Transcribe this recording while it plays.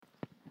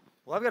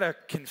Well, I've got a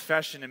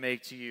confession to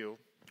make to you.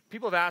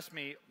 People have asked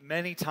me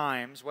many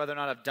times whether or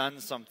not I've done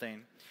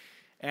something,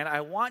 and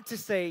I want to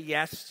say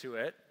yes to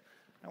it.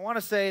 I want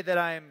to say that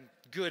I'm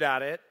good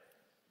at it,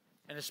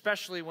 and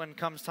especially when it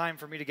comes time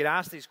for me to get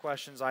asked these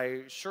questions,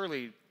 I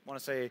surely want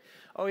to say,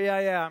 oh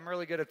yeah, I'm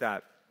really good at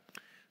that.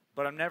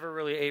 But I'm never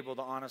really able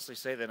to honestly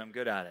say that I'm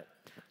good at it.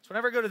 So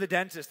whenever I go to the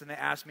dentist and they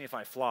ask me if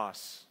I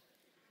floss,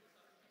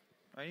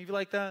 any of you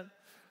like that?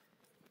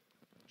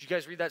 Did you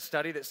guys read that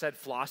study that said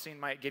flossing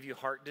might give you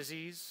heart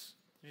disease?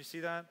 Did you see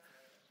that?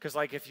 Because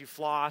if you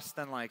floss,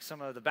 then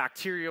some of the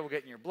bacteria will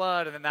get in your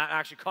blood, and then that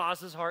actually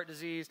causes heart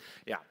disease.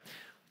 Yeah.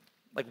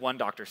 One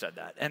doctor said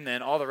that. And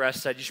then all the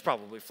rest said, you should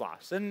probably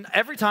floss. And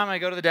every time I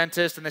go to the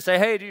dentist and they say,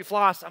 hey, do you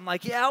floss? I'm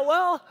like, yeah,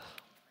 well,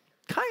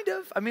 kind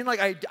of.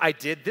 I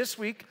did this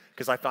week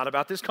because I thought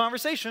about this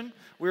conversation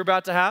we were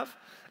about to have.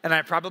 And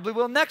I probably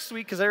will next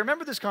week because I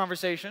remember this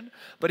conversation.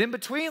 But in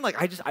between,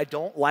 I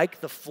don't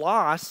like the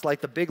floss,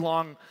 the big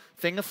long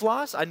thing of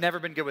floss. I've never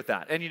been good with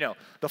that. And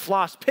the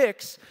floss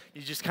picks,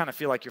 you just kind of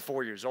feel like you're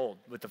 4 years old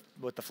with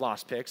the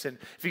floss picks. And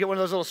if you get one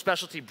of those little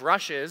specialty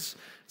brushes,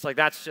 it's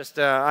that's just,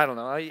 I don't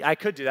know. I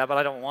could do that, but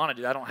I don't want to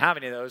do that. I don't have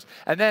any of those.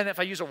 And then if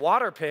I use a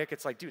water pick,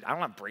 it's dude, I don't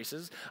have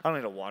braces. I don't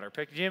need a water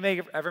pick. Did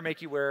you ever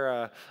make you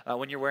wear,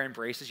 when you're wearing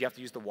braces, you have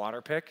to use the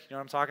water pick? You know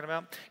what I'm talking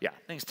about? Yeah,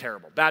 thing's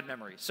terrible. Bad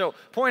memory. So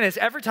point is,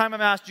 every time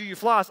I'm asked, do you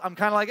floss? I'm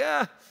kind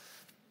of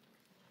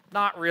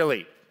not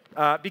really.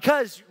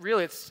 Because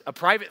really it's a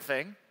private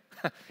thing,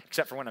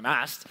 except for when I'm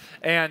asked.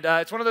 And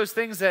it's one of those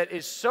things that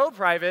is so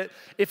private,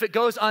 if it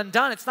goes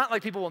undone, it's not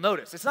like people will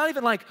notice. It's not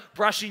even like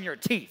brushing your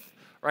teeth,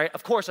 right?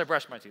 Of course I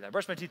brush my teeth. I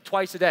brush my teeth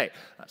twice a day.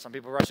 Some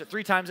people brush it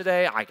 3 times a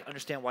day. I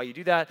understand why you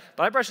do that.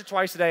 But I brush it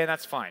twice a day, and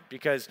that's fine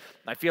because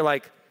I feel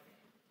like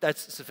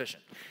that's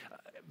sufficient.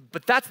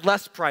 But that's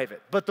less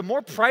private. But the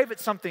more private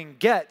something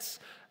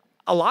gets,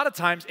 a lot of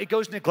times it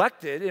goes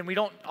neglected, and we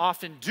don't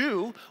often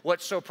do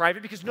what's so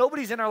private because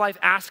nobody's in our life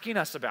asking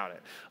us about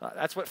it.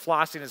 That's what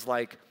flossing is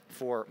like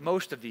for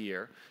most of the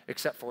year,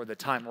 except for the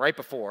time right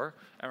before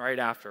and right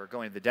after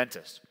going to the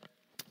dentist.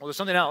 Well, there's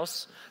something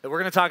else that we're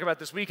going to talk about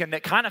this weekend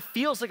that kind of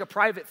feels like a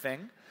private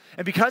thing,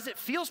 and because it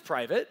feels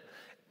private,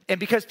 and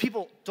because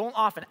people don't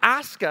often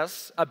ask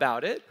us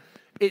about it,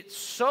 it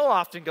so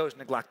often goes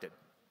neglected.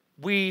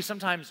 We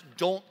sometimes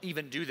don't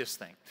even do this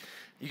thing.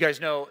 You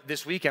guys know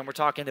this weekend we're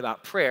talking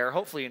about prayer.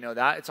 Hopefully you know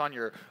that. It's on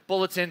your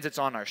bulletins. It's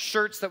on our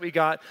shirts that we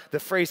got. The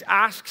phrase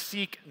ask,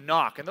 seek,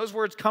 knock. And those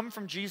words come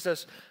from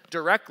Jesus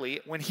directly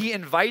when he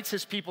invites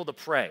his people to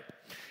pray.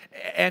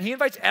 And he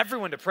invites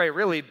everyone to pray,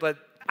 really, but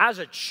as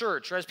a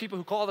church or as people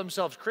who call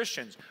themselves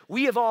Christians,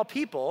 we of all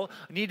people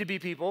need to be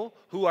people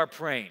who are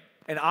praying.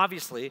 And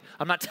obviously,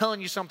 I'm not telling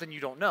you something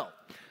you don't know.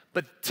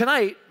 But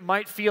tonight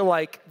might feel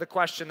like the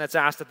question that's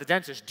asked at the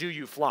dentist, do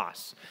you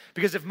floss?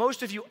 Because if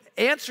most of you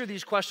answer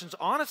these questions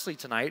honestly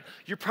tonight,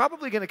 you're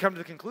probably going to come to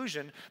the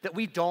conclusion that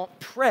we don't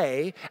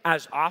pray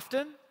as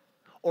often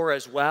or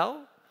as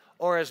well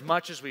or as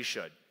much as we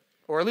should,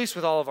 or at least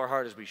with all of our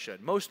heart as we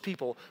should. Most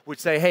people would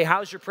say, hey,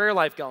 how's your prayer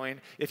life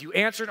going? If you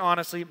answered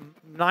honestly,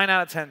 9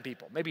 out of 10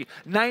 people, maybe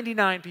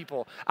 99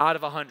 people out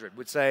of 100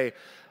 would say,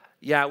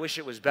 yeah, I wish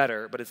it was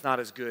better, but it's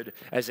not as good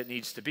as it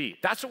needs to be.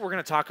 That's what we're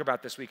going to talk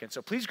about this weekend.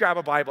 So please grab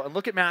a Bible and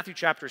look at Matthew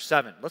chapter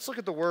 7. Let's look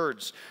at the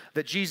words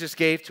that Jesus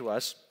gave to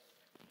us.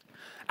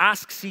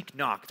 Ask, seek,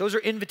 knock. Those are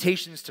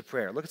invitations to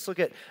prayer. Let's look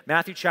at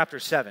Matthew chapter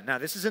 7. Now,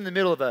 this is in the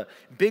middle of a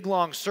big,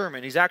 long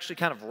sermon. He's actually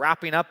kind of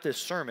wrapping up this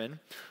sermon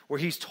where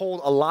he's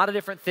told a lot of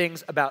different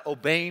things about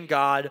obeying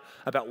God,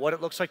 about what it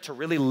looks like to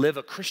really live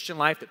a Christian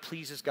life that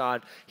pleases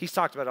God. He's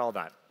talked about all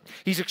that.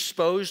 He's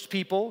exposed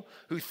people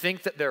who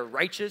think that they're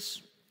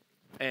righteous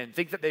and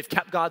think that they've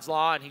kept God's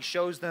law, and he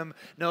shows them,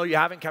 no, you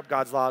haven't kept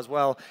God's law as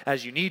well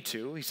as you need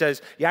to. He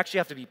says, you actually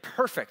have to be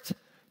perfect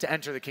to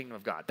enter the kingdom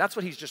of God. That's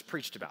what he's just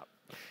preached about.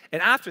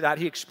 And after that,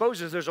 he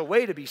exposes there's a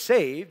way to be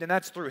saved, and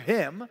that's through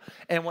him.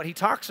 And what he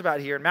talks about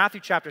here in Matthew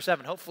chapter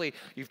 7, hopefully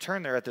you've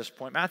turned there at this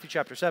point, Matthew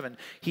chapter 7,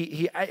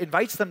 he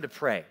invites them to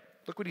pray.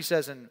 Look what he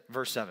says in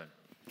verse 7.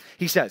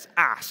 He says,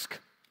 ask,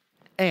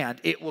 and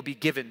it will be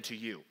given to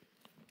you.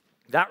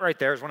 That right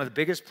there is one of the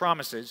biggest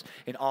promises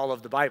in all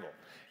of the Bible.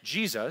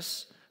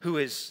 Jesus, who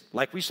is,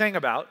 like we sang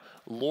about,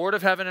 Lord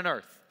of heaven and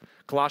earth.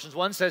 Colossians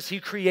 1 says he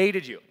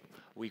created you.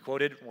 We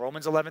quoted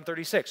Romans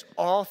 11:36.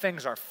 All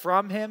things are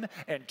from him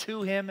and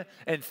to him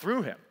and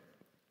through him.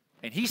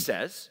 And he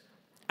says,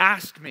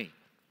 ask me,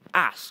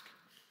 ask,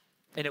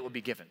 and it will be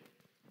given.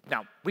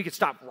 Now, we could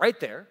stop right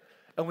there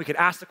and we could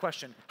ask the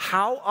question,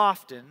 how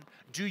often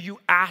do you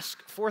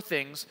ask for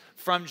things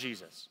from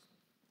Jesus?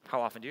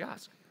 How often do you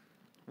ask?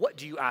 What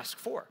do you ask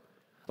for?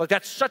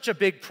 That's such a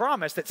big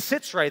promise that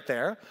sits right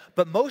there,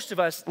 but most of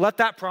us let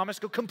that promise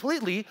go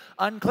completely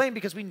unclaimed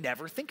because we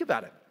never think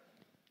about it.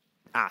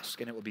 Ask,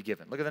 and it will be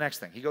given. Look at the next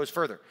thing. He goes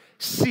further.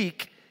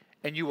 Seek,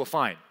 and you will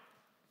find.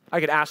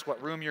 I could ask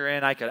what room you're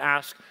in. I could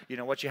ask,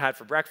 what you had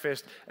for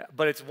breakfast.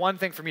 But it's one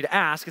thing for me to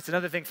ask. It's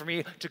another thing for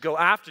me to go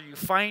after you,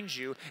 find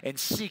you, and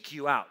seek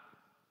you out.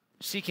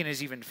 Seeking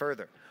is even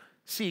further.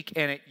 Seek,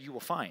 and you will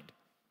find.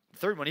 The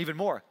third one, even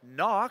more.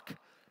 Knock,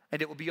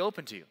 and it will be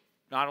open to you.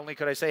 Not only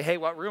could I say, hey,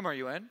 what room are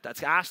you in?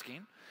 That's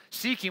asking.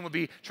 Seeking would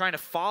be trying to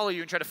follow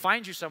you and try to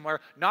find you somewhere.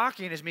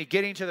 Knocking is me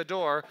getting to the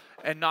door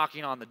and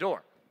knocking on the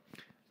door.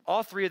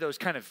 All three of those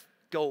kind of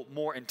go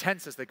more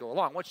intense as they go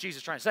along. What's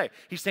Jesus trying to say?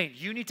 He's saying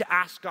you need to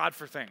ask God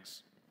for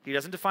things. He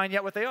doesn't define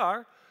yet what they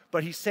are,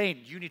 but he's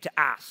saying you need to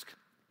ask.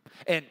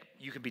 And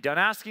you can be done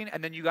asking,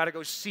 and then you got to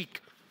go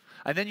seek.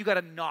 And then you got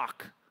to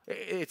knock.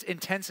 It's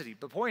intensity.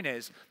 The point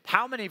is,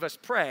 how many of us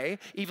pray,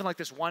 even like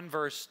this one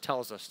verse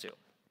tells us to?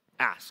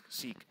 Ask,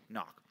 seek,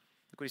 knock.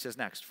 Look what he says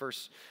next.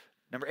 Verse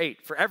number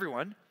 8. For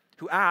everyone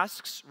who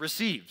asks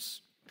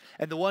receives,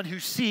 and the one who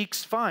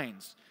seeks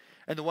finds,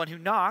 and the one who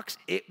knocks,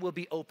 it will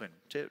be open.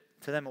 To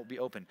them it will be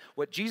open.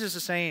 What Jesus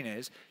is saying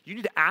is, you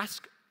need to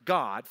ask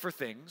God for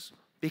things,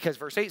 because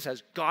verse 8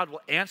 says, God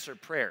will answer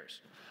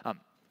prayers.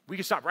 We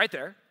can stop right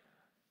there.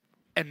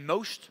 And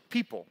most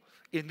people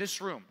in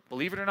this room,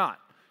 believe it or not,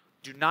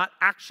 do not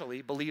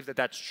actually believe that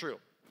that's true.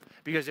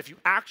 Because if you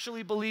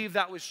actually believe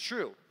that was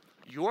true,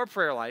 your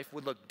prayer life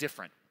would look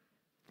different.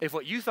 If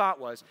what you thought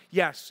was,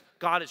 yes,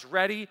 God is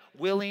ready,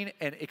 willing,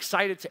 and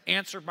excited to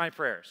answer my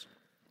prayers.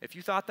 If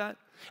you thought that,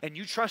 and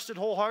you trusted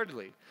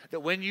wholeheartedly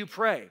that when you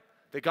pray,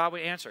 that God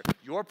would answer,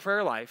 your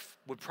prayer life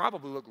would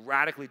probably look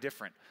radically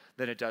different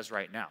than it does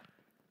right now.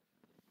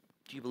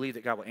 Do you believe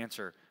that God will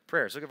answer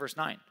prayers? Look at verse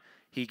 9.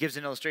 He gives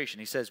an illustration.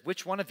 He says,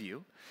 which one of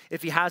you,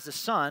 if he has a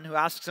son who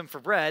asks him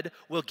for bread,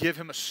 will give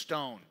him a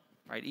stone?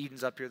 Right?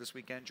 Eden's up here this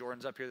weekend.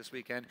 Jordan's up here this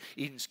weekend.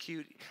 Eden's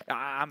cute.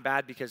 I'm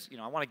bad because,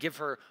 I want to give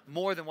her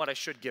more than what I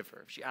should give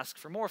her. If she asks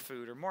for more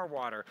food or more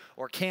water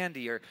or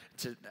candy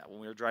when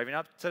we were driving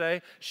up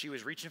today, she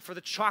was reaching for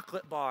the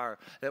chocolate bar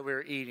that we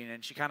were eating,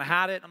 and she kind of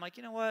had it. And I'm like,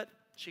 you know what?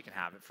 She can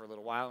have it for a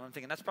little while. And I'm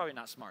thinking that's probably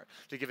not smart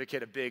to give a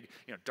kid a big,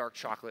 dark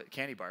chocolate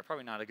candy bar.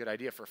 Probably not a good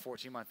idea for a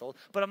 14-month-old.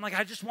 But I'm like,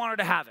 I just want her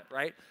to have it,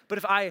 right? But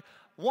if I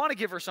want to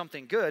give her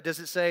something good, does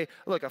it say,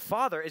 look, a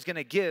father is going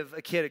to give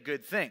a kid a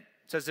good thing?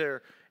 It says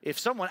there, if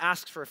someone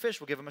asks for a fish,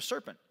 we'll give him a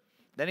serpent.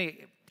 Then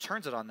he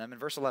turns it on them in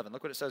verse 11.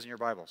 Look what it says in your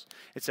Bibles.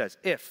 It says,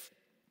 if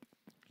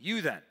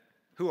you then,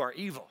 who are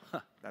evil,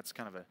 that's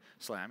kind of a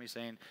slam. He's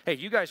saying, hey,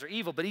 you guys are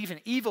evil, but even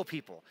evil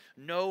people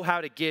know how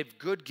to give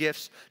good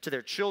gifts to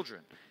their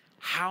children.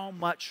 How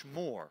much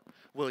more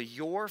will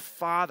your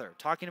Father,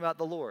 talking about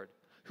the Lord,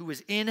 who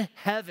is in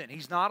heaven,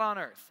 he's not on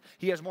earth.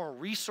 He has more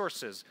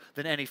resources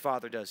than any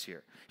father does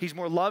here. He's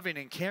more loving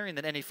and caring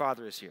than any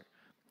father is here.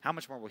 How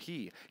much more will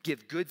he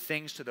give good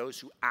things to those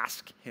who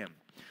ask him?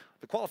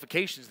 The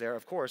qualifications there,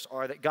 of course,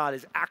 are that God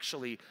is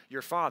actually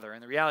your father.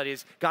 And the reality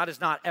is, God is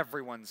not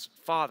everyone's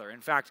father.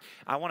 In fact,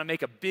 I want to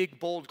make a big,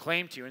 bold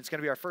claim to you, and it's going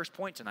to be our first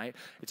point tonight.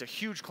 It's a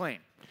huge claim.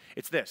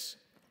 It's this.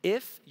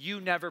 If you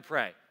never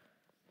pray,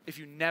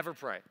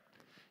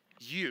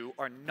 you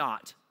are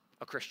not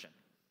a Christian.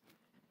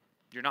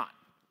 You're not.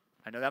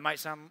 I know that might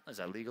sound, is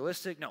that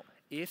legalistic? No.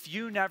 If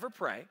you never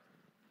pray,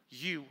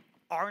 you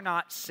are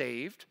not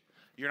saved.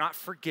 You're not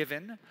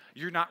forgiven.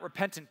 You're not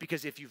repentant,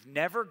 because if you've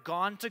never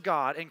gone to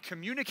God and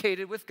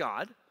communicated with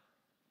God,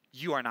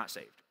 you are not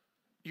saved.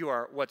 You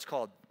are what's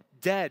called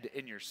dead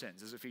in your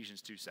sins, as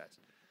Ephesians 2 says.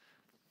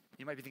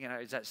 You might be thinking,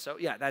 is that so?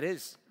 Yeah, that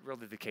is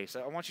really the case.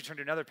 I want you to turn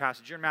to another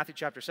passage. You're in Matthew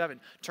chapter 7.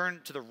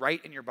 Turn to the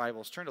right in your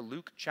Bibles. Turn to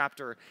Luke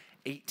chapter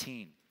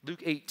 18.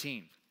 Luke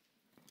 18.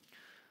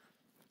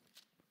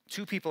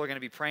 Two people are going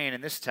to be praying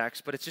in this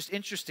text, but it's just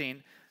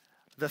interesting,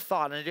 the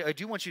thought. And I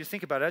do want you to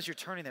think about it as you're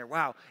turning there.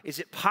 Wow, is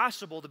it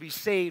possible to be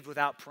saved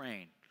without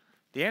praying?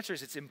 The answer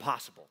is it's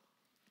impossible.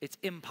 It's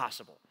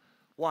impossible.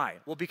 Why?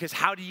 Well, because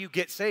how do you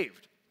get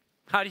saved?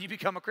 How do you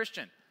become a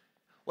Christian?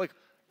 Like,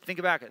 think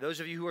back,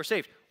 those of you who are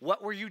saved.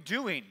 What were you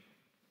doing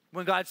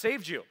when God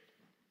saved you?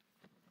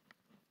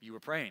 You were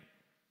praying.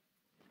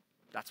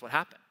 That's what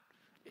happened.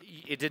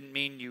 It didn't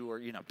mean you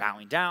were,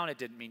 bowing down. It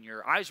didn't mean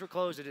your eyes were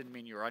closed. It didn't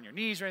mean you were on your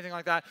knees or anything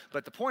like that.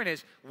 But the point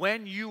is,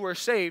 when you were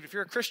saved, if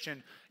you're a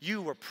Christian,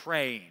 you were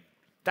praying.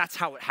 That's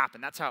how it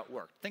happened. That's how it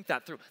worked. Think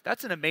that through.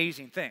 That's an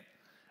amazing thing.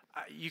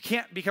 You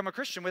can't become a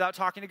Christian without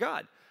talking to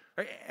God.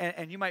 Right?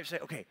 And you might say,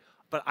 okay,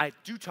 but I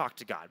do talk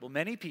to God. Well,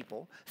 many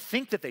people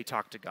think that they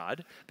talk to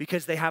God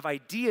because they have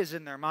ideas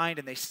in their mind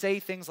and they say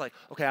things like,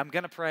 okay, I'm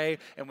going to pray.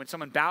 And when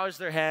someone bows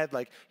their head,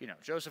 like,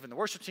 Joseph and the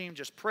worship team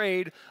just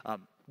prayed,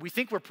 we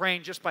think we're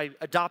praying just by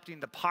adopting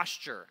the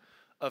posture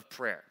of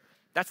prayer.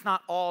 That's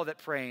not all that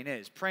praying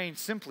is. Praying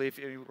simply, if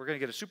we're going to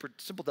get a super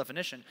simple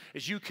definition,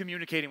 is you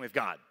communicating with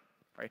God.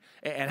 Right?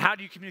 And how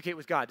do you communicate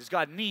with God? Does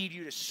God need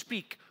you to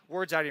speak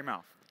words out of your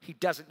mouth? He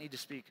doesn't need to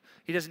speak.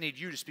 He doesn't need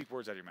you to speak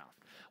words out of your mouth.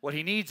 What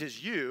he needs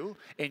is you,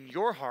 in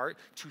your heart,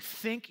 to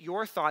think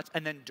your thoughts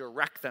and then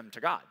direct them to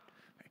God.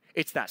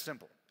 It's that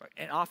simple. Right?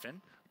 And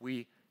often,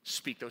 we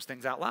speak those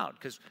things out loud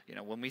because,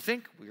 when we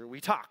think,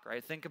 we talk,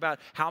 right? Think about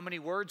how many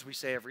words we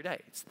say every day.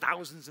 It's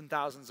thousands and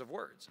thousands of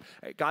words.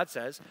 Right? God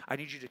says, I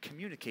need you to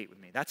communicate with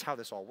me. That's how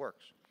this all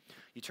works.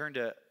 You turn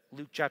to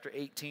Luke chapter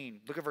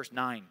 18. Look at verse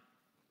 9.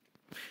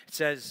 It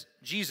says,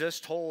 Jesus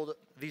told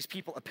these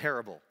people a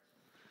parable.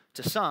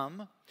 To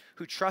some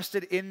who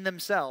trusted in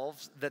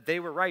themselves that they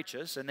were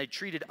righteous and they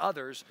treated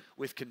others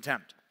with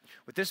contempt.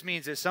 What this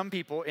means is some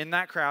people in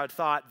that crowd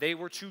thought they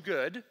were too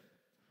good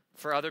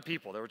for other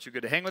people. They were too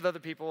good to hang with other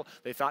people.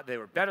 They thought they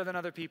were better than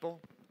other people.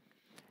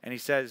 And he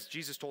says,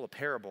 Jesus told a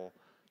parable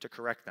to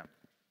correct them.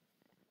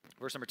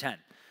 Verse number 10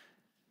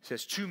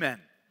 says, 2 men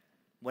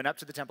went up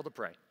to the temple to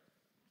pray.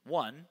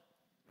 One,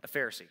 a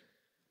Pharisee,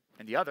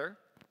 and the other,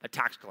 a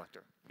tax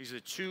collector. These are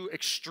the two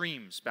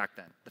extremes back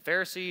then. The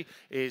Pharisee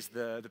is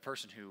the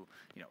person who,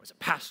 is a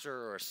pastor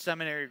or a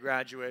seminary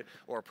graduate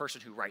or a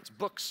person who writes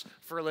books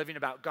for a living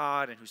about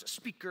God and who's a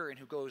speaker and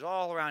who goes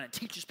all around and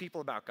teaches people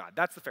about God.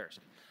 That's the Pharisee.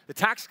 The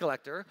tax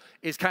collector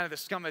is kind of the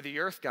scum of the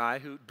earth guy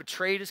who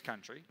betrayed his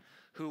country,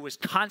 who was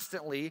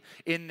constantly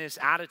in this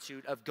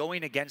attitude of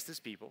going against his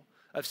people,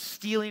 of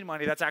stealing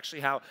money. That's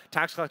actually how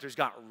tax collectors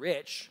got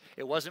rich.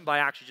 It wasn't by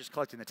actually just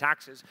collecting the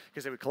taxes,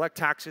 because they would collect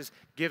taxes,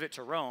 give it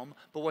to Rome.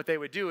 But what they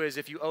would do is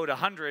if you owed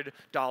 $100,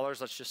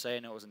 let's just say, I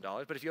know it wasn't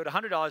dollars, but if you owed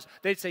 $100,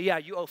 they'd say, yeah,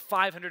 you owe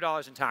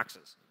 $500 in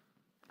taxes.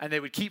 And they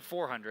would keep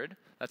 $400.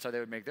 That's how they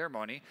would make their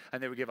money.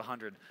 And they would give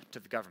 $100 to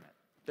the government.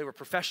 They were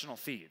professional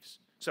thieves.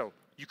 So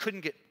you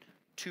couldn't get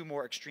two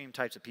more extreme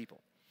types of people.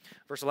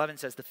 Verse 11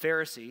 says, the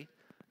Pharisee,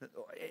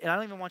 and I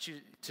don't even want you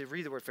to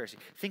read the word Pharisee.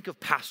 Think of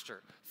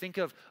pastor. Think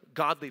of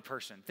godly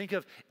person. Think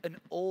of an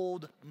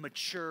old,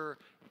 mature,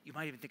 you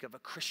might even think of a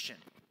Christian.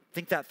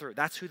 Think that through.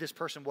 That's who this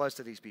person was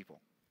to these people.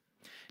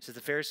 It says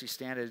the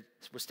Pharisee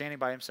was standing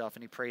by himself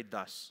and he prayed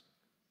thus.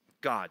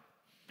 God,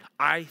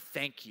 I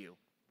thank you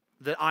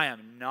that I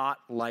am not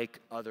like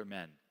other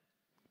men.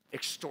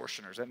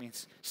 Extortioners, that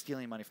means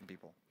stealing money from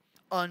people.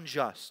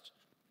 Unjust,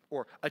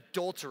 or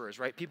adulterers,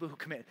 right? People who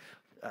commit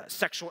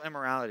sexual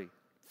immorality.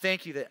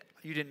 Thank you that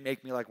you didn't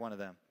make me like one of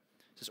them.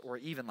 It says, or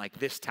even like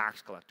this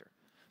tax collector.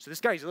 So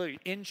this guy's literally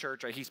in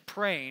church, right? He's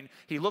praying.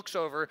 He looks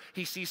over.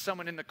 He sees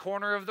someone in the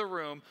corner of the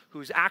room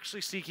who's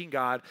actually seeking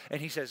God.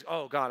 And he says,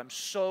 oh, God, I'm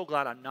so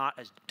glad I'm not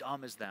as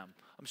dumb as them.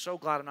 I'm so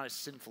glad I'm not as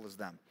sinful as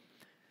them.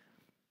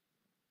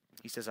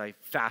 He says, I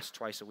fast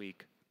twice a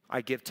week. I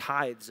give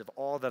tithes of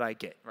all that I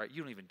get, right?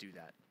 You don't even do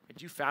that.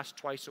 Do you fast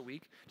twice a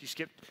week? Do you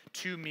skip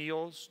 2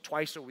 meals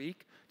twice a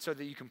week so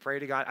that you can pray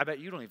to God? I bet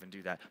you don't even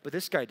do that. But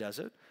this guy does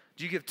it.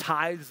 Do you give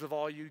tithes of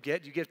all you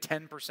get? Do you give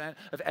 10%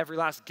 of every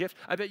last gift?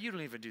 I bet you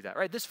don't even do that,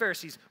 right? This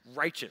Pharisee's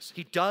righteous.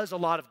 He does a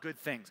lot of good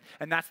things,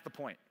 and that's the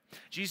point.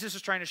 Jesus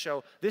is trying to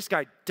show this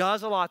guy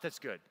does a lot that's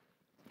good.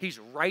 He's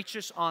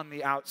righteous on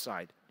the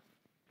outside,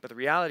 but the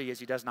reality is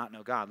he does not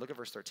know God. Look at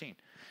verse 13.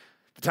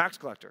 The tax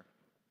collector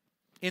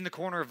in the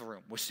corner of the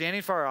room was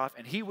standing far off,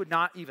 and he would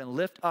not even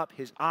lift up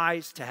his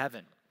eyes to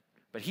heaven,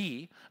 but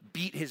he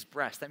beat his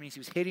breast. That means he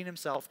was hitting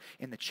himself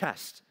in the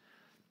chest.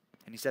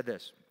 And he said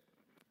this,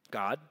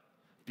 God,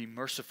 be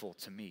merciful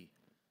to me,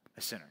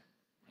 a sinner.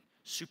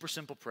 Super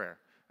simple prayer.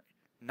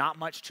 Not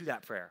much to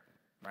that prayer,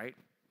 right?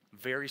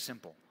 Very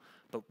simple.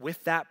 But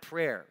with that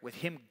prayer, with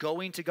him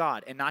going to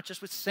God, and not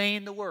just with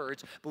saying the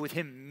words, but with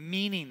him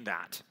meaning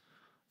that.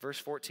 Verse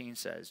 14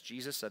 says,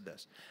 Jesus said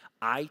this,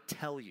 I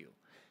tell you,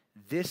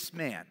 this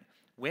man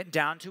went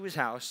down to his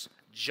house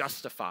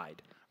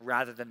justified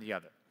rather than the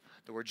other.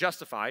 The word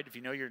justified, if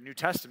you know your New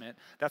Testament,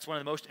 that's one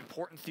of the most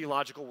important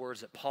theological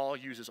words that Paul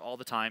uses all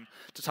the time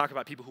to talk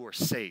about people who are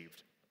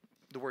saved.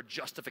 The word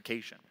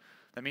justification.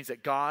 That means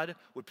that God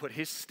would put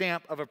his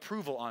stamp of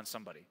approval on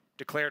somebody,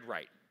 declared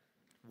right.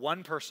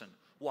 One person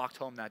walked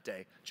home that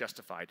day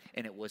justified,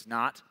 and it was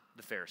not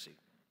the Pharisee.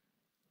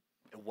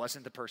 It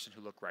wasn't the person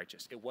who looked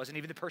righteous. It wasn't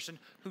even the person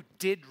who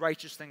did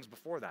righteous things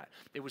before that.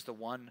 It was the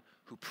one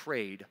who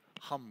prayed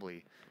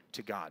humbly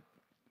to God.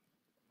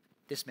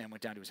 This man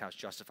went down to his house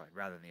justified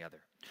rather than the other.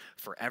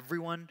 For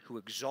everyone who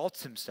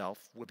exalts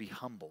himself will be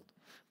humbled,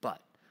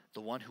 but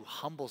the one who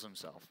humbles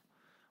himself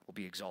will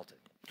be exalted.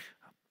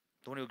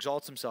 The one who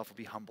exalts himself will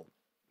be humbled,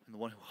 and the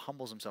one who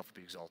humbles himself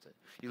will be exalted.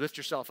 You lift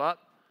yourself up.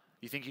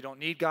 You think you don't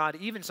need God.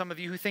 Even some of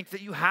you who think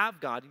that you have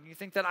God, and you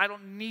think that I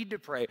don't need to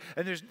pray,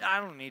 and I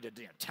don't need to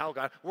tell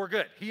God. We're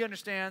good. He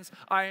understands.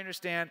 I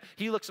understand.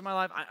 He looks at my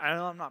life. I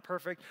know I'm not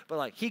perfect, but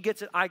like he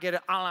gets it. I get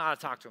it. I don't know how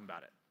to talk to him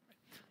about it.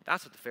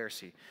 That's what the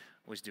Pharisee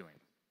was doing.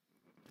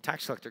 The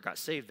tax collector got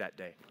saved that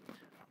day.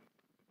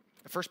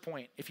 The first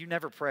point, if you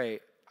never pray,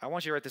 I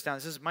want you to write this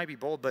down. Might be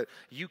bold, but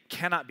you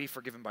cannot be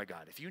forgiven by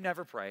God. If you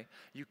never pray,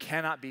 you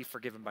cannot be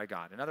forgiven by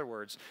God. In other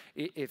words,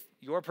 if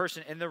you're a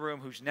person in the room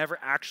who's never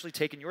actually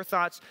taken your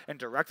thoughts and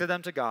directed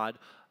them to God,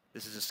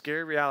 this is a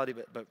scary reality,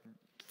 but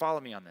follow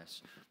me on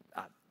this.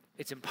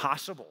 It's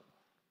impossible,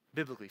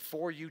 biblically,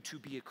 for you to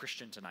be a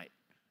Christian tonight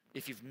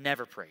if you've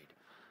never prayed.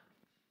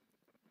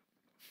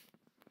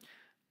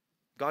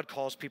 God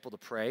calls people to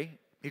pray.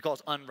 He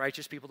calls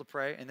unrighteous people to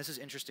pray, and this is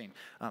interesting.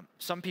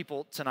 Some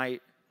people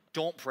tonight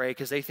don't pray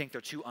because they think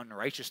they're too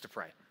unrighteous to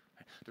pray.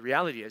 The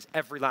reality is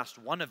every last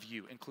one of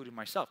you, including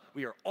myself,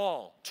 we are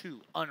all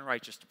too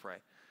unrighteous to pray.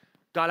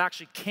 God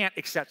actually can't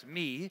accept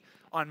me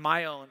on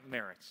my own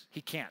merits.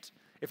 He can't.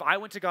 If I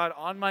went to God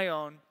on my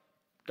own,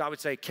 God would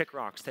say, kick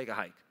rocks, take a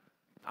hike.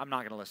 I'm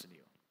not going to listen to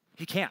you.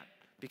 He can't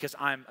because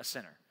I'm a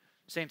sinner.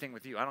 Same thing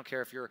with you. I don't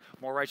care if you're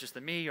more righteous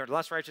than me or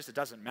less righteous. It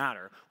doesn't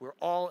matter. We're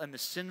all in the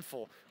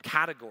sinful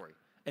category.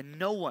 And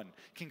no one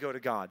can go to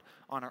God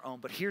on our own.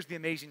 But here's the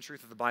amazing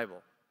truth of the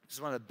Bible. This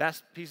is one of the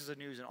best pieces of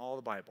news in all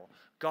the Bible.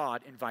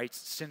 God invites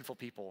sinful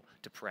people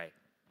to pray.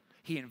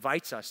 He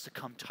invites us to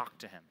come talk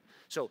to him.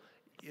 So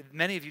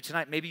many of you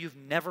tonight, maybe you've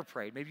never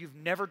prayed. Maybe you've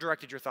never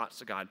directed your thoughts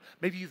to God.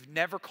 Maybe you've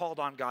never called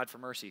on God for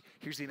mercy.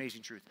 Here's the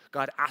amazing truth.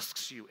 God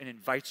asks you and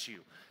invites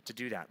you to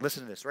do that.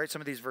 Listen to this. Write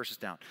some of these verses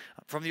down.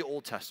 From the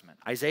Old Testament.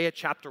 Isaiah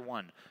chapter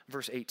 1,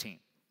 verse 18.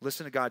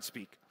 Listen to God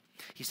speak.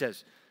 He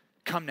says,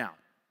 "Come now,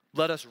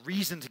 let us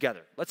reason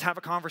together. Let's have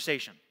a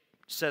conversation,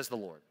 says the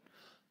Lord.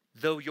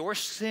 Though your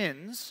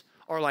sins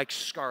are like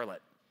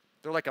scarlet,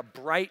 they're like a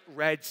bright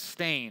red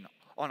stain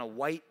on a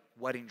white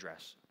wedding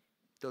dress.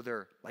 Though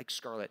they're like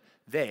scarlet,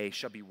 they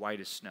shall be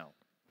white as snow.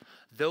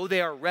 Though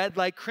they are red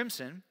like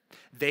crimson,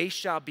 they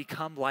shall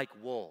become like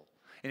wool."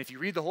 And if you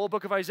read the whole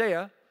book of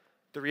Isaiah,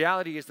 the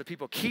reality is that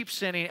people keep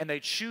sinning and they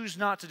choose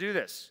not to do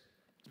this.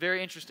 It's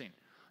very interesting.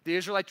 The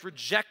Israelites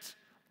reject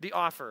the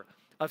offer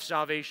of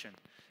salvation.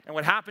 And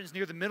what happens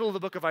near the middle of the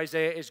book of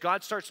Isaiah is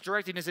God starts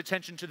directing his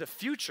attention to the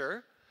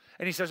future.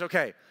 And he says,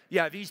 okay,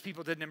 yeah, these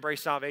people didn't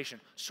embrace salvation,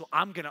 so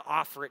I'm going to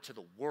offer it to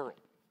the world.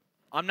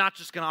 I'm not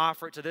just going to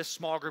offer it to this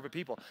small group of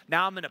people.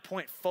 Now I'm going to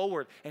point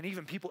forward, and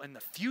even people in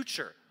the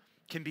future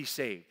can be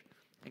saved.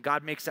 And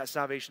God makes that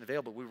salvation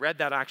available. We read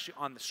that actually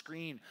on the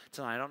screen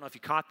tonight. I don't know if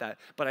you caught that,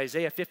 but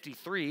Isaiah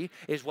 53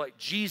 is what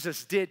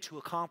Jesus did to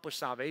accomplish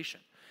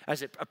salvation.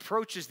 As it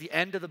approaches the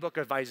end of the book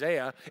of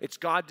Isaiah, it's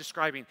God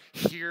describing,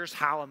 here's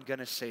how I'm going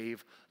to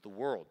save the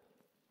world.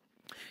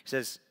 He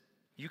says,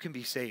 you can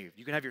be saved.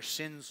 You can have your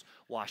sins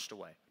washed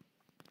away.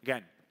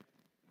 Again,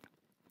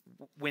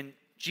 when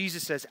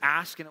Jesus says,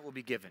 ask and it will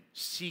be given,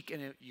 seek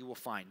and you will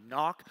find,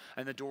 knock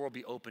and the door will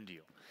be open to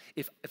you.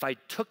 If I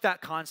took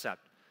that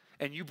concept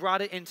and you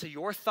brought it into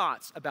your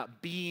thoughts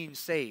about being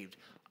saved,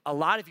 a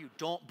lot of you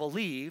don't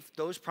believe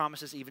those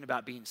promises even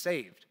about being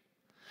saved.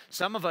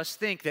 Some of us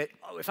think that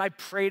if I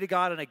pray to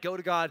God and I go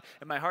to God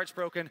and my heart's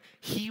broken,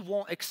 he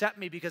won't accept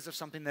me because of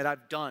something that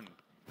I've done.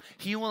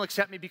 He won't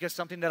accept me because of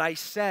something that I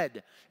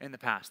said in the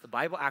past. The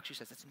Bible actually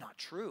says that's not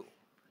true.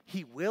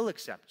 He will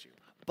accept you,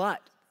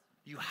 but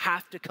you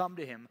have to come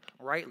to him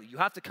rightly. You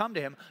have to come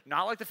to him,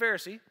 not like the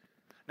Pharisee,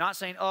 not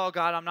saying, oh,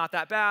 God, I'm not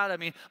that bad. I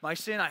mean, my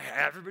sin,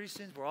 everybody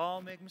sins. We're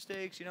all making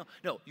mistakes, you know.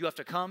 No, you have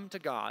to come to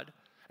God,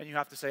 and you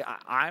have to say,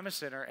 I'm a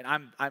sinner, and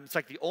I'm it's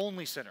like the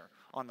only sinner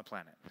on the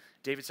planet.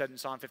 David said in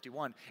Psalm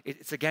 51,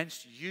 it's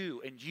against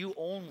you and you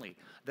only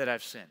that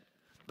I've sinned.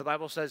 The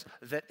Bible says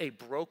that a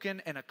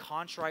broken and a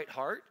contrite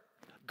heart,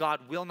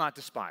 God will not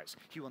despise.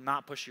 He will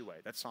not push you away.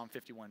 That's Psalm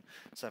 51:17.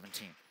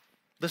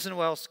 Listen to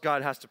what else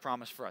God has to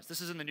promise for us. This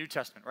is in the New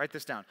Testament. Write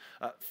this down.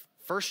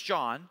 1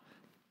 John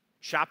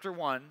chapter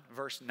 1,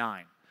 verse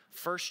 9.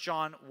 1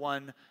 John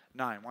 1:9.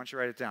 Why don't you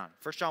write it down?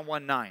 1 John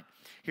 1:9.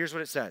 Here's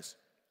what it says.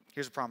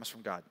 Here's a promise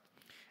from God.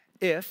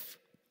 If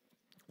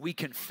we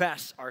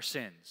confess our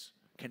sins.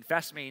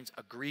 Confess means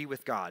agree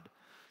with God.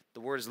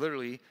 The word is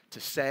literally to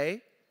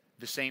say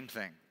the same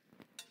thing.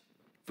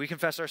 If we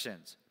confess our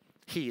sins,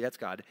 he, that's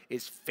God,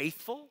 is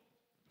faithful,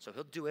 so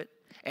he'll do it,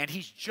 and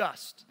he's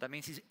just. That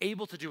means he's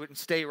able to do it and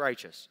stay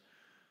righteous,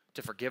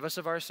 to forgive us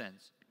of our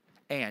sins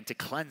and to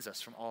cleanse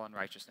us from all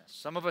unrighteousness.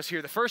 Some of us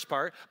hear the first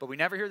part, but we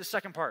never hear the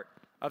second part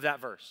of that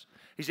verse.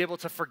 He's able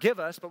to forgive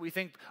us, but we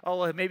think, oh,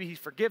 well, maybe he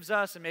forgives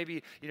us and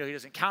maybe, he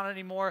doesn't count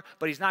anymore,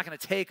 but he's not going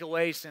to take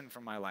away sin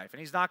from my life. And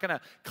he's not going to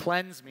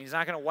cleanse me. He's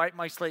not going to wipe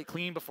my slate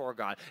clean before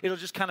God. It'll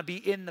just kind of be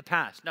in the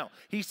past. No,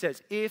 he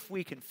says, if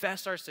we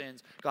confess our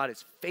sins, God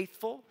is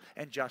faithful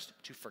and just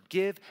to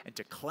forgive and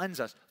to cleanse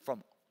us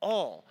from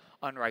all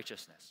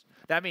unrighteousness.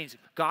 That means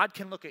God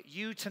can look at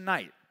you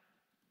tonight,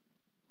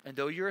 and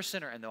though you're a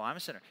sinner and though I'm a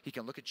sinner, he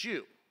can look at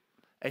you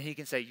and he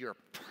can say, you're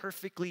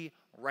perfectly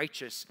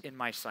righteous in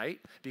my sight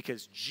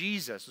because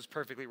Jesus was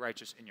perfectly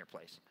righteous in your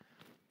place.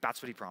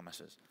 That's what he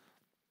promises.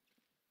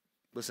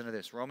 Listen to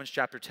this. Romans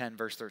chapter 10,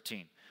 verse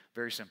 13.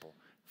 Very simple.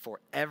 For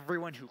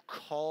everyone who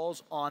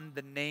calls on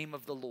the name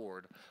of the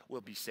Lord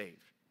will be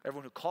saved.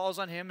 Everyone who calls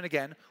on him, and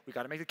again, we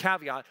got to make the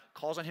caveat,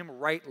 calls on him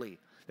rightly.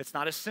 It's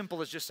not as simple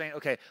as just saying,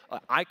 okay,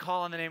 I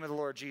call on the name of the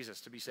Lord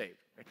Jesus to be saved.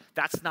 Right?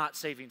 That's not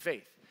saving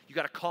faith. You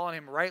got to call on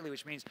him rightly,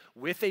 which means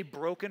with a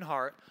broken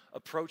heart,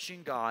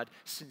 approaching God,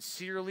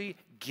 sincerely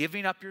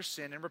giving up your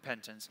sin and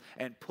repentance,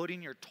 and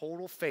putting your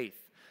total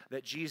faith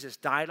that Jesus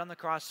died on the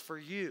cross for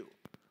you,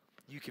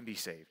 you can be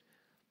saved.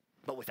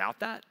 But without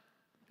that,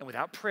 and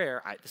without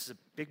prayer, this is a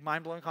big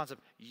mind-blowing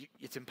concept,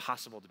 it's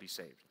impossible to be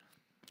saved.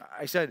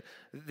 I said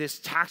this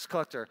tax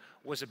collector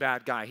was a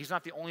bad guy. He's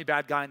not the only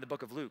bad guy in the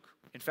book of Luke.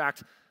 In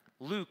fact,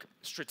 Luke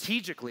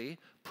strategically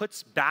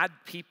puts bad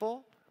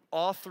people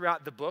all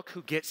throughout the book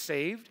who get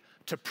saved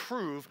to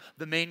prove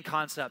the main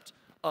concept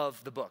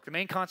of the book. The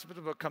main concept of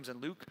the book comes in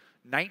Luke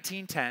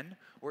 19:10,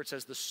 where it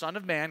says, the Son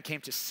of Man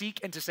came to seek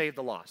and to save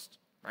the lost,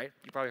 right?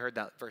 You probably heard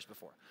that verse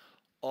before.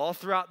 All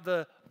throughout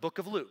the book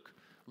of Luke,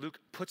 Luke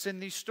puts in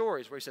these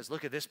stories where he says,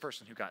 look at this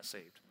person who got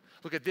saved.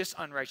 Look at this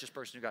unrighteous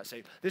person who got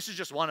saved. This is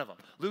just one of them.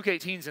 Luke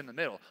 18 is in the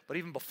middle. But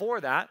even before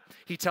that,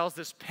 he tells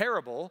this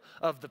parable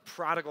of the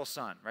prodigal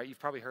son, right? You've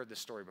probably heard this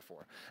story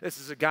before. This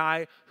is a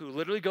guy who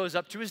literally goes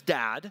up to his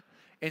dad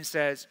and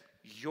says,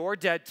 you're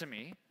dead to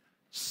me.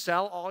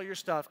 Sell all your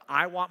stuff.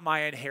 I want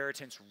my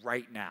inheritance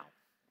right now.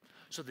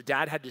 So the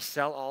dad had to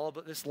sell all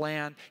of this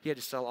land. He had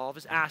to sell all of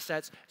his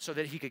assets so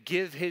that he could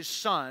give his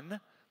son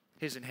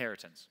his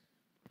inheritance.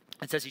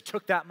 It says he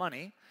took that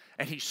money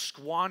and he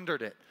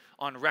squandered it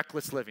on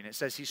reckless living. It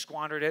says he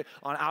squandered it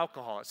on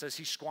alcohol. It says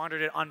he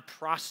squandered it on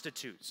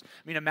prostitutes.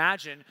 I mean,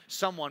 imagine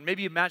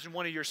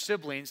one of your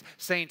siblings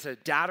saying to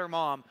dad or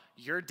mom,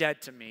 you're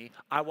dead to me.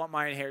 I want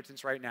my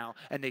inheritance right now.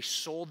 And they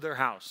sold their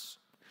house.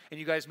 And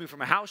you guys moved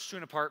from a house to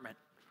an apartment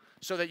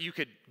so that you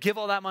could give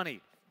all that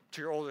money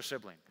to your older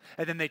sibling.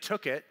 And then they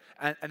took it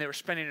and they were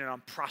spending it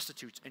on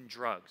prostitutes and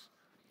drugs.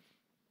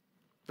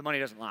 The money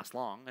doesn't last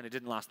long, and it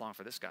didn't last long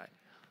for this guy.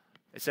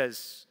 It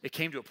says it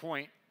came to a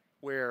point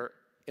where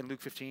in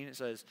Luke 15, it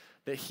says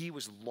that he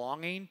was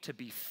longing to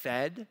be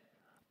fed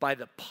by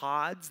the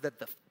pods that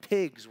the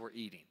pigs were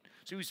eating.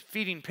 So he was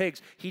feeding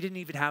pigs. He didn't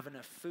even have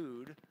enough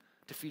food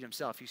to feed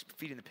himself. He was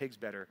feeding the pigs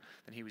better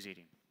than he was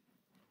eating.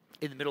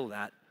 In the middle of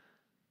that,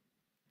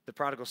 the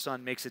prodigal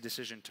son makes a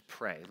decision to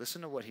pray.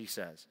 Listen to what he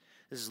says.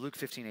 This is Luke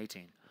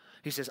 15:18.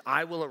 He says,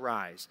 I will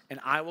arise and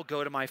I will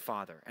go to my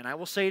father and I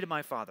will say to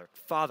my father,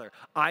 Father,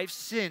 I've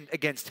sinned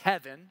against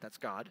heaven, that's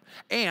God,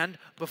 and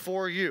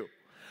before you.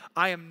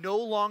 I am no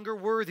longer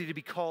worthy to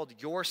be called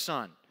your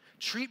son.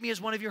 Treat me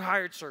as one of your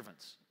hired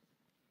servants.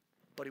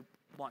 But he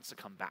wants to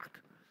come back.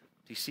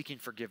 He's seeking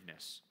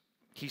forgiveness.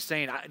 He's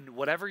saying,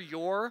 whatever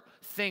your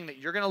thing that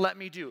you're going to let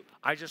me do,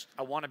 I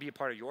want to be a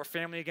part of your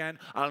family again.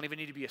 I don't even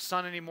need to be a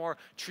son anymore.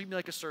 Treat me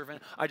like a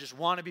servant. I just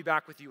want to be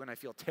back with you, and I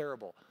feel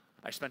terrible.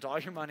 I spent all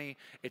your money.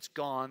 It's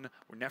gone.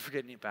 We're never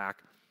getting it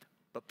back.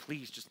 But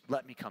please just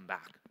let me come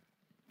back.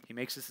 He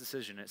makes this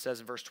decision. It says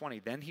in verse 20,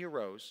 then he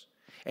arose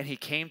and he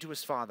came to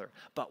his father.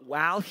 But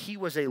while he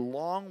was a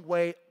long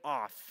way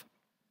off,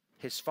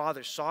 his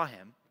father saw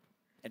him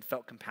and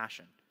felt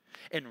compassion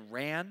and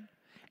ran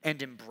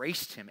and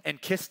embraced him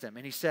and kissed him.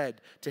 And he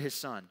said to his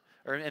son,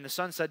 and the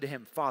son said to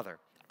him, Father,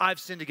 I've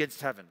sinned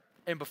against heaven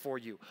and before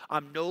you.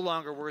 I'm no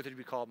longer worthy to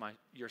be called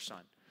your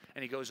son.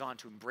 And he goes on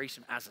to embrace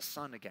him as a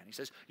son again. He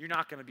says, you're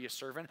not going to be a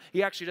servant.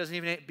 He actually doesn't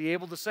even be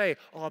able to say,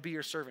 I'll be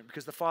your servant,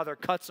 because the father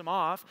cuts him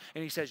off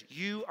and he says,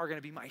 you are going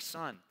to be my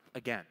son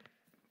again.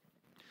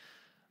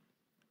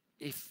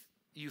 If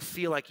you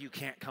feel like you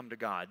can't come to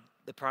God,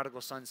 the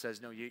prodigal son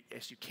says, no,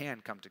 yes, you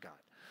can come to God.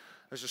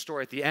 There's a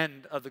story at the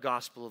end of the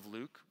Gospel of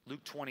Luke,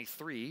 Luke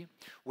 23,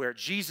 where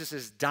Jesus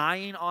is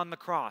dying on the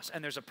cross,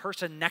 and there's a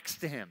person next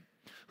to him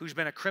who's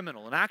been a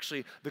criminal. And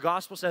actually, the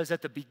Gospel says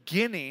at the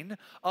beginning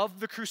of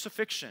the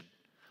crucifixion,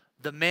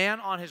 the man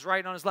on his right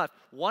and on his left,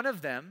 one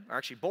of them, or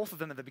actually both of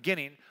them at the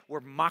beginning,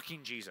 were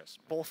mocking Jesus,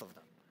 both of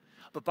them.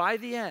 But by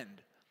the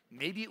end,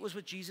 maybe it was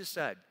what Jesus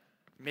said.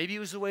 Maybe it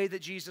was the way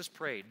that Jesus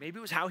prayed. Maybe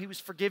it was how he was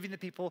forgiving the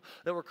people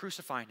that were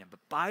crucifying him.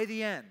 But by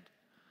the end,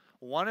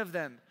 one of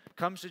them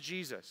comes to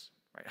Jesus.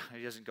 Right?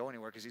 He doesn't go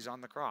anywhere because he's on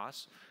the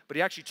cross. But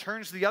he actually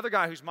turns to the other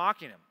guy who's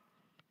mocking him.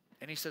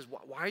 And he says,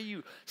 why are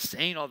you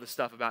saying all this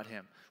stuff about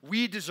him?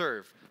 We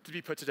deserve to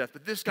be put to death.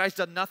 But this guy's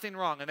done nothing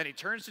wrong. And then he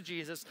turns to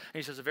Jesus and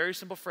he says a very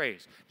simple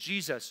phrase.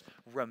 Jesus,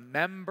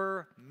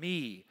 remember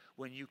me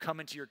when you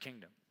come into your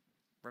kingdom.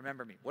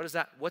 Remember me. What is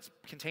that? What's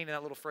contained in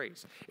that little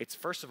phrase? It's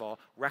first of all,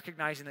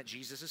 recognizing that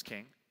Jesus is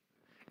king.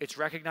 It's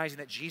recognizing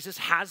that Jesus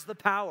has the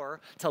power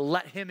to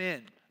let him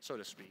in, so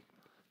to speak.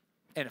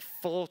 And a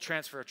full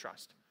transfer of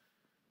trust.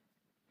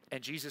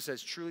 And Jesus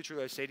says, truly,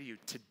 truly, I say to you,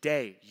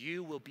 today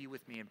you will be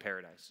with me in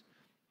paradise.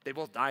 They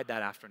both died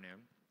that afternoon,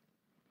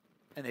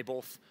 and they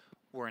both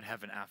were in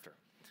heaven after.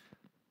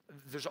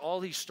 There's all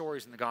these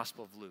stories in the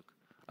Gospel of Luke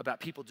about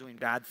people doing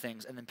bad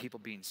things and then people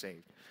being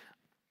saved.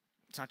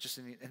 It's not just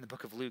in the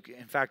book of Luke.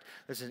 In fact,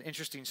 there's an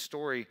interesting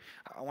story.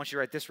 I want you to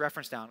write this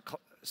reference down.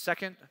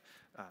 Second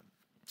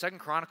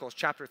Chronicles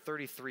chapter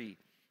 33.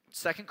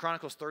 2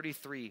 Chronicles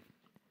 33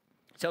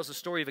 tells the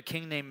story of a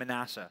king named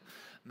Manasseh.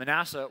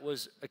 Manasseh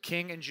was a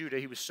king in Judah.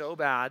 He was so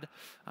bad.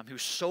 He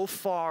was so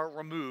far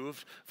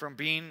removed from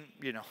being,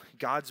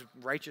 God's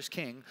righteous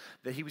king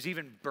that he was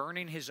even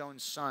burning his own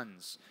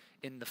sons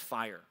in the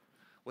fire.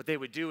 What they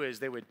would do is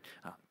they would,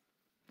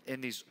 in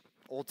these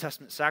Old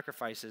Testament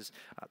sacrifices,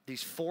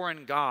 these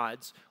foreign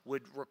gods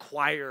would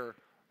require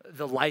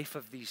the life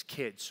of these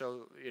kids.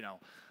 So,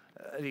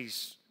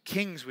 these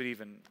kings would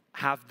even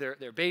have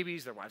their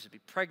babies, their wives would be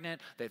pregnant,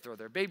 they'd throw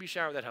their baby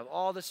shower, they'd have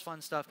all this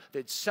fun stuff,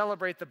 they'd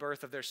celebrate the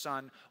birth of their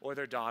son or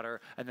their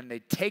daughter, and then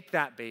they'd take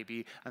that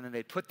baby, and then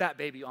they'd put that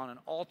baby on an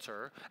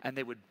altar, and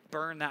they would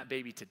burn that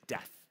baby to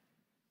death.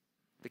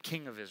 The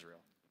king of Israel,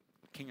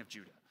 king of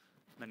Judah,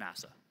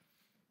 Manasseh.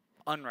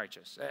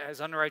 Unrighteous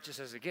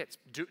as it gets.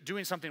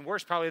 Doing something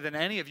worse probably than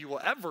any of you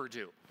will ever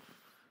do.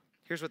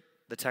 Here's what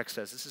the text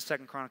says. This is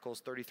 2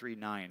 Chronicles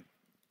 33:9. It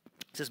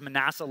says,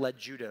 Manasseh led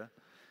Judah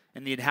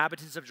and the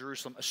inhabitants of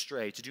Jerusalem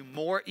astray to do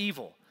more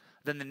evil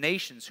than the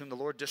nations whom the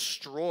Lord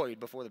destroyed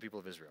before the people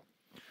of Israel.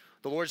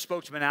 The Lord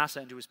spoke to Manasseh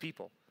and to his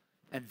people,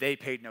 and they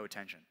paid no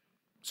attention.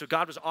 So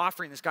God was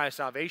offering this guy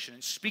salvation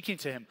and speaking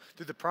to him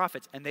through the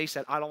prophets, and they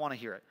said, I don't want to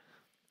hear it.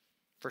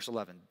 Verse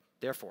 11,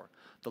 therefore,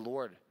 the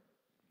Lord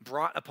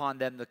brought upon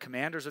them the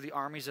commanders of the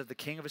armies of the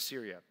king of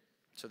Assyria.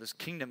 So this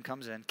kingdom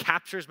comes in,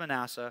 captures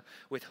Manasseh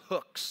with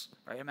hooks,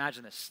 right?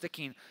 Imagine this,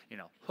 sticking,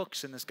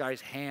 hooks in this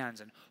guy's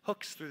hands and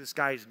hooks through this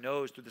guy's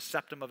nose, through the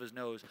septum of his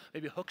nose,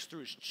 maybe hooks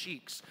through his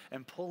cheeks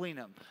and pulling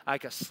him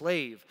like a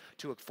slave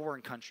to a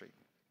foreign country.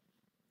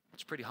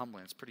 It's pretty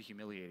humbling. It's pretty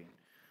humiliating.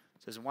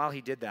 It says, and while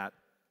he did that,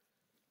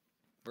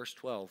 verse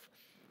 12,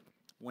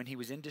 when he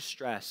was in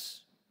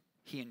distress,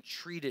 he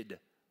entreated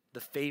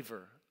the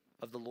favor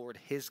of the Lord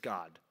his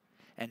God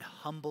and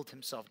humbled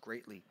himself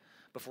greatly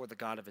before the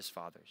God of his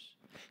fathers.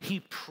 He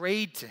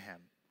prayed to him,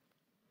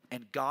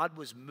 and God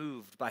was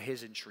moved by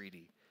his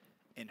entreaty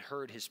and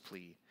heard his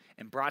plea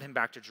and brought him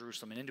back to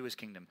Jerusalem and into his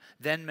kingdom.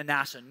 Then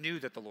Manasseh knew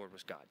that the Lord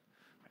was God.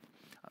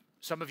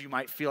 Some of you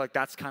might feel like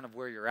that's kind of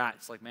where you're at.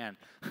 It's like, man,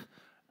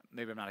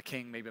 maybe I'm not a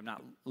king, maybe I'm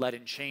not led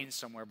in chains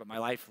somewhere, but my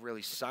life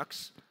really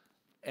sucks.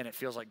 And it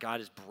feels like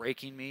God is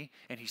breaking me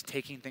and he's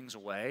taking things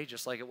away,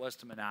 just like it was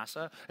to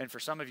Manasseh. And for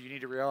some of you, you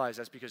need to realize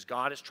that's because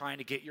God is trying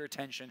to get your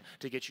attention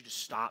to get you to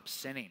stop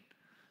sinning.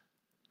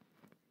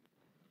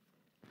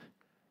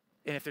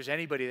 And if there's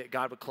anybody that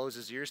God would close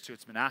his ears to,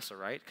 it's Manasseh,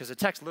 right? Because the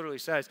text literally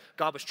says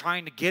God was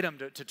trying to get him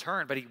to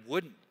turn, but he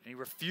wouldn't. And he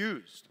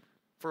refused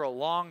for a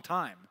long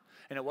time.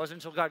 And it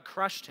wasn't until God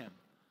crushed him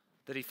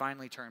that he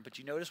finally turned. But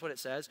you notice what it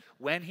says?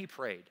 When he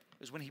prayed, it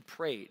was when he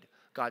prayed,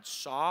 God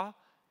saw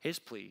his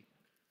plea,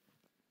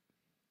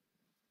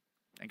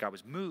 and God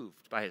was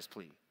moved by his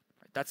plea.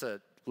 That's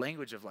a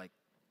language of like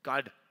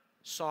God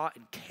saw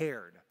and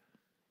cared.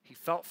 He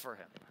felt for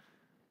him.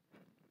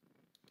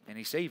 And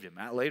he saved him.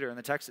 Later in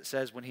the text it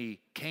says when he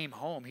came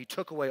home, he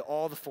took away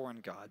all the foreign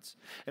gods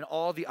and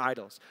all the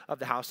idols of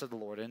the house of the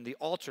Lord and the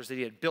altars that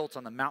he had built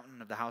on the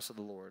mountain of the house of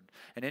the Lord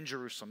and in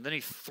Jerusalem. Then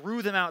he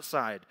threw them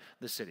outside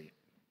the city.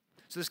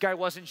 So this guy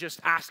wasn't just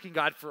asking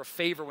God for a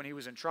favor when he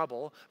was in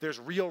trouble. There's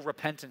real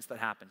repentance that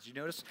happens. You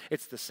notice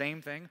it's the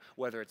same thing,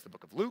 whether it's the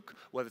book of Luke,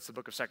 whether it's the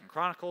book of 2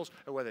 Chronicles,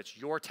 or whether it's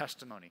your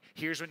testimony.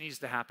 Here's what needs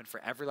to happen for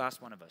every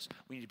last one of us.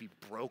 We need to be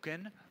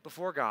broken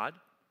before God.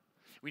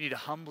 We need to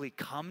humbly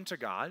come to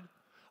God.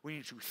 We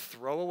need to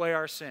throw away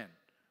our sin.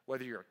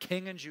 Whether you're a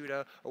king in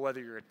Judah or whether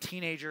you're a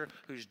teenager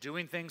who's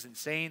doing things and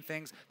saying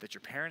things that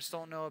your parents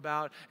don't know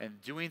about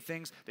and doing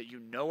things that you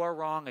know are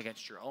wrong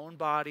against your own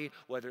body,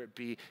 whether it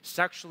be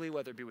sexually,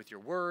 whether it be with your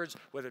words,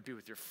 whether it be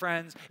with your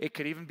friends. It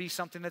could even be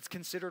something that's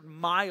considered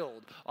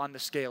mild on the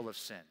scale of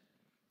sin.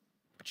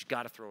 But you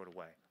got to throw it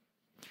away.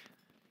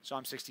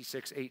 Psalm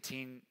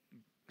 66:18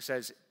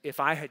 says, if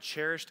I had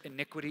cherished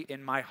iniquity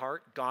in my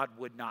heart, God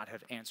would not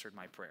have answered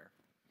my prayer.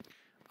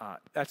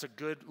 That's a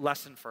good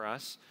lesson for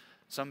us.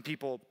 Some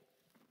people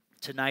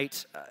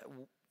tonight,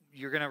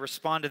 you're going to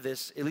respond to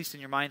this, at least in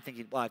your mind,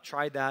 thinking, well, I've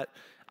tried that.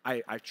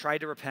 I tried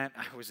to repent.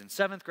 I was in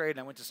 7th grade, and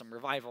I went to some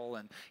revival,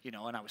 and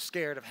and I was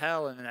scared of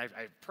hell, and then I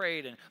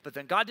prayed, but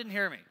then God didn't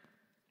hear me.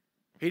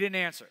 He didn't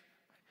answer.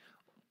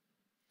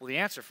 Well, the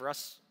answer for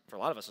us, for a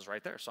lot of us, is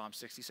right there, Psalm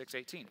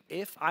 66:18.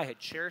 If I had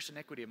cherished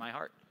iniquity in my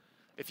heart,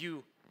 if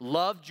you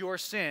loved your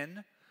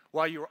sin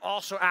while you were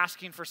also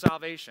asking for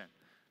salvation,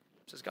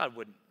 it says God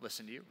wouldn't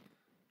listen to you.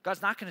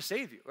 God's not going to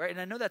save you, right?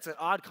 And I know that's an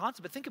odd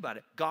concept, but think about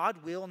it.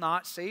 God will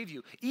not save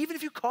you, even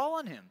if you call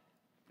on him,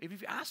 even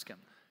if you ask him,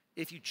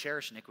 if you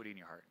cherish iniquity in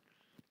your heart.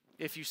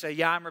 If you say,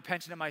 yeah, I'm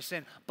repenting of my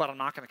sin, but I'm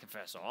not going to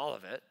confess all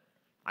of it.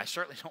 I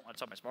certainly don't want to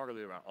tell my small group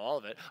leader about all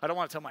of it. I don't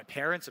want to tell my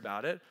parents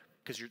about it,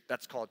 because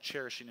that's called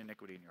cherishing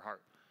iniquity in your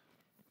heart.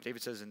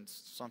 David says in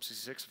Psalm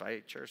 66, if I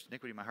cherished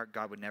iniquity in my heart,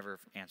 God would never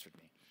have answered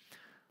me.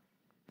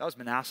 That was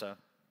Manasseh.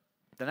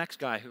 The next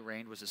guy who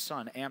reigned was his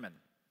son, Amon.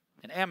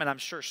 And Amon, I'm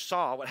sure,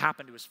 saw what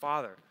happened to his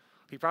father.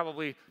 He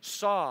probably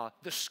saw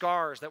the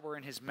scars that were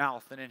in his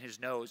mouth and in his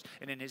nose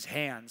and in his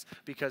hands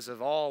because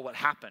of all what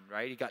happened,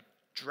 right? He got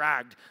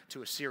dragged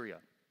to Assyria.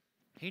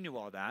 He knew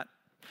all that.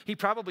 He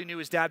probably knew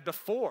his dad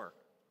before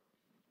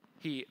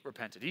he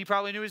repented. He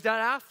probably knew his dad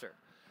after.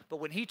 But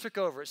when he took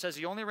over, it says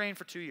he only reigned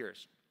for 2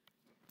 years.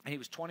 And he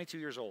was 22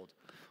 years old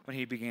when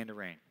he began to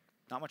reign.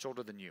 Not much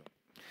older than you.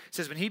 It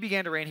says when he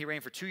began to reign, he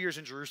reigned for 2 years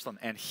in Jerusalem.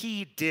 And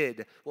he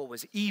did what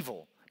was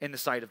evil in the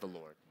sight of the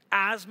Lord,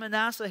 as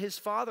Manasseh his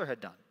father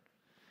had done.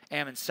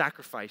 Amon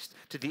sacrificed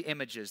to the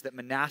images that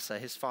Manasseh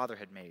his father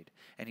had made,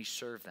 and he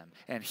served them.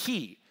 And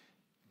he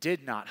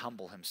did not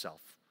humble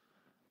himself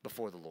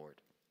before the Lord,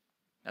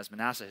 as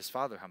Manasseh his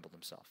father humbled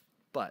himself.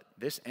 But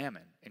this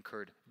Amon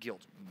incurred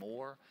guilt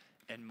more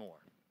and more.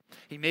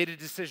 He made a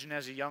decision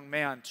as a young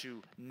man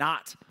to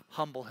not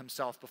humble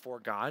himself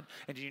before God.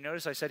 And do you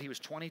notice I said he was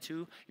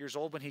 22 years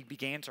old when he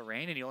began to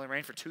reign, and he only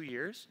reigned for 2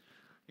 years?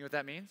 You know what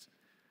that means?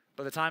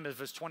 By the time of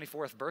his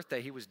 24th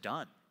birthday, he was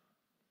done.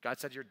 God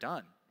said, you're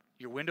done.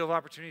 Your window of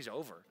opportunity is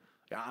over.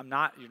 You're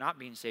not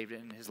being saved,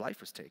 and his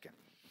life was taken.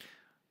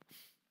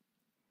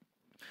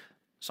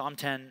 Psalm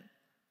 10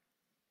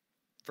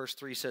 Verse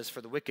 3 says,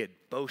 "For the wicked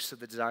boasts of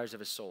the desires of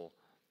his soul,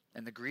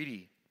 and the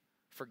greedy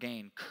for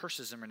gain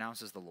curses and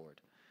renounces the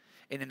Lord.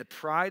 And in the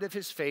pride of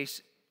his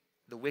face,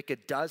 the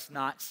wicked does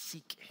not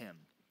seek him."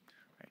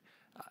 Right?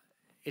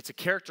 It's a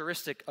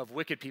characteristic of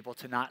wicked people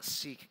to not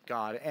seek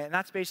God. And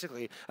that's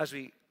basically, as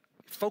we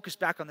focus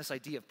back on this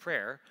idea of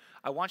prayer,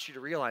 I want you to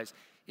realize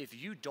if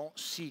you don't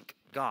seek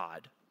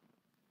God,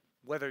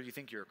 whether you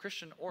think you're a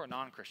Christian or a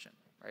non-Christian,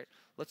 right?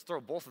 Let's throw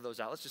both of those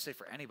out. Let's just say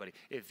for anybody.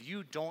 If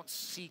you don't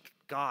seek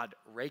God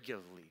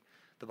regularly,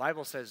 the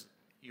Bible says,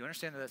 you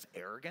understand that that's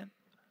arrogant?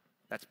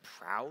 That's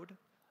proud?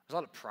 There's a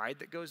lot of pride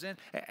that goes in.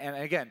 And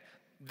again,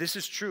 this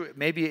is true.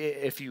 Maybe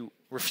if you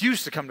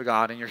refuse to come to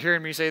God and you're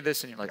hearing me say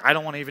this and you're like, I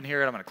don't want to even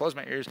hear it. I'm going to close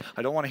my ears.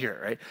 I don't want to hear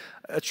it, right?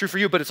 That's true for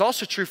you, but it's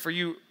also true for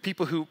you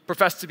people who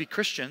profess to be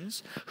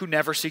Christians who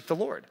never seek the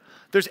Lord.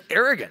 There's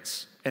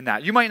arrogance in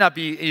that. You might not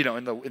be,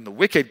 in the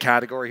wicked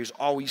category who's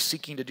always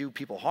seeking to do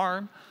people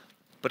harm,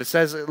 but it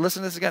says,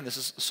 listen to this again. This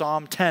is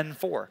Psalm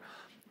 10:4.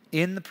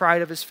 In the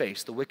pride of his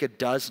face, the wicked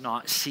does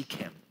not seek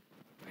him.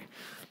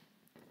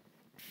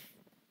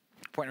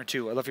 Point number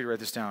 2, I'd love for you to write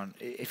this down.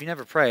 If you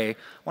never pray, I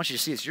want you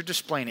to see this. You're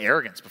displaying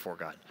arrogance before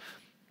God.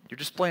 You're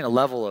displaying a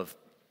level of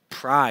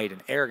pride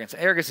and arrogance.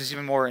 Arrogance is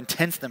even more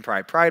intense than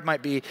pride. Pride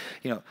might be,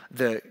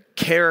 the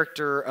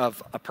character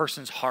of a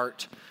person's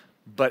heart,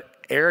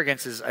 but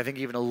arrogance is, I think,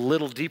 even a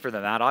little deeper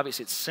than that.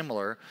 Obviously, it's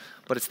similar,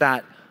 but it's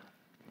that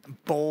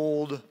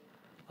bold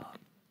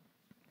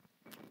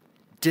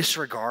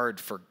disregard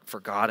for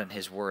God and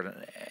his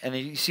word. And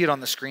you see it on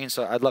the screen,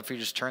 so I'd love for you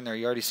to just turn there.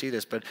 You already see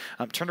this, but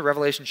turn to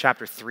Revelation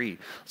chapter 3.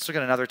 Let's look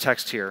at another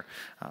text here.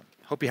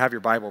 Hope you have your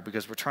Bible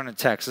because we're turning to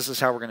text. This is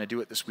how we're going to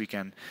do it this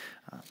weekend.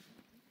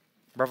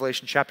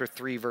 Revelation chapter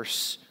 3,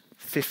 verse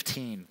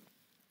 15.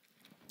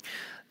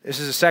 This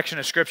is a section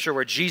of Scripture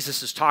where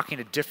Jesus is talking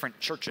to different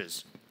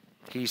churches.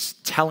 He's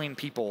telling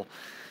people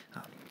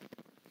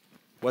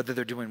whether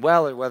they're doing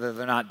well or whether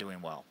they're not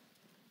doing well.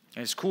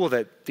 And it's cool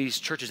that these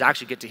churches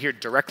actually get to hear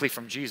directly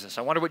from Jesus.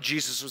 I wonder what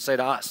Jesus would say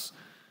to us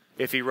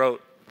if he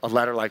wrote a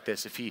letter like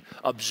this, if he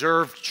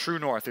observed True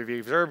North, if he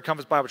observed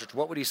Compass Bible Church,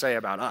 what would he say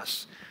about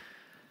us?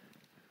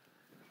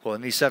 Well,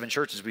 in these 7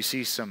 churches, we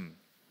see some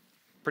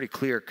pretty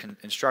clear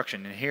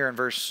instruction. And here in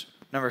verse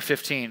number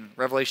 15,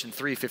 Revelation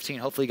 3:15,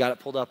 hopefully you got it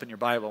pulled up in your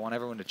Bible. I want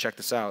everyone to check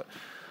this out.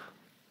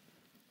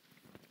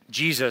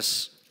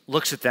 Jesus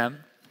looks at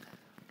them.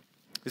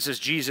 This is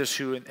Jesus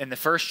who in the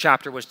first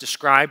chapter was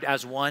described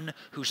as one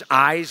whose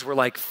eyes were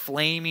like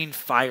flaming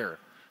fire.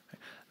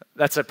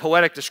 That's a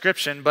poetic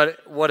description,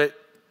 but what it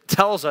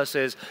tells us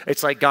is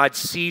it's like God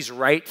sees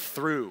right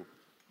through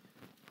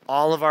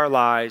all of our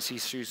lies. He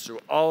sees through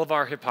all of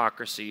our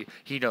hypocrisy.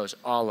 He knows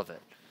all of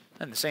it.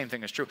 And the same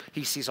thing is true.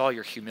 He sees all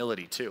your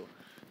humility too.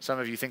 Some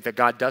of you think that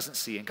God doesn't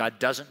see and God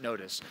doesn't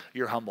notice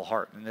your humble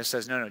heart. And this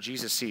says, no,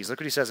 Jesus sees. Look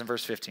what he says in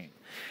verse 15.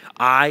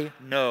 I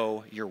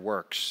know your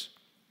works.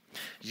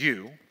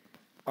 You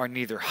are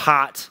neither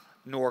hot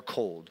nor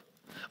cold.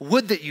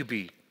 Would that you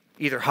be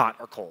either hot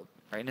or cold.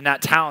 Right? And in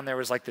that town, there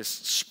was like this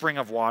spring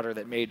of water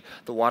that made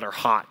the water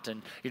hot.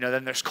 And,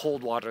 then there's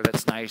cold water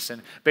that's nice.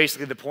 And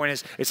basically the point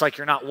is, it's like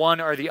you're not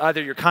one or the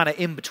other. You're kind of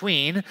in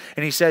between.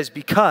 And he says,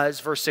 because,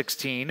 verse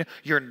 16,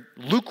 you're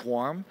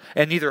lukewarm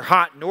and neither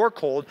hot nor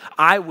cold,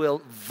 I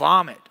will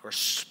vomit or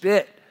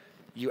spit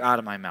you out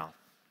of my mouth.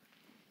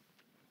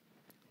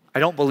 I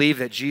don't believe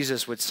that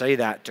Jesus would say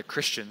that to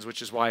Christians,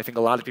 which is why I think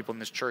a lot of people in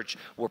this church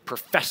were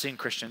professing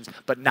Christians,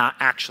 but not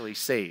actually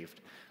saved.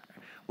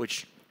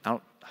 Which, I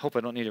hope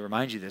I don't need to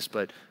remind you this,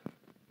 but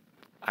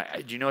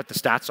do you know what the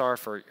stats are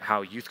for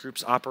how youth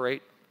groups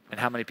operate and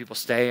how many people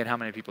stay and how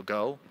many people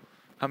go?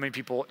 How many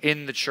people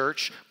in the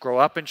church grow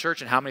up in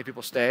church and how many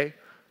people stay?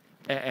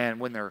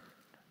 And when they're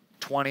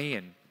 20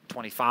 and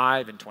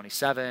 25 and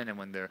 27 and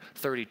when they're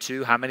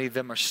 32, how many of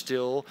them are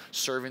still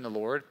serving the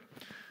Lord?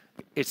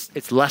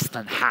 It's less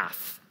than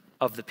half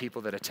of the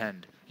people that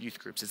attend youth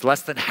groups. It's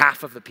less than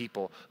half of the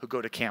people who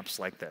go to camps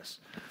like this.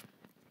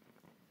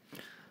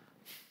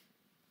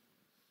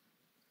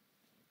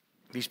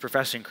 These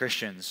professing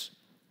Christians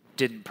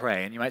didn't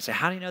pray. And you might say,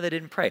 how do you know they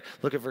didn't pray?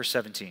 Look at verse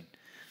 17. It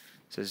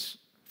says,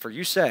 for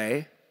you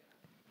say,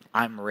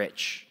 I'm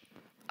rich,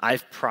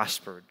 I've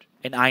prospered,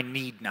 and I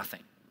need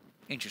nothing.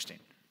 Interesting.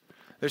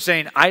 They're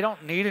saying, I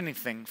don't need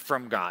anything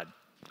from God.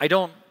 I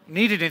don't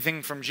need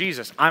anything from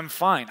Jesus. I'm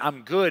fine.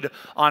 I'm good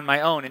on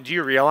my own. And do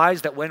you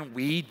realize that when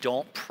we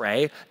don't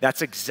pray,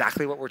 that's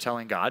exactly what we're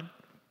telling God?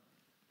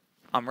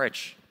 I'm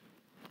rich.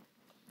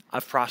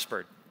 I've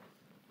prospered.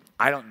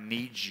 I don't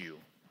need you.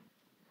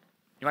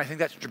 You might think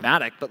that's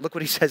dramatic, but look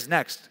what he says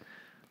next.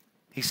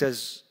 He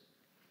says,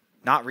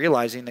 not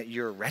realizing that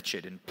you're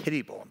wretched and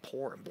pitiable and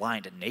poor and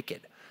blind and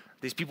naked.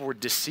 These people were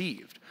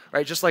deceived,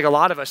 right? Just like a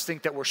lot of us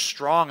think that we're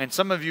strong, and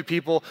some of you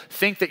people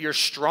think that you're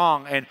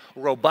strong and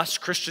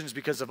robust Christians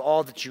because of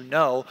all that you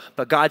know,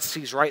 but God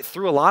sees right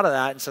through a lot of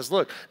that and says,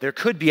 look, there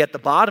could be at the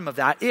bottom of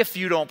that, if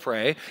you don't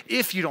pray,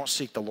 if you don't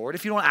seek the Lord,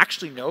 if you don't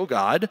actually know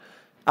God,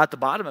 at the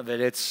bottom of it,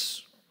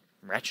 it's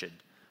wretched,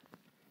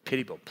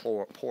 pitiable,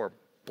 poor,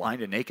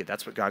 blind and naked.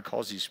 That's what God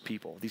calls these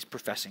people, these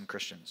professing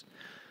Christians.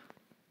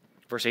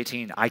 Verse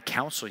 18, I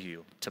counsel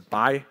you to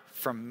buy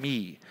from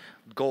me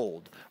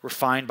gold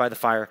refined by the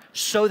fire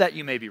so that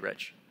you may be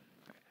rich.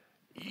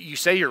 You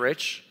say you're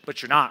rich,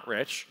 but you're not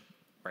rich,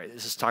 right?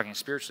 This is talking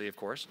spiritually, of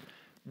course.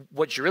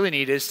 What you really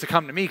need is to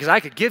come to me because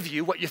I could give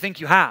you what you think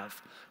you have.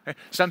 Right?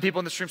 Some people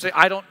in this room say,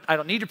 I don't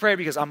need to pray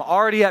because I'm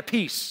already at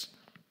peace.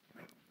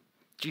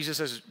 Jesus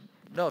says,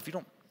 no, if you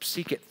don't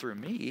seek it through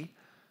me,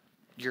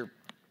 you're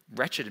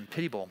wretched and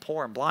pitiable and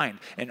poor and blind.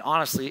 And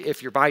honestly,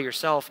 if you're by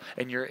yourself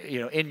and you're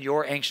in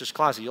your anxious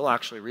closet, you'll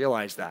actually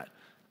realize that.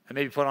 And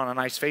maybe put on a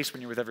nice face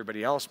when you're with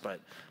everybody else,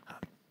 but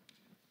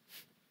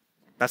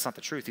that's not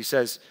the truth. He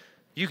says,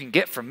 you can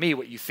get from me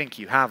what you think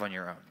you have on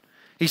your own.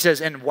 He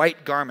says, and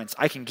white garments,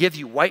 I can give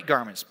you white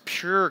garments,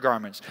 pure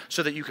garments,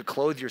 so that you could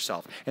clothe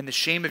yourself, and the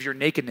shame of your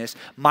nakedness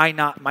might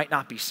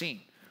not be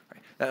seen.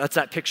 Right? That's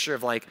that picture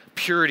of like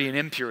purity and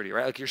impurity,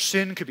 right? Like your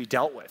sin could be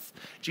dealt with.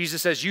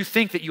 Jesus says, you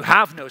think that you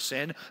have no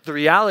sin. The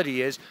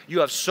reality is you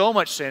have so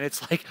much sin,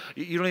 it's like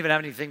you don't even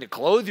have anything to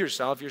clothe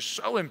yourself. You're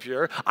so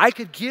impure. I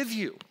could give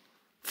you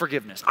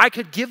forgiveness. I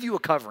could give you a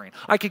covering.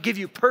 I could give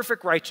you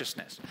perfect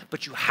righteousness,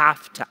 but you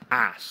have to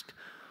ask.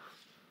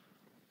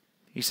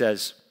 He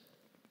says,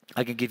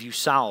 I can give you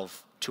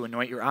salve to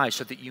anoint your eyes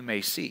so that you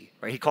may see.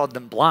 Right? He called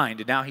them blind,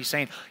 and now he's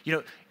saying,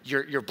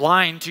 you're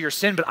blind to your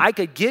sin, but I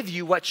could give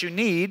you what you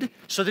need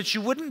so that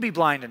you wouldn't be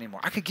blind anymore.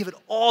 I could give it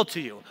all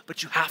to you,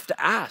 but you have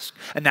to ask.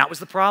 And that was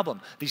the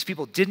problem. These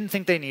people didn't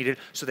think they needed,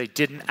 so they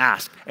didn't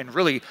ask. And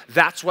really,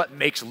 that's what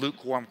makes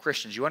lukewarm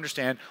Christians. You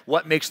understand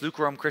what makes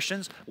lukewarm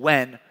Christians?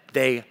 When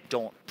they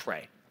don't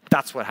pray.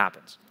 That's what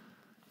happens.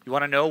 You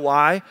want to know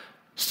why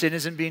sin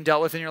isn't being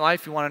dealt with in your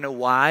life? You want to know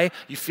why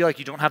you feel like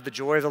you don't have the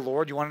joy of the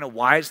Lord? You want to know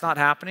why it's not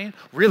happening?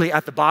 Really,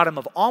 at the bottom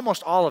of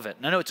almost all of it,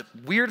 and I know it's a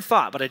weird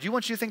thought, but I do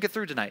want you to think it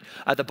through tonight.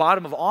 At the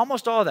bottom of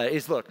almost all of that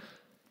is, look,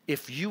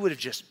 if you would have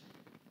just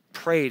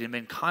prayed and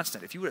been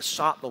constant, if you would have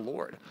sought the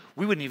Lord,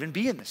 we wouldn't even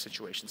be in this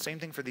situation. Same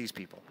thing for these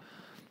people.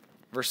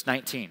 Verse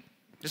 19.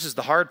 This is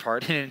the hard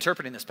part in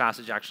interpreting this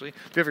passage, actually.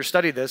 If you ever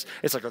studied this,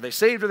 it's like, are they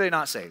saved or are they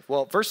not saved?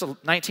 Well, verse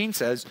 19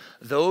 says,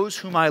 those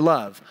whom I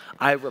love,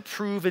 I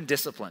reprove and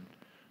discipline.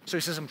 So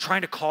he says, I'm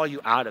trying to call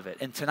you out of it.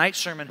 And tonight's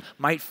sermon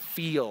might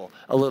feel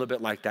a little bit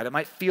like that. It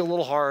might feel a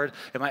little hard.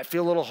 It might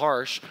feel a little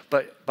harsh.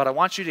 But I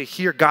want you to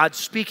hear God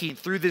speaking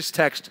through this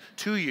text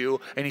to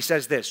you. And he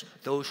says this,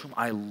 those whom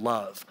I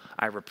love,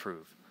 I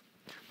reprove.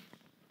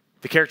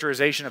 The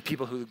characterization of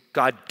people who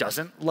God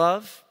doesn't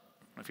love,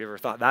 I don't know if you ever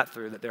thought that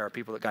through, that there are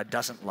people that God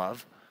doesn't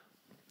love.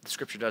 The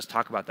scripture does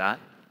talk about that.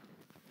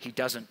 He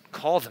doesn't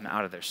call them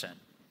out of their sin.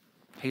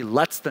 He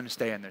lets them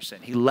stay in their sin.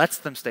 He lets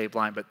them stay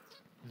blind. But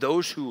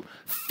those who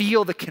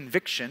feel the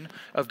conviction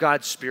of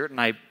God's Spirit, and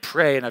I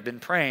pray, and I've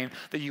been praying,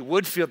 that you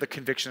would feel the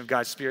conviction of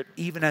God's Spirit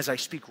even as I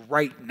speak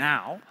right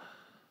now,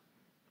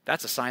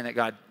 that's a sign that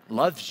God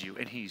loves you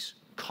and he's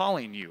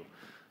calling you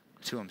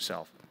to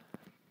himself.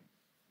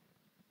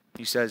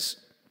 He says,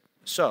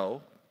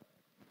 so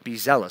be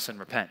zealous and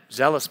repent.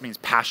 Zealous means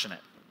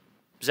passionate.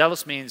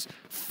 Zealous means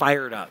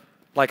fired up.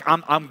 Like,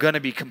 I'm going to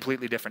be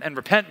completely different. And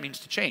repent means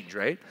to change,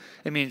 right?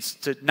 It means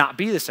to not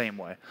be the same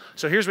way.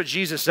 So here's what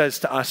Jesus says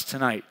to us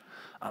tonight.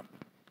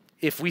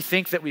 If we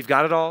think that we've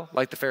got it all,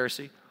 like the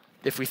Pharisee,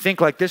 if we think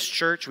like this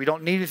church, we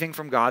don't need anything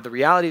from God, the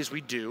reality is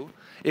we do.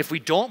 If we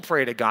don't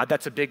pray to God,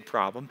 that's a big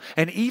problem.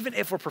 And even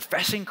if we're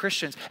professing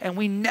Christians and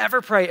we never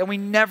pray and we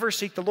never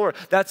seek the Lord,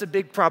 that's a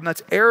big problem.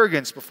 That's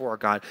arrogance before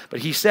God.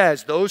 But he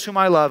says, those whom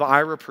I love, I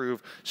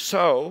reprove.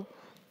 So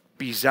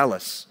be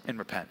zealous and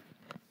repent.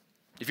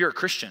 If you're a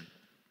Christian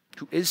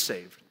who is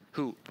saved,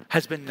 who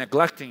has been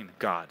neglecting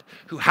God,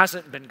 who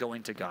hasn't been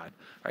going to God,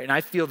 right? And I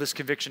feel this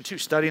conviction too.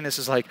 Studying this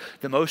is like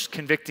the most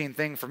convicting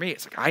thing for me.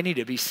 It's like I need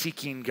to be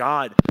seeking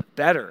God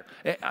better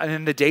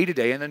in the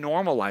day-to-day, in the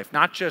normal life,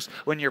 not just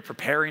when you're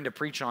preparing to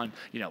preach on,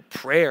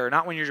 prayer,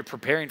 not when you're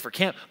preparing for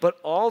camp, but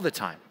all the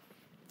time.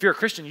 If you're a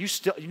Christian, you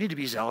need to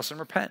be zealous and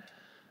repent.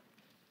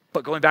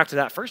 But going back to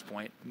that first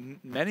point,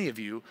 many of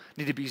you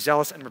need to be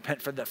zealous and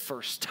repent for the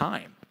first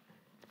time.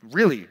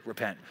 Really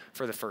repent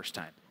for the first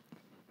time.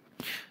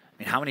 I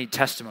mean, how many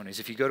testimonies,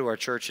 if you go to our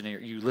church and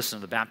you listen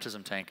to the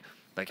baptism tank,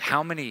 like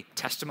how many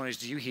testimonies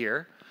do you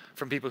hear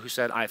from people who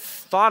said, I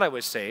thought I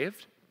was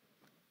saved,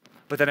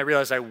 but then I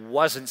realized I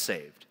wasn't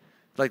saved?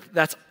 Like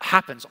that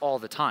happens all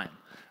the time,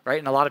 right?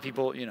 And a lot of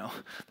people, they're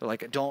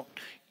like, don't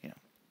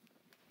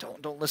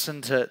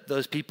listen to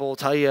those people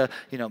tell you,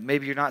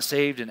 maybe you're not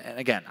saved. And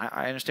again,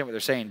 I understand what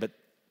they're saying, but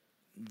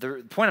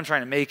the point I'm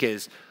trying to make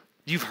is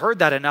you've heard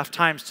that enough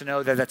times to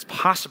know that that's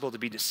possible to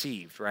be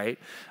deceived, right?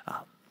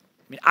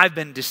 I've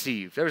been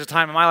deceived. There was a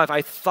time in my life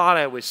I thought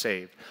I was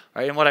saved,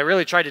 right? And what I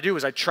really tried to do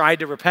was I tried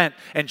to repent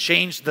and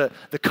change the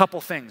couple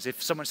things.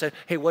 If someone said,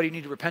 hey, what do you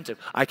need to repent of?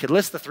 I could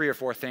list the 3 or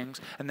 4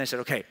 things, and they said,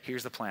 okay,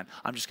 here's the plan.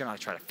 I'm just going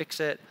to try to fix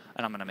it,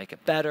 and I'm going to make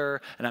it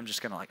better, and I'm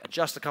just going to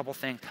adjust a couple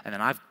things, and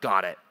then I've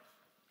got it.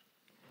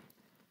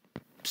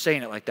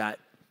 Saying it like that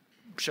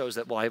shows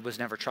that, I was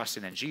never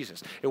trusting in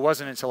Jesus. It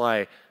wasn't until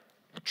I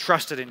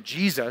trusted in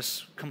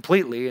Jesus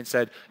completely and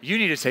said, you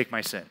need to take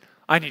my sin.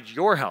 I need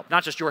your help.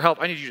 Not just your help,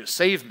 I need you to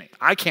save me.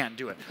 I can't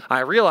do it.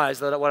 I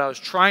realized that what I was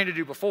trying to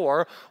do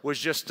before was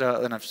just,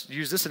 and I've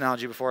used this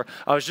analogy before,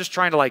 I was just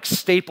trying to like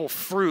staple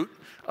fruit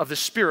of the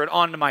Spirit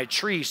onto my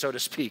tree, so to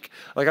speak.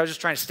 Like I was just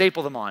trying to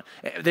staple them on.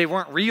 They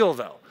weren't real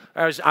though.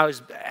 I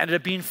ended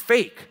up being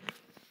fake.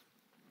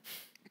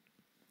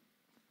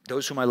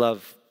 Those whom I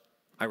love,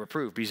 I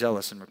reprove. Be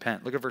zealous and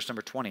repent. Look at verse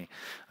number 20,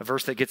 a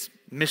verse that gets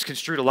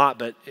misconstrued a lot,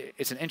 but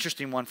it's an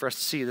interesting one for us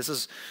to see. This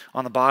is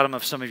on the bottom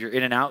of some of your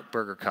In-N-Out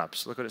burger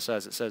cups. Look what it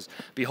says. It says,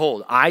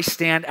 behold, I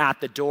stand at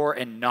the door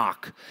and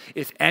knock.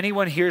 If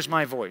anyone hears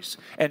my voice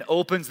and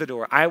opens the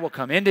door, I will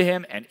come into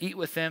him and eat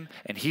with him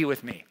and he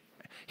with me.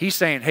 He's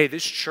saying, hey,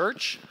 this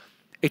church,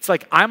 it's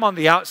like I'm on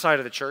the outside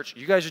of the church.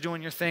 You guys are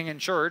doing your thing in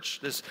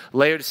church, this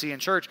Laodicean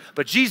church,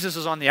 but Jesus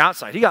is on the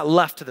outside. He got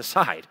left to the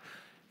side.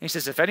 He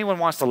says, if anyone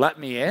wants to let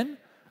me in,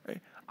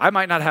 I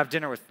might not have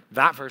dinner with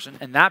that person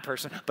and that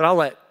person, but I'll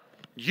let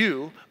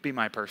you be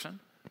my person.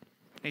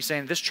 And he's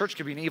saying this church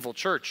could be an evil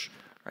church,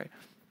 right?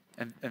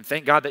 And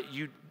thank God that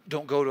you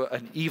don't go to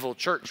an evil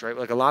church, right?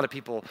 Like a lot of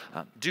people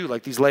do,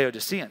 like these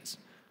Laodiceans.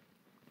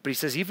 But he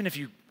says, even if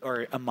you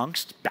are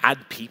amongst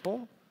bad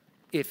people,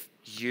 if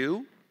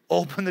you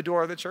open the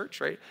door of the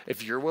church, right?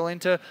 If you're willing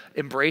to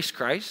embrace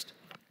Christ,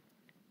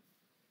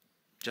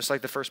 just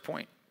like the first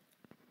point,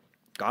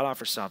 God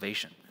offers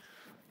salvation.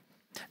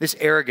 This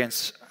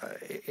arrogance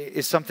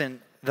is something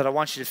that I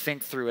want you to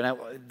think through.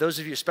 And those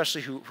of you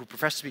especially who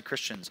profess to be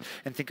Christians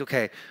and think,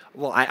 okay,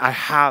 well, I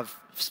have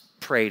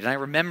prayed. And I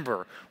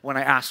remember when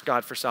I asked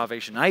God for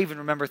salvation. I even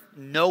remember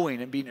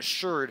knowing and being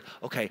assured,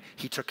 okay,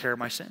 he took care of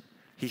my sin.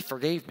 He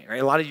forgave me,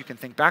 right? A lot of you can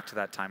think back to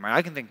that time, right?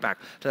 I can think back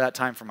to that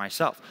time for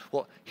myself.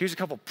 Well, here's a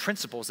couple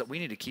principles that we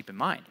need to keep in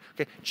mind.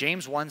 Okay,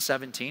 James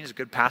 1:17 is a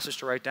good passage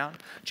to write down.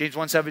 James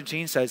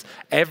 1:17 says,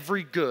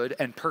 every good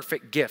and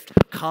perfect gift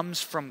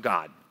comes from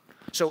God.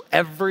 So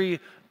every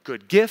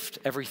good gift,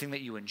 everything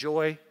that you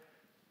enjoy,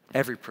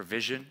 every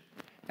provision,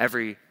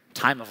 every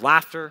time of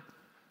laughter,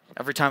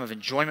 every time of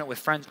enjoyment with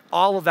friends,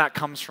 all of that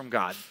comes from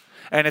God.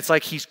 And it's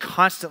like he's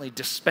constantly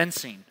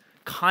dispensing,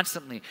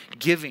 constantly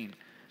giving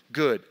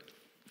good.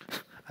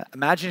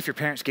 Imagine if your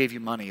parents gave you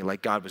money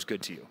like God was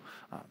good to you.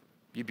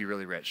 You'd be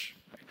really rich.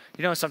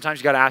 You know, sometimes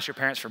you got to ask your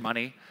parents for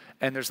money,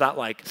 and there's that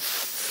like,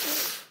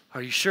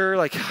 are you sure?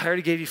 Like, I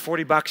already gave you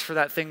 $40 for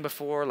that thing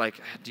before. Like,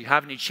 do you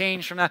have any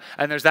change from that?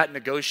 And there's that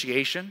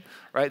negotiation,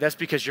 right? That's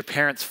because your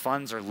parents'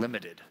 funds are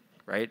limited,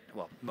 right?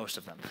 Well, most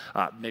of them.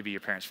 Maybe your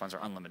parents' funds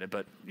are unlimited,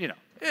 but, you know,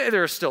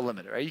 they're still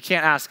limited, right? You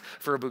can't ask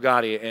for a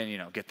Bugatti and, you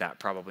know, get that.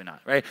 Probably not,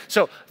 right?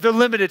 So they're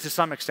limited to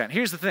some extent.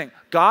 Here's the thing.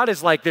 God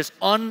is like this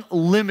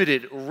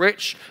unlimited,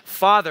 rich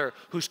Father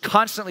who's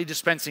constantly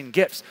dispensing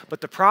gifts. But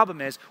the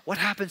problem is, what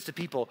happens to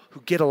people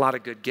who get a lot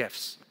of good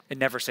gifts and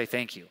never say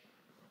thank you?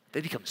 They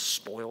become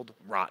spoiled,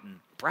 rotten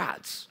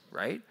brats,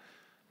 right?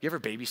 You ever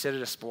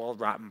babysitted a spoiled,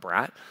 rotten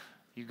brat?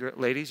 You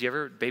ladies, you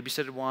ever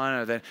babysitted one?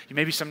 Or then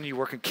maybe some of you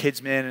work in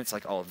Kids Min, and it's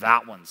like, oh,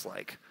 that one's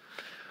like,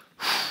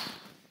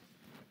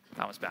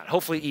 that one's bad.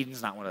 Hopefully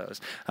Eden's not one of those.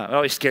 It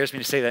always scares me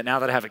to say that. Now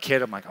that I have a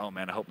kid, I'm like, oh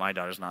man, I hope my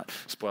daughter's not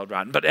spoiled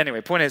rotten. But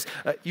anyway, point is,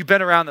 you've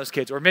been around those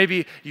kids. Or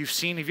maybe have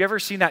you ever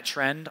seen that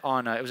trend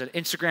on, it was an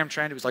Instagram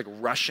trend. It was like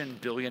Russian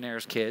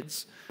billionaires'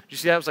 kids. Did you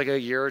see that? It was like a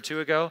year or two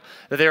ago.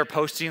 That they were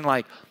posting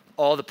like,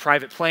 all the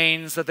private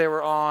planes that they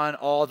were on,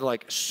 all the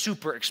like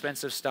super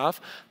expensive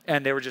stuff,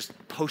 and they were just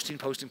posting,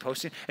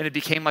 and it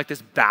became like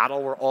this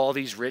battle where all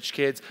these rich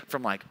kids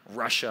from like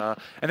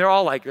Russia, and they're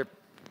all like,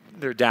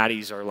 their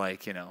daddies are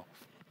like, you know,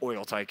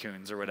 oil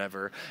tycoons or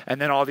whatever, and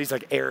then all these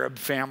like Arab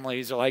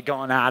families are like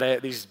going at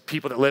it, these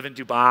people that live in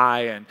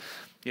Dubai, and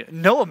you know,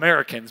 no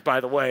Americans, by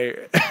the way,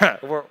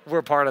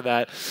 we're part of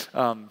that.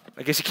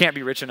 I guess you can't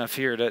be rich enough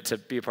here to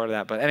be a part of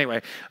that. But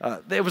anyway,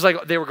 it was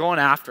like they were going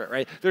after it,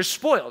 right? They're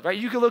spoiled, right?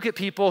 You can look at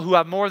people who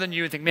have more than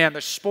you and think, man,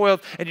 they're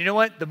spoiled. And you know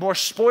what? The more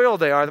spoiled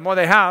they are, the more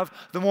they have,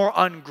 the more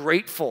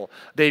ungrateful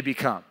they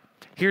become.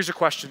 Here's a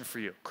question for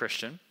you,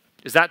 Christian.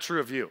 Is that true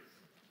of you?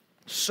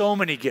 So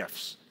many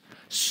gifts,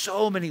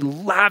 so many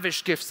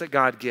lavish gifts that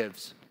God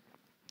gives.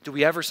 Do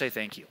we ever say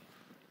thank you?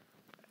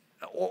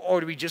 Or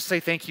do we just say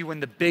thank you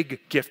when the big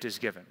gift is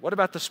given? What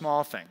about the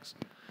small things?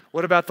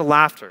 What about the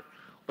laughter?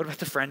 What about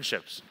the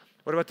friendships?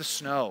 What about the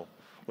snow?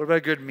 What about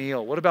a good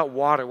meal? What about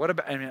water? What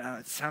about, I mean,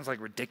 it sounds like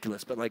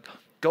ridiculous, but like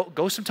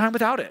go some time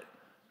without it.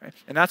 Right?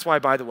 And that's why,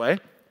 by the way,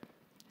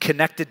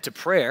 connected to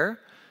prayer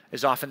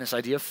is often this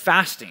idea of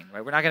fasting,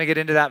 right? We're not going to get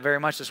into that very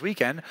much this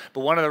weekend,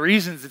 but one of the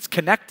reasons it's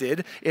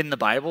connected in the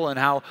Bible and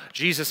how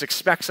Jesus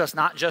expects us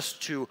not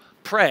just to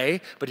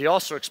pray, but he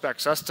also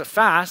expects us to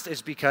fast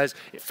is because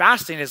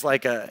fasting is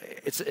like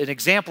it's an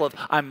example of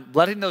I'm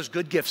letting those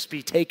good gifts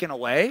be taken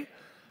away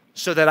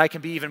so that I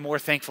can be even more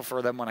thankful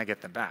for them when I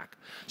get them back.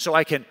 So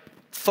I can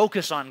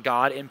focus on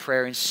God in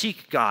prayer and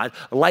seek God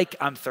like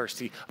I'm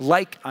thirsty,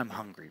 like I'm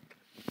hungry.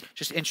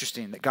 Just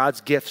interesting that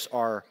God's gifts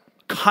are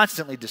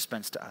constantly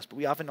dispensed to us, but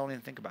we often don't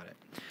even think about it.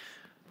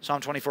 Psalm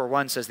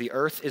 24:1 says, the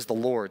earth is the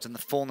Lord's and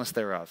the fullness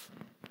thereof,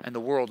 and the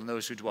world and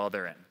those who dwell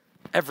therein.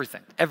 Everything,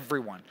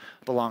 everyone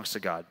belongs to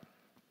God.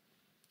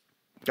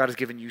 God has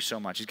given you so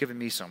much. He's given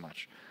me so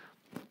much.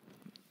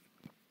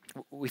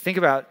 We think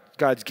about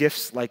God's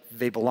gifts like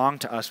they belong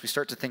to us. We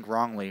start to think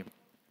wrongly.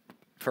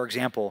 For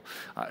example,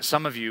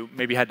 some of you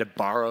maybe had to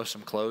borrow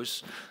some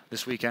clothes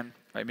this weekend.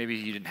 Right? Maybe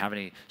you didn't have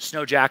any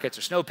snow jackets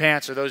or snow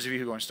pants, or those of you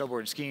who go on snowboard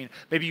and skiing,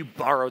 maybe you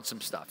borrowed some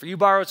stuff, or you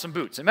borrowed some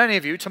boots. And many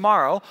of you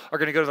tomorrow are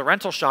going to go to the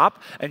rental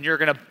shop and you're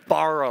going to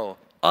borrow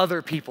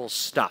other people's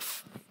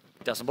stuff.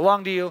 It doesn't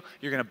belong to you,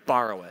 you're going to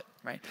borrow it.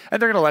 Right?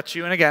 And they're going to let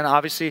you. And again,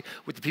 obviously,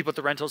 with the people at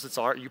the rentals, it's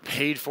art. You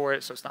paid for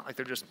it, so it's not like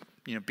they're just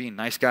being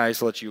nice guys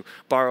to let you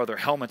borrow their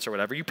helmets or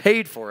whatever. You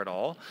paid for it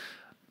all,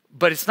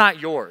 but it's not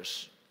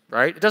yours,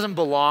 right? It doesn't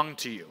belong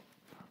to you.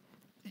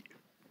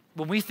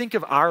 When we think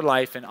of our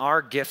life and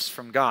our gifts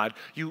from God,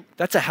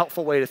 that's a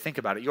helpful way to think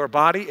about it. Your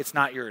body, it's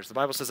not yours. The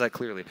Bible says that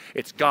clearly.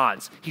 It's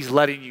God's. He's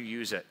letting you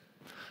use it.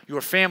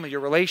 Your family,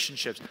 your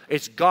relationships,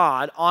 it's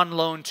God on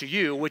loan to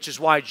you, which is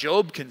why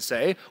Job can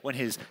say when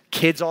his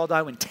kids all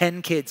die, when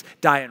 10 kids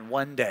die in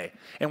one day,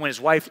 and when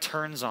his wife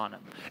turns on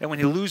him, and when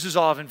he loses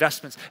all of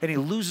investments, and he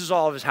loses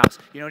all of his house,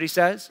 you know what he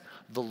says?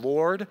 The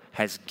Lord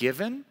has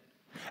given,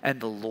 and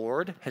the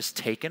Lord has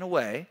taken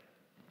away.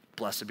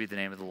 Blessed be the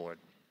name of the Lord.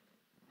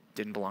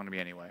 Didn't belong to me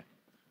anyway.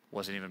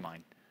 Wasn't even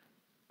mine.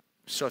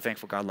 So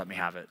thankful God let me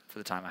have it for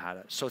the time I had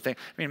it.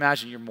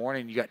 Imagine you're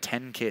mourning, you got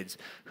 10 kids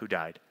who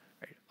died.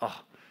 Right?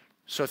 Oh,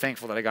 so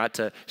thankful that I got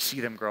to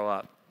see them grow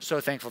up. So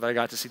thankful that I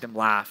got to see them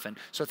laugh. And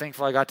so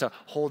thankful I got to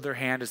hold their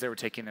hand as they were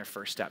taking their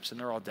first steps. And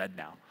they're all dead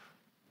now.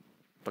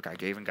 But God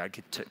gave and God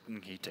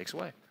he takes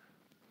away.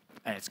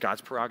 And it's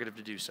God's prerogative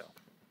to do so.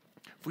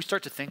 If we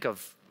start to think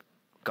of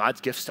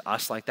God's gifts to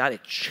us like that,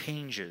 it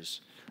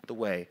changes the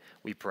way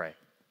we pray.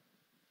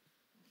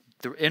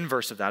 The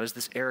inverse of that is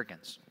this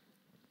arrogance.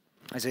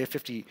 Isaiah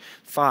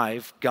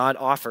 55, God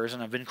offers,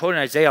 and I've been quoting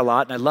Isaiah a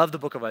lot, and I love the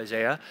book of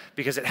Isaiah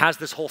because it has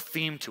this whole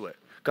theme to it.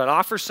 God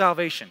offers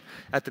salvation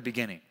at the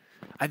beginning,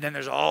 and then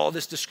there's all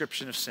this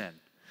description of sin.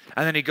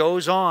 And then he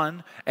goes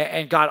on,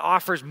 and God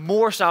offers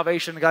more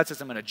salvation, and God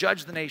says, I'm going to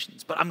judge the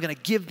nations, but I'm going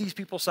to give these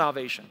people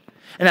salvation.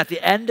 And at the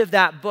end of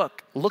that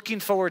book, looking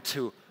forward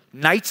to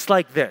nights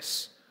like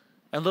this,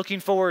 and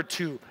looking forward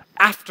to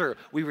after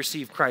we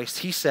receive Christ,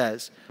 he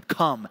says,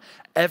 come,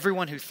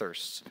 everyone who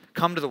thirsts,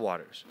 come to the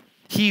waters.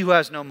 He who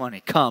has no money,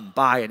 come,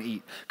 buy and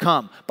eat.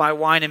 Come, buy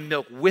wine and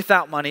milk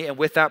without money and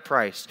without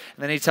price.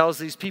 And then he tells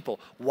these people,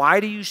 why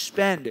do you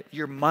spend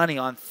your money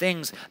on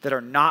things that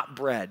are not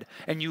bread,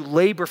 and you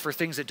labor for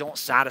things that don't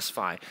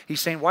satisfy? He's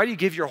saying, why do you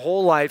give your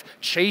whole life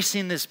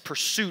chasing this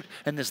pursuit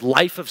and this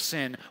life of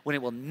sin when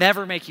it will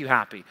never make you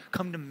happy?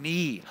 Come to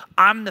me.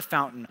 I'm the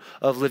fountain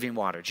of living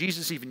water.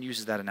 Jesus even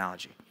uses that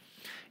analogy.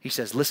 He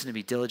says, listen to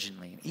me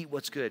diligently and eat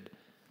what's good.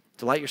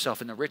 Delight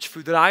yourself in the rich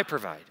food that I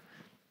provide.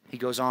 He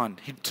goes on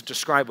to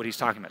describe what he's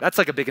talking about. That's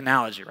like a big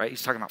analogy, right?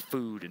 He's talking about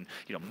food and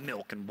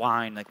milk and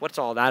wine. Like, what's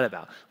all that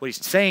about? What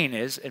he's saying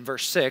is, in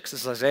verse 6, this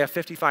is Isaiah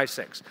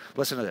 55:6.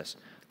 Listen to this.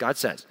 God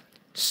says,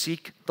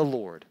 seek the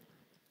Lord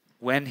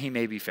when he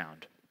may be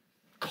found.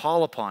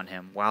 Call upon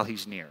him while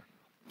he's near.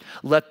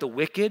 Let the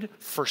wicked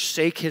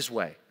forsake his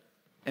way,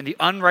 and the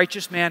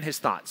unrighteous man his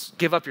thoughts.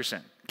 Give up your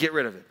sin. Get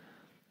rid of it.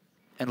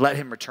 And let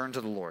him return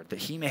to the Lord, that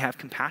he may have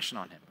compassion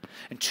on him,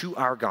 and to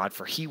our God,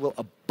 for he will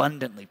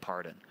abundantly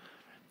pardon.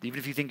 Even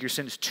if you think your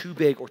sin is too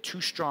big or too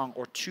strong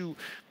or too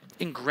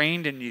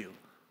ingrained in you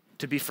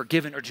to be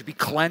forgiven or to be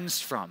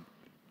cleansed from,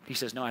 he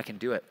says, no, I can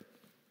do it.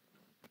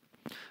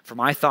 For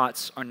my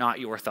thoughts are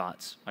not your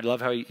thoughts. I love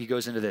how he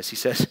goes into this. He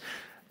says,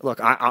 look,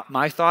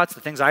 my thoughts,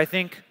 the things I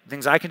think, the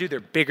things I can do, they're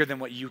bigger than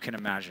what you can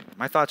imagine.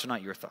 My thoughts are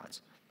not your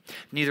thoughts.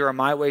 Neither are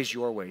my ways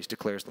your ways,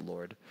 declares the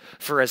Lord.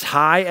 For as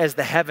high as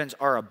the heavens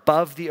are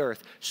above the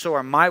earth, so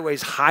are my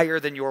ways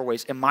higher than your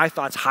ways, and my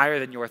thoughts higher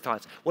than your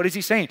thoughts. What is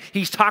he saying?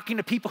 He's talking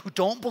to people who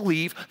don't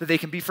believe that they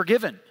can be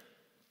forgiven.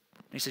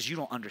 And he says, you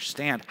don't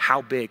understand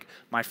how big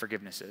my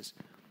forgiveness is.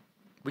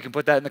 We can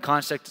put that in the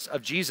context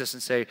of Jesus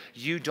and say,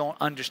 you don't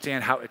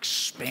understand how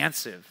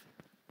expansive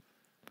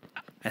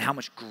and how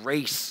much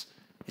grace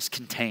is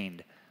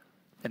contained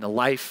in the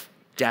life,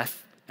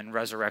 death, and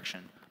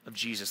resurrection of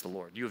Jesus the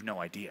Lord. You have no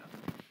idea.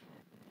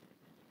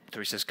 So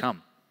he says,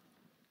 come.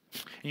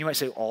 And you might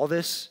say, all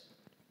this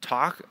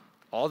talk,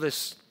 all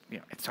this,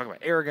 it's talk about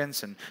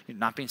arrogance and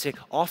not being saved,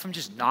 all from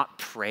just not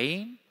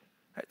praying?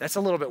 Right? That's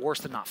a little bit worse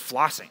than not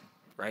flossing,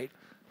 right?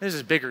 This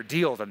is a bigger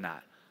deal than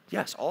that.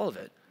 Yes, all of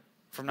it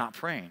from not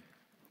praying.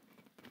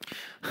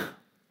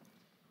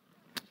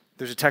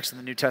 There's a text in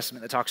the New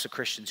Testament that talks to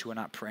Christians who are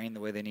not praying the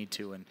way they need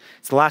to. And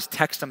it's the last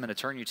text I'm going to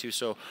turn you to.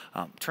 So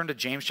turn to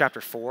James chapter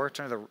 4.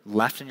 Turn to the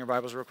left in your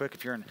Bibles real quick.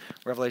 If you're in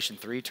Revelation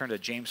 3, turn to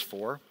James 4.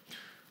 We're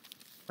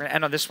going to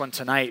end on this one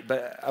tonight,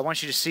 but I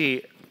want you to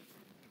see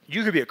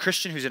you could be a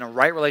Christian who's in a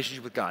right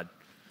relationship with God.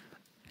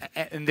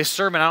 And this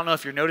sermon, I don't know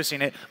if you're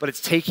noticing it, but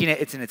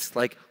it's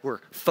like we're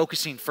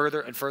focusing further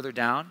and further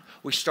down.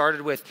 We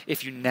started with,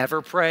 if you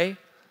never pray,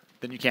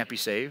 then you can't be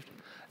saved.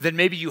 Then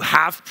maybe you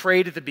have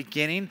prayed at the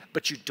beginning,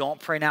 but you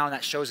don't pray now, and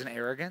that shows an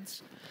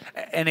arrogance.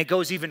 And it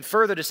goes even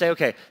further to say,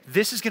 okay,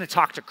 this is going to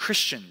talk to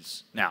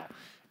Christians now.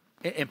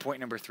 in point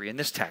number 3 in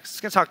this text.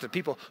 It's going to talk to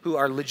people who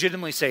are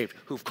legitimately saved,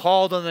 who've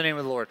called on the name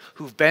of the Lord,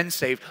 who've been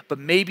saved, but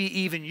maybe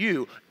even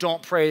you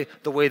don't pray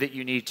the way that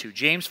you need to.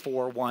 James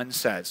 4:1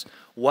 says,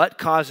 what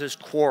causes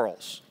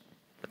quarrels?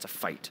 That's a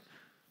fight.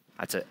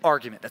 That's an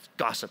argument. That's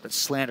gossip. That's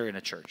slander in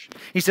a church.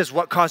 He says,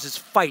 what causes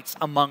fights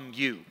among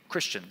you,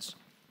 Christians?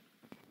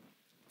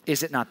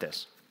 Is it not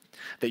this?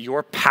 That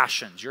your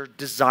passions, your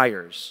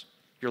desires,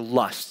 your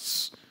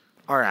lusts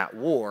are at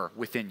war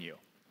within you.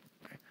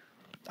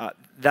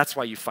 That's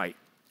why you fight.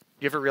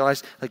 You ever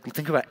realize,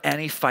 think about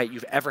any fight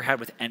you've ever had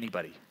with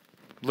anybody.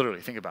 Literally,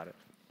 think about it.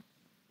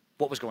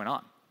 What was going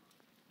on?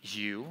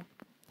 You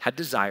had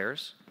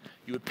desires,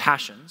 you had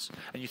passions,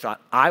 and you thought,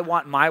 I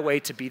want my way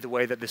to be the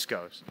way that this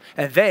goes.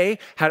 And they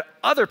had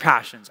other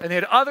passions, and they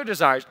had other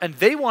desires, and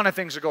they wanted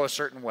things to go a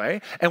certain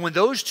way. And when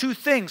those two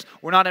things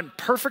were not in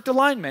perfect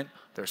alignment,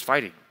 there was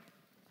fighting,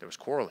 there was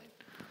quarreling,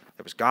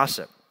 there was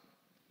gossip.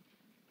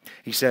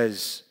 He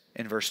says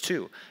in verse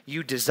 2,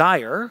 you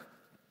desire,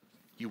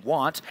 you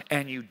want,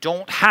 and you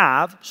don't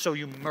have, so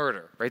you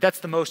murder, right? That's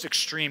the most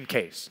extreme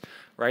case,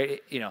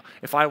 right?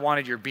 If I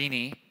wanted your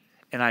beanie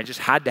and I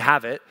just had to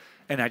have it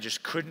and I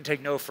just couldn't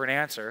take no for an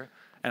answer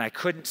and I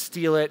couldn't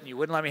steal it and you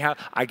wouldn't let me have,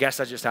 I guess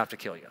I just have to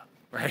kill you,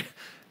 right?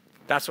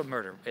 That's what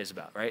murder is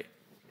about, right?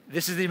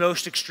 This is the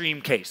most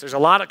extreme case. There's a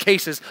lot of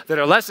cases that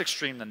are less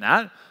extreme than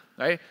that,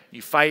 right?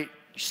 You fight,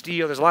 you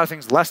steal, there's a lot of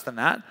things less than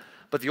that.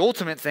 But the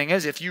ultimate thing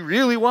is if you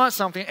really want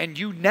something and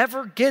you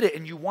never get it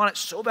and you want it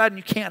so bad and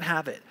you can't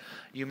have it,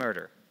 you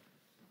murder.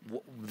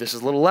 This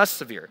is a little less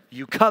severe.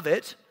 You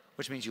covet,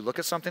 which means you look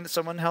at something that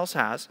someone else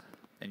has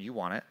and you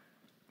want it,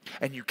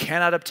 and you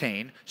cannot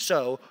obtain,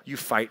 so you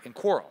fight and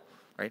quarrel,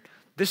 right?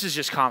 This is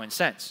just common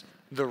sense.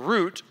 The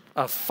root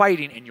of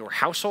fighting in your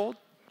household,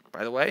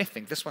 by the way,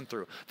 think this one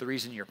through. The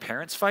reason your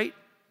parents fight,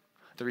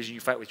 the reason you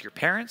fight with your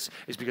parents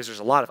is because there's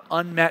a lot of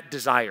unmet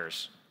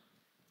desires.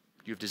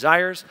 You have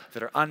desires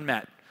that are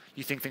unmet.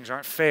 You think things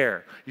aren't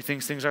fair. You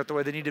think things aren't the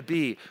way they need to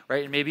be,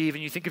 right? And maybe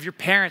even you think of your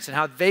parents and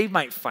how they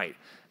might fight.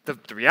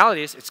 The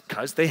reality is it's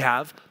because they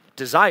have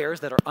desires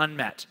that are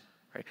unmet,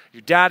 right?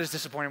 Your dad is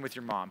disappointed with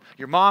your mom.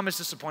 Your mom is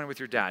disappointed with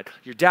your dad.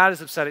 Your dad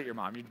is upset at your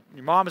mom.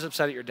 Your mom is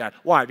upset at your dad.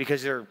 Why?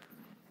 Because they're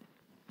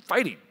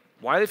fighting.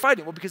 Why are they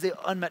fighting? Well, because they have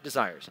unmet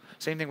desires.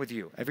 Same thing with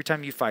you. Every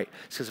time you fight,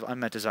 it's because of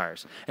unmet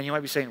desires. And you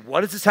might be saying,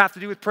 what does this have to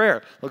do with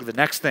prayer? Look at the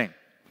next thing.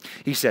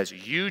 He says,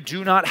 you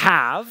do not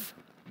have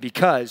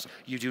because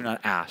you do not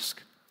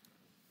ask.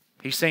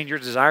 He's saying your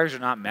desires are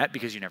not met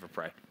because you never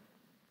pray.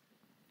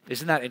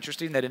 Isn't that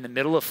interesting that in the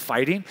middle of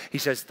fighting, he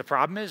says the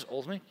problem is,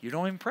 ultimately, you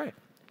don't even pray.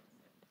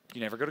 You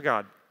never go to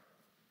God.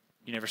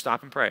 You never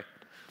stop and pray.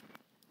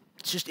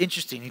 It's just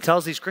interesting. He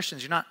tells these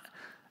Christians, you're not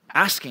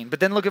asking. But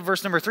then look at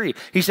verse number 3.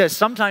 He says,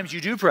 sometimes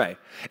you do pray,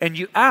 and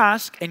you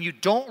ask, and you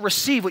don't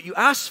receive what you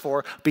ask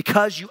for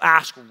because you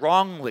ask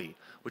wrongly,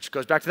 which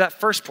goes back to that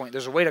first point.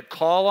 There's a way to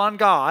call on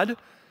God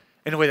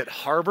in a way that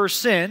harbors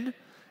sin,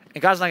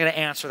 and God's not going to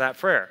answer that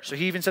prayer. So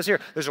he even says here,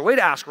 there's a way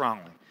to ask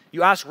wrongly.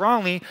 You ask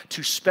wrongly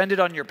to spend it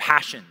on your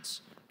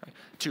passions, right?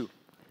 To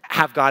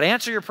have God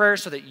answer your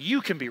prayers so that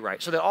you can be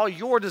right, so that all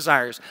your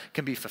desires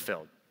can be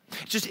fulfilled.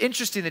 It's just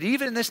interesting that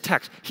even in this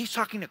text, he's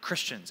talking to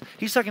Christians.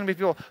 He's talking to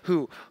people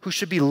who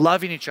should be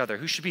loving each other,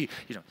 who should be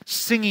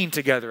singing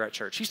together at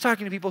church. He's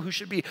talking to people who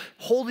should be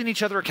holding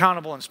each other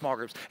accountable in small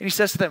groups. And he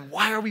says to them,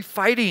 why are we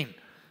fighting?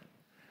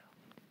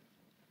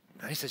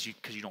 And he says,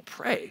 because you don't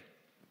pray.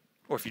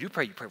 Or if you do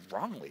pray, you pray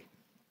wrongly.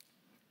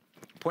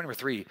 Point number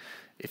 3,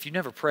 if you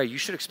never pray, you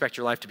should expect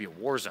your life to be a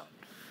war zone.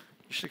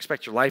 You should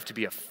expect your life to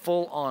be a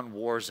full-on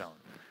war zone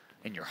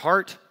in your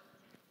heart,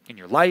 in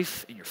your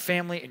life, in your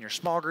family, in your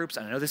small groups.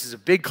 And I know this is a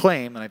big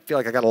claim, and I feel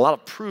like I got a lot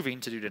of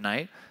proving to do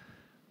tonight.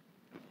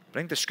 But I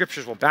think the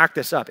scriptures will back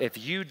this up. If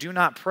you do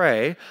not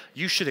pray,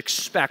 you should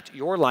expect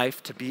your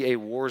life to be a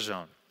war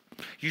zone.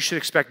 You should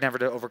expect never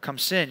to overcome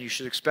sin. You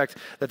should expect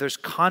that there's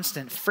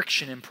constant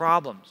friction and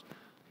problems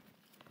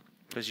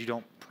because you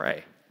don't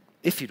pray,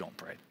 if you don't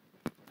pray.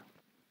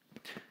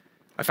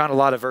 I found a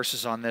lot of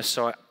verses on this,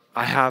 so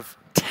I have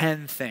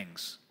 10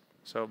 things.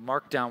 So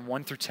mark down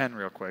 1 through 10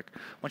 real quick. I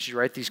want you to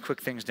write these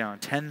quick things down,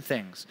 10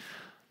 things.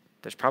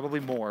 There's probably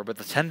more, but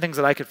the 10 things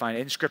that I could find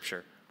in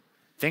Scripture,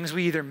 things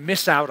we either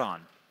miss out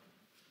on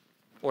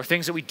or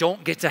things that we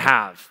don't get to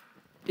have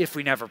if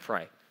we never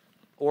pray,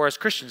 or as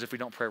Christians if we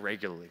don't pray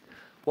regularly.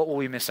 What will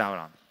we miss out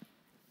on?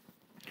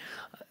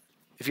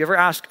 If you ever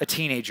ask a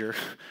teenager,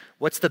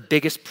 what's the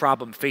biggest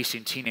problem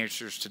facing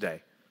teenagers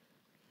today?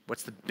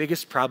 What's the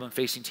biggest problem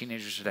facing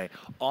teenagers today?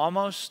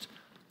 Almost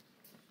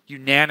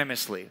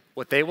unanimously,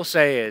 what they will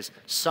say is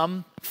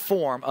some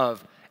form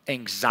of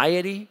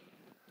anxiety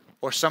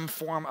or some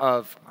form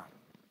of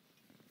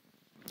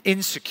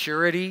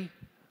insecurity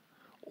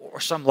or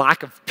some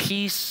lack of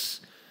peace.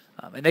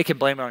 And they can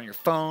blame it on your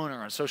phone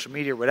or on social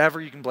media or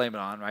whatever you can blame it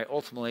on, right?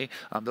 Ultimately,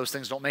 those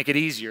things don't make it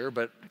easier,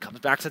 but it comes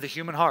back to the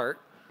human heart.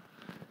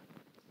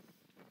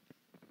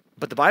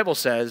 But the Bible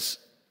says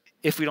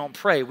if we don't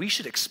pray, we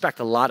should expect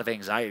a lot of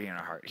anxiety in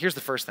our heart. Here's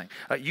the first thing.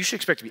 You should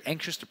expect to be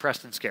anxious,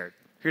 depressed, and scared.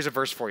 Here's a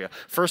verse for you.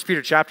 1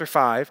 Peter chapter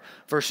 5,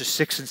 verses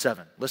 6 and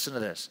 7. Listen to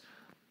this.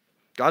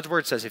 God's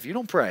word says if you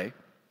don't pray,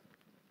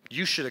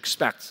 you should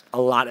expect a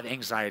lot of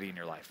anxiety in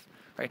your life.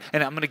 Right?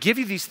 And I'm going to give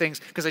you these things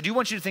because I do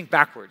want you to think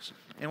backwards.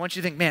 And I want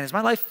you to think, man, is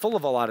my life full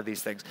of a lot of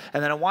these things?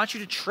 And then I want you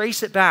to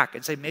trace it back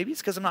and say, maybe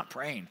it's because I'm not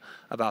praying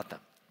about them.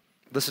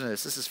 Listen to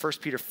this. This is 1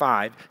 Peter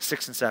 5,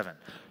 6 and 7.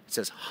 It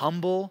says,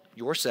 humble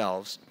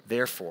yourselves,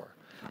 therefore,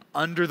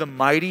 under the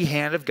mighty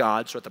hand of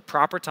God, so at the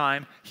proper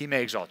time he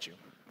may exalt you.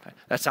 Okay?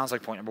 That sounds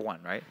like point number one,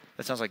 right?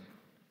 That sounds like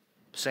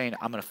saying,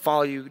 I'm going to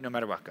follow you no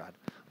matter what, God.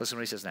 Listen to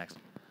what he says next.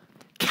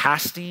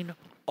 Casting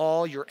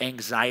all your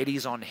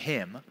anxieties on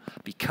him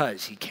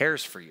because he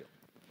cares for you.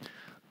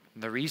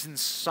 And the reason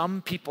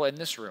some people in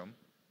this room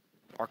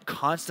are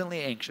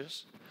constantly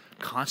anxious,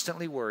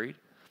 constantly worried,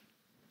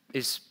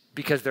 is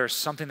because there's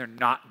something they're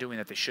not doing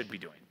that they should be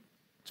doing.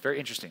 It's very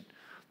interesting.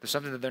 There's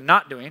something that they're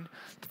not doing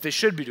that they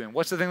should be doing.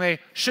 What's the thing they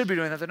should be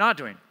doing that they're not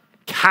doing?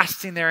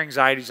 Casting their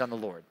anxieties on the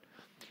Lord.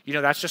 You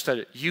know, that's just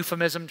a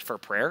euphemism for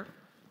prayer.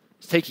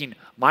 It's taking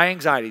my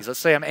anxieties.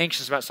 Let's say I'm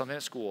anxious about something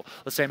at school.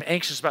 Let's say I'm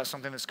anxious about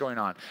something that's going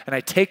on. And I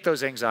take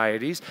those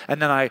anxieties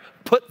and then I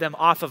put them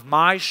off of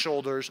my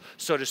shoulders,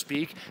 so to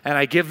speak, and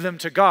I give them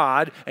to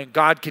God, and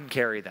God can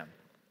carry them.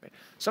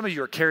 Some of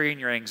you are carrying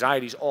your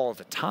anxieties all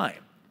the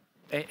time.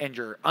 And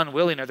you're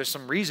unwilling, or there's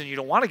some reason you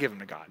don't want to give them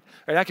to God.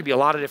 Right? That could be a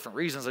lot of different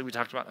reasons, like we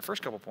talked about in the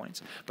first couple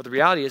points. But the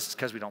reality is it's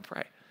because we don't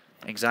pray.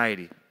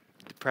 Anxiety,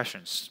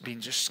 depression,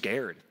 being just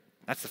scared.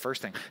 That's the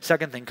first thing.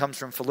 Second thing comes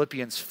from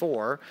Philippians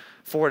 4,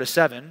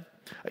 4-7.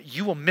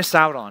 You will miss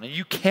out on, and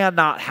you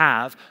cannot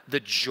have the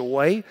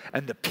joy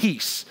and the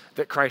peace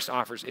that Christ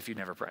offers if you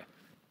never pray.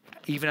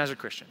 Even as a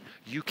Christian,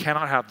 you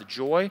cannot have the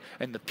joy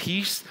and the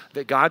peace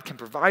that God can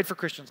provide for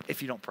Christians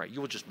if you don't pray. You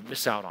will just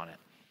miss out on it.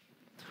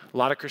 A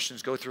lot of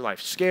Christians go through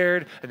life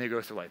scared, and they go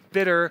through life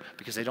bitter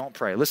because they don't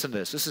pray. Listen to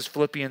this. This is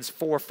Philippians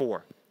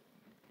 4:4.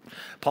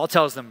 Paul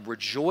tells them,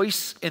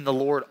 rejoice in the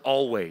Lord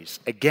always.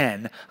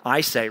 Again,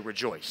 I say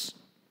rejoice.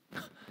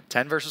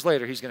 10 verses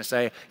later, he's going to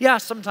say, yeah,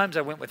 sometimes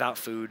I went without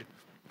food.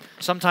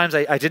 Sometimes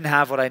I didn't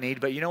have what I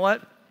need, but you know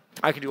what?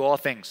 I can do all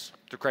things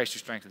through Christ who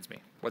strengthens me.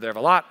 Whether I have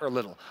a lot or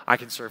little, I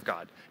can serve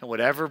God. And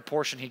whatever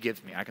portion he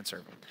gives me, I can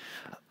serve him.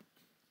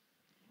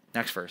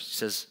 Next verse, he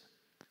says,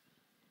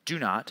 do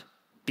not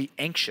be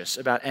anxious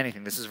about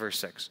anything. This is verse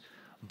 6.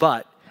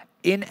 But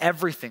in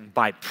everything,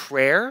 by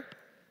prayer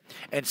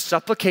and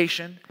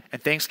supplication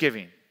and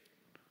thanksgiving,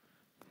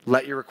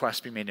 let your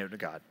requests be made known to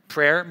God.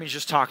 Prayer means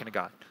just talking to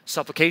God.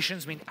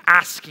 Supplications mean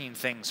asking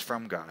things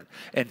from God.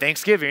 And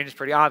thanksgiving is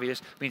pretty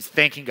obvious, means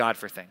thanking God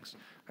for things.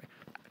 Right?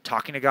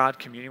 Talking to God,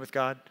 communing with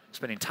God,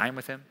 spending time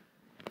with him,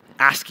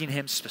 asking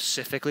him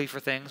specifically for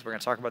things. We're going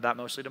to talk about that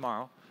mostly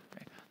tomorrow.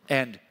 Okay?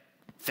 And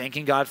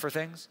thanking God for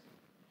things.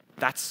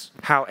 That's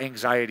how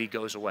anxiety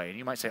goes away. And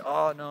you might say,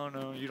 oh,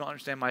 no, you don't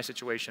understand my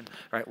situation.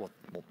 All right, well,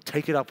 we'll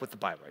take it up with the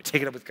Bible. Right?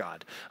 Take it up with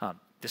God.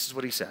 This is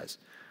what he says.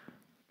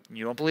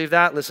 You don't believe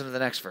that? Listen to the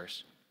next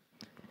verse.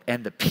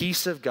 And the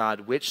peace of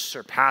God, which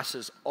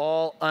surpasses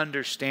all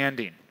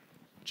understanding,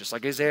 just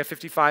like Isaiah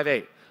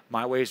 55:8.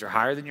 My ways are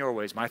higher than your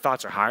ways. My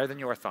thoughts are higher than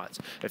your thoughts.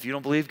 If you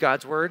don't believe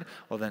God's word,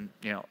 well then,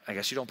 I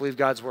guess you don't believe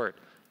God's word.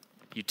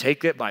 You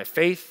take it by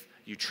faith.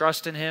 You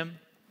trust in him.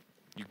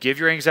 You give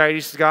your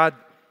anxieties to God.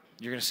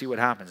 You're going to see what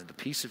happens. And the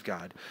peace of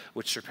God,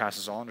 which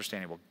surpasses all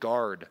understanding, will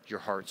guard your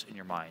hearts and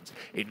your minds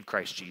in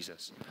Christ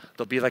Jesus.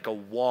 There'll be like a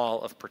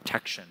wall of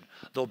protection.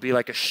 There'll be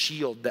like a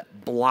shield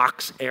that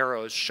blocks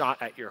arrows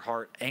shot at your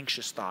heart,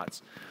 anxious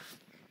thoughts.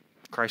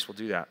 Christ will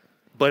do that.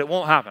 But it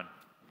won't happen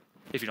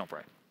if you don't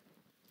pray.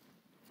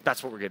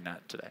 That's what we're getting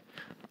at today.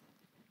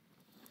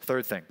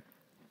 Third thing,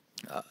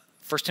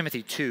 1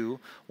 Timothy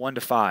 2,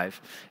 1-5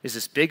 is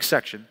this big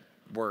section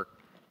where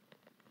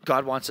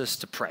God wants us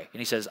to pray.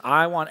 And he says,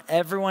 I want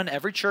everyone,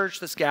 every church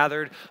that's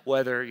gathered,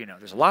 whether,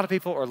 there's a lot of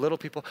people or little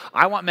people,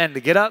 I want men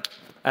to get up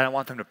and I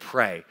want them to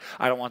pray.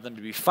 I don't want them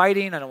to be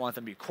fighting. I don't want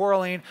them to be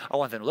quarreling. I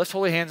want them to lift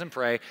holy hands and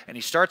pray. And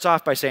he starts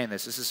off by saying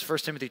this. This is 1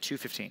 Timothy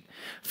 2:15.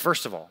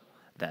 First of all,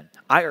 then,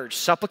 I urge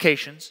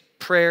supplications,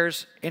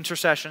 prayers,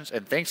 intercessions,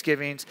 and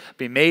thanksgivings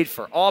be made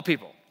for all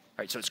people.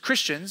 Right, so it's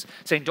Christians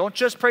saying, don't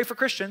just pray for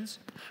Christians.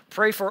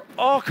 Pray for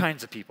all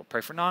kinds of people. Pray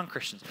for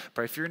non-Christians.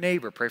 Pray for your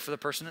neighbor. Pray for the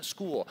person at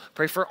school.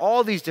 Pray for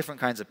all these different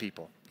kinds of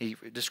people. He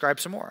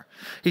describes some more.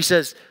 He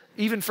says,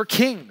 even for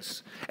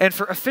kings and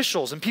for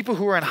officials and people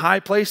who are in high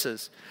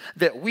places,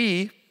 that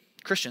we,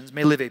 Christians,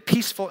 may live a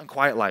peaceful and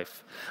quiet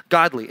life,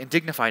 godly and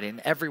dignified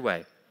in every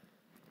way.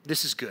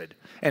 This is good,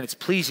 and it's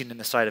pleasing in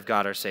the sight of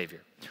God our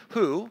Savior,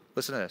 who,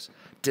 listen to this,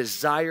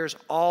 desires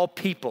all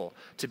people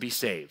to be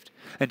saved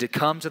and to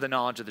come to the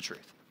knowledge of the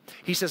truth.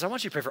 He says, I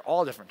want you to pray for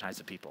all different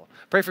types of people.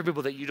 Pray for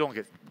people that you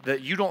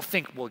don't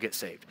think will get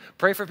saved.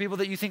 Pray for people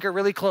that you think are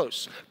really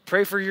close.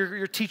 Pray for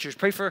your teachers.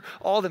 Pray for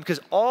all of them, because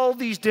all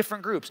these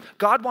different groups,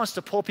 God wants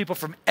to pull people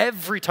from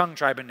every tongue,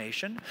 tribe, and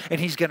nation,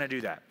 and he's going to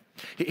do that.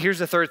 Here's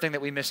the third thing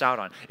that we miss out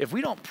on. If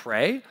we don't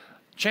pray,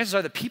 chances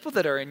are the people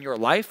that are in your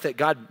life that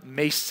God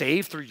may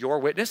save through your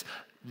witness,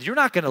 you're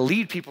not going to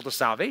lead people to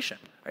salvation.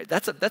 Right?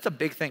 That's a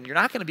big thing. You're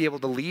not going to be able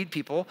to lead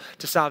people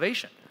to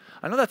salvation.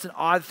 I know that's an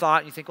odd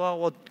thought, and you think,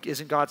 well,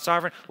 isn't God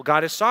sovereign? Well,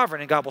 God is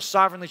sovereign, and God will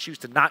sovereignly choose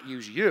to not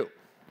use you.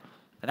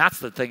 And that's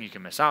the thing you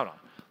can miss out on.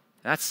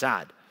 And that's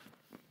sad.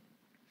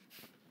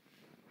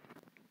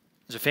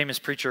 There's a famous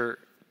preacher,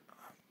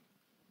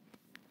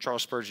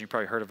 Charles Spurgeon, you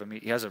probably heard of him.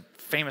 He has a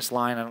famous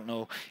line. I don't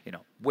know,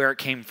 where it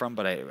came from,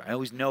 but I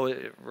always know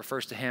it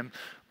refers to him.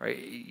 Right?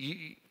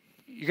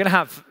 You're going to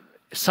have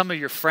some of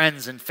your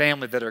friends and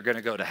family that are going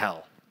to go to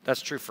hell.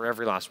 That's true for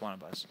every last one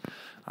of us.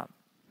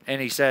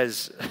 And he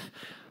says,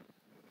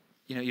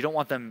 you don't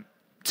want them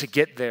to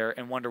get there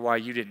and wonder why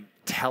you didn't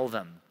tell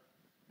them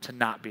to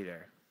not be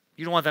there.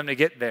 You don't want them to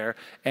get there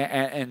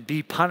and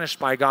be punished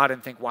by God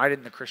and think, why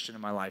didn't the Christian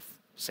in my life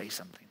say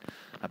something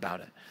about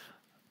it?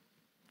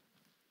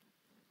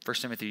 1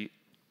 Timothy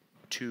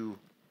 2,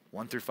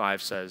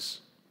 1-5 says,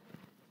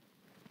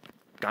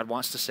 God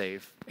wants to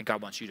save, and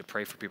God wants you to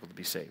pray for people to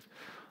be saved.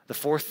 The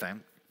fourth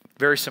thing,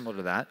 very similar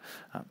to that,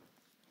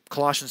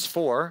 Colossians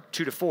 4,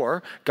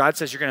 2-4, God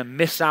says you're going to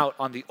miss out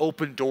on the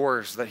open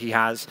doors that he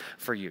has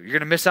for you. You're going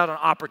to miss out on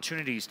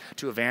opportunities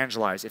to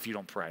evangelize if you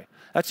don't pray.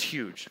 That's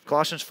huge.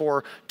 Colossians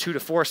 4,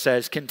 2-4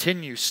 says,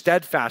 continue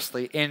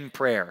steadfastly in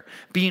prayer,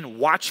 being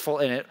watchful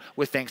in it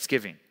with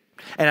thanksgiving.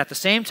 And at the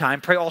same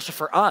time, pray also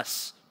for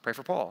us, pray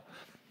for Paul,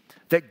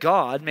 that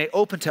God may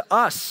open to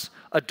us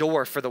a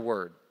door for the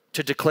word,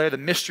 to declare the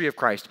mystery of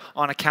Christ,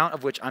 on account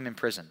of which I'm in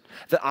prison,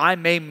 that I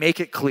may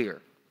make it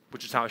clear,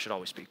 which is how I should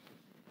always speak.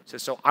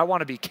 So I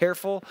want to be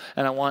careful,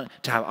 and I want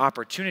to have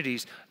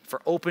opportunities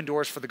for open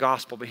doors for the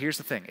gospel. But here's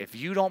the thing. If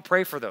you don't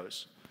pray for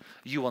those,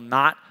 you will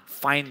not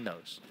find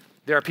those.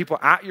 There are people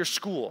at your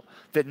school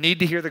that need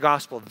to hear the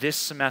gospel this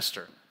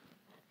semester.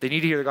 They need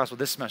to hear the gospel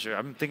this semester.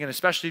 I'm thinking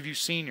especially of you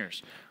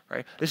seniors,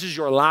 right? This is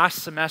your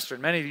last semester.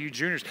 And many of you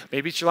juniors,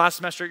 maybe it's your last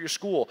semester at your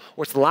school,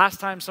 or it's the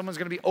last time someone's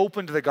going to be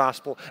open to the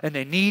gospel, and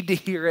they need to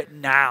hear it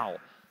now.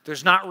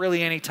 There's not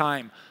really any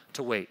time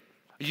to wait.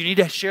 You need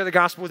to share the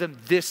gospel with them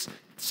this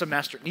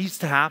semester. It needs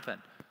to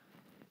happen.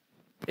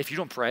 If you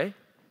don't pray,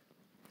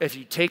 if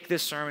you take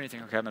this sermon and you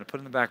think, okay, I'm going to put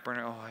it in the back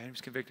burner, I'm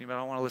just convicting, but I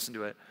don't want to listen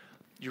to it.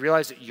 You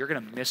realize that you're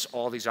going to miss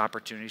all these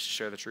opportunities to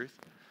share the truth.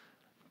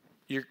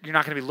 You're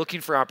not going to be looking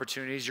for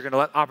opportunities. You're going to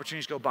let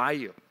opportunities go by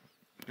you.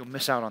 You'll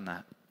miss out on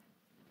that.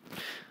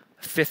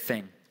 Fifth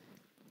thing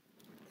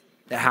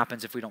that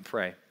happens if we don't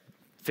pray,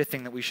 fifth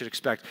thing that we should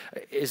expect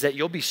is that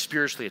you'll be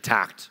spiritually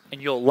attacked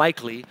and you'll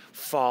likely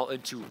fall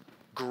into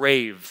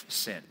grave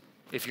sin.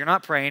 If you're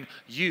not praying,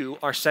 you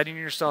are setting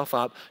yourself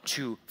up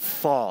to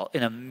fall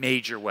in a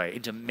major way,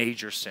 into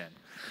major sin.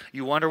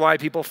 You wonder why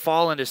people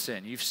fall into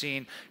sin. You've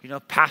seen,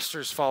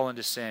 pastors fall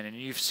into sin, and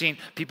you've seen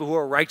people who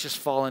are righteous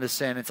fall into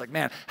sin. It's like,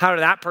 man, how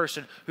did that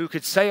person who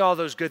could say all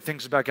those good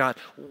things about God,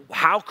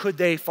 how could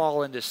they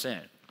fall into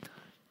sin?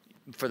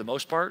 For the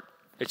most part,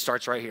 it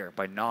starts right here,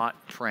 by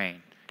not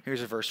praying.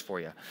 Here's a verse for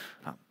you.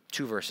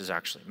 Two verses,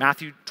 actually.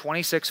 Matthew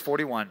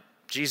 26:41,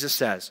 Jesus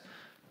says,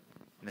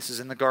 and this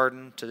is in the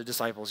garden to the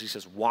disciples. He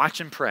says,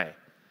 watch and pray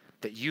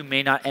that you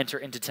may not enter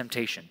into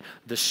temptation.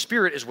 The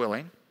spirit is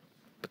willing,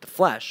 but the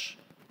flesh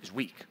is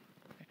weak.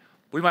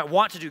 We might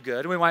want to do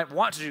good, and we might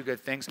want to do good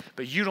things,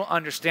 but you don't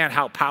understand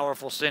how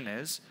powerful sin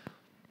is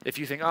if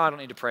you think, I don't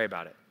need to pray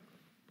about it.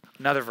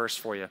 Another verse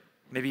for you,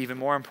 maybe even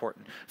more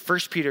important. 1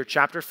 Peter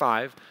chapter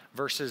 5,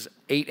 verses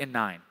 8 and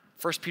 9.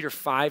 1 Peter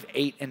 5,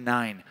 8 and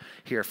 9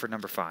 here for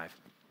number 5.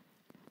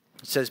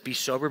 It says, be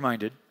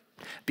sober-minded.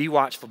 Be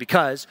watchful,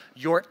 because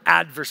your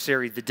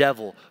adversary, the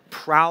devil,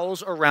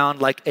 prowls around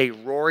like a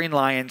roaring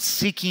lion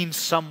seeking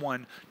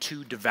someone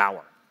to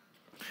devour.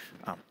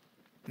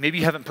 Maybe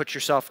you haven't put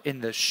yourself in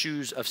the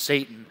shoes of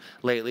Satan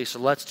lately, so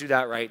let's do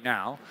that right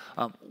now.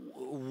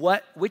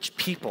 Which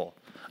people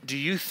do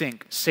you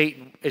think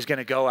Satan is going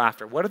to go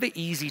after? What are the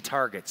easy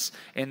targets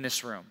in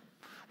this room?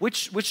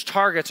 Which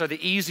targets are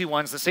the easy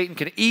ones that Satan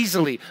can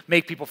easily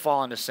make people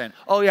fall into sin?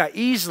 Oh yeah,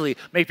 easily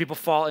make people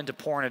fall into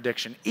porn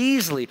addiction.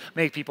 Easily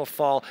make people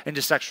fall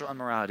into sexual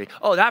immorality.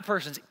 Oh, that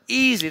person's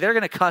easy. They're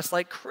going to cuss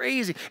like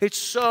crazy. It's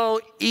so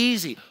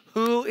easy.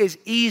 Who is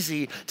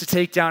easy to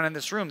take down in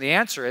this room? The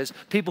answer is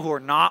people who are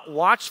not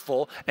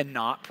watchful and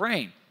not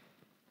praying.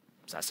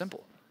 It's that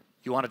simple.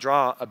 You want to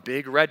draw a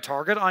big red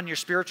target on your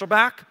spiritual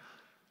back?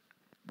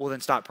 Well, then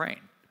stop praying.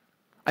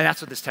 And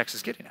that's what this text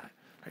is getting at.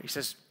 He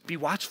says, be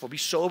watchful, be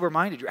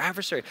sober-minded. Your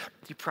adversary,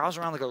 he prowls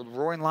around like a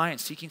roaring lion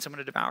seeking someone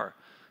to devour.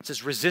 It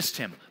says, resist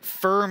him,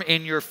 firm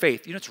in your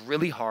faith. It's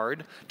really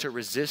hard to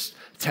resist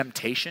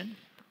temptation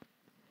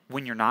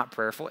when you're not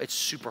prayerful. It's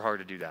super hard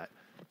to do that.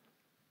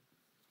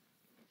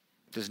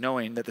 Because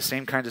knowing that the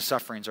same kinds of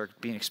sufferings are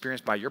being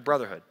experienced by your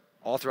brotherhood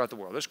all throughout the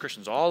world. There's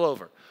Christians all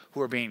over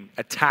who are being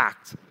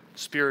attacked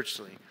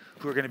spiritually,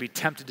 who are going to be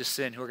tempted to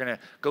sin, who are going to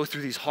go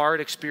through these hard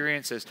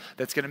experiences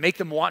that's going to make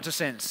them want to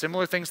sin.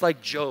 Similar things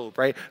like Job,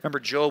 right? Remember,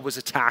 Job was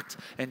attacked,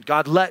 and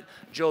God let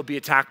Job be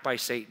attacked by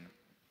Satan.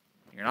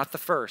 You're not the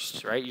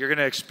first, right? You're going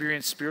to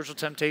experience spiritual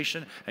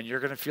temptation, and you're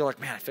going to feel like,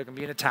 man, I feel like I'm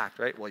being attacked,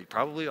 right? Well, you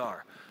probably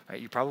are, right?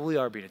 You probably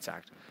are being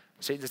attacked.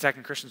 Satan's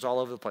attacking Christians all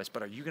over the place,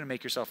 but are you going to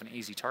make yourself an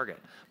easy target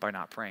by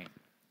not praying?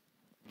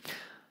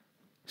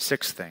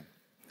 Sixth thing.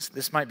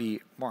 This might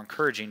be more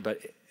encouraging, but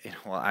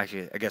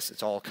actually, I guess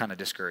it's all kind of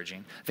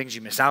discouraging. Things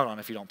you miss out on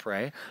if you don't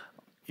pray.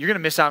 You're going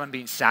to miss out on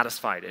being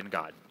satisfied in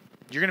God.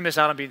 You're going to miss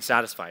out on being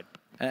satisfied.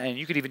 And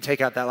you could even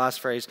take out that last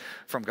phrase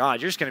from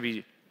God. You're just going to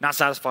be not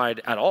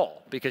satisfied at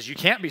all because you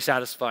can't be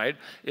satisfied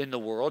in the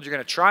world. You're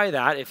going to try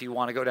that if you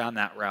want to go down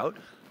that route,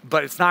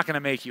 but it's not going to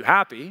make you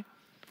happy.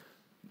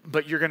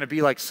 But you're going to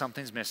be like,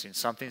 something's missing.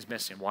 Something's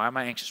missing. Why am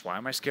I anxious? Why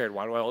am I scared?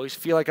 Why do I always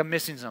feel like I'm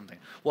missing something?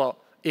 Well,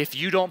 if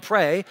you don't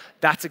pray,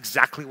 that's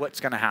exactly what's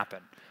going to happen,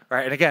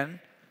 right? And again,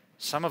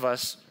 some of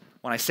us,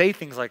 when I say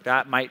things like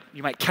that,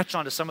 you might catch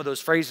on to some of those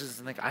phrases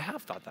and think, I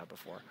have thought that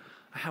before.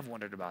 I have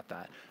wondered about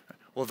that.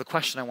 Well, the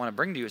question I want to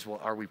bring to you is, well,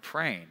 are we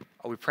praying?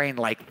 Are we praying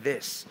like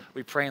this? Are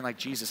we praying like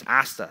Jesus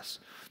asked us?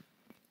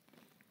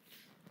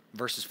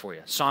 Verses for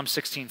you. Psalm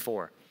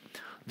 16:4.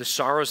 The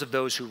sorrows of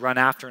those who run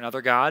after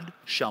another God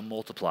shall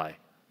multiply.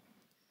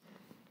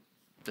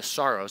 The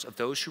sorrows of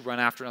those who run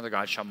after another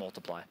God shall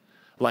multiply.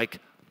 Like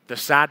the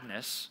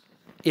sadness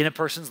in a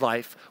person's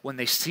life when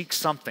they seek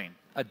something,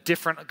 a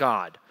different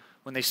God,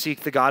 when they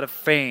seek the God of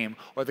fame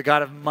or the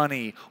God of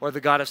money or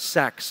the God of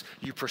sex.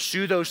 You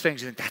pursue those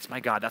things, you think, that's my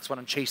God, that's what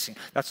I'm chasing,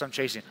 that's what I'm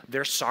chasing.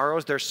 Their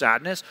sorrows, their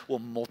sadness will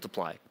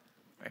multiply.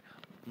 Right?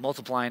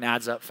 Multiplying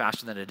adds up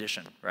faster than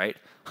addition, right?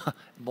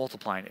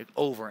 Multiplying it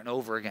over and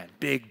over again.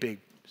 Big, big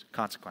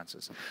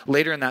consequences.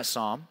 Later in that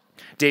psalm,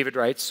 David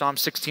writes, Psalm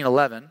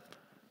 16:11,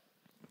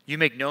 you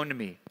make known to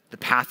me the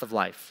path of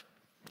life,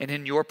 and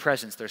in your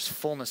presence there's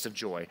fullness of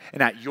joy,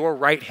 and at your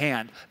right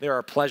hand there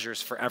are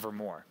pleasures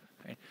forevermore.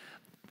 Right?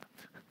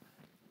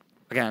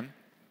 Again,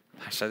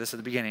 I said this at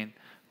the beginning,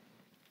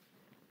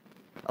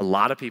 a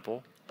lot of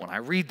people, when I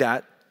read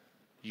that,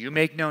 you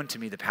make known to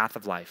me the path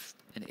of life,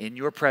 and in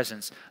your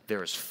presence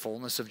there is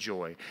fullness of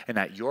joy, and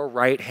at your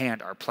right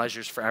hand are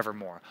pleasures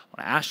forevermore.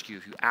 I want to ask you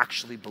if you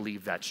actually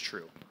believe that's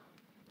true.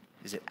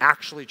 Is it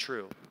actually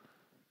true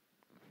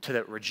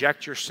to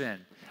reject your sin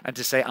and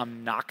to say,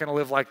 I'm not going to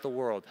live like the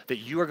world, that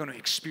you are going to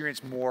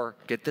experience more,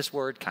 get this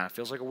word, kind of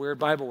feels like a weird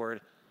Bible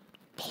word,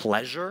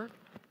 pleasure?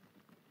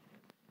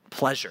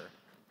 Pleasure.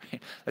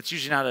 That's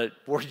usually not a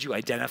word you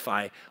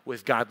identify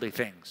with godly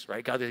things,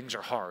 right? Godly things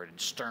are hard and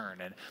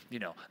stern and,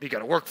 you got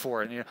to work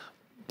for it. And,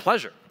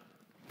 pleasure.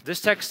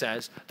 This text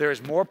says there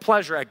is more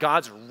pleasure at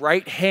God's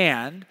right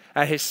hand,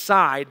 at his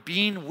side,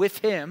 being with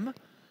him,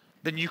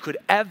 than you could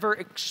ever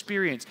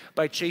experience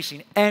by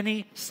chasing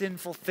any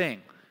sinful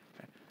thing.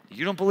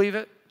 You don't believe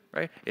it,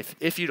 right?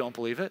 If you don't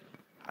believe it,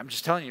 I'm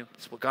just telling you,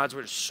 it's what God's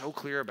word is so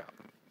clear about.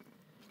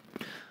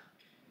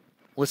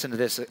 Listen to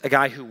this, a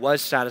guy who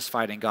was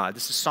satisfied in God.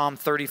 This is Psalm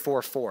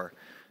 34:4.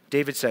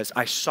 David says,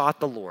 I sought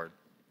the Lord,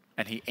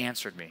 and he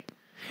answered me,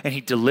 and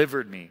he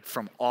delivered me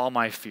from all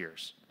my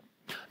fears.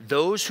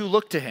 Those who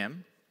look to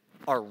him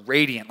are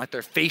radiant, like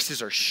their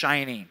faces are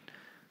shining,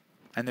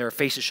 and their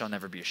faces shall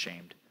never be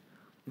ashamed.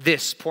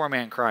 This poor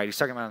man cried. He's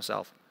talking about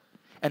himself.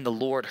 And the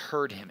Lord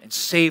heard him and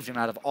saved him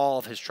out of all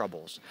of his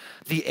troubles.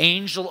 The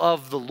angel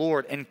of the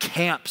Lord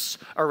encamps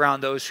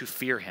around those who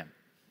fear him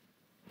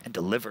and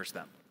delivers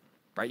them.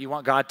 Right? You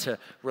want God to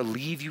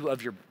relieve you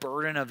of your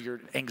burden, of your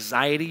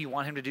anxiety. You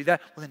want him to do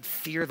that? Well, then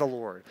fear the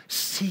Lord.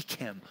 Seek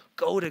him.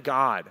 Go to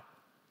God.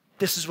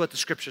 This is what the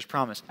scriptures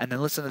promise. And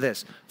then listen to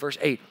this. Verse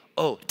 8.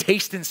 Oh,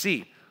 taste and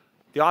see.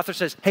 The author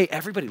says, hey,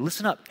 everybody,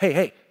 listen up.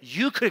 Hey,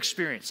 you could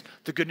experience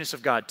the goodness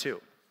of God too.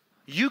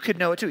 You could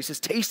know it too. He says,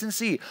 taste and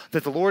see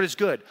that the Lord is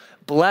good.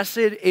 Blessed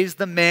is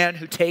the man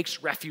who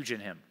takes refuge in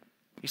him.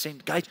 He's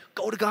saying, guys,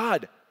 go to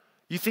God.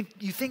 You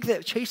think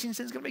that chasing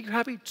sin is going to make you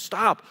happy?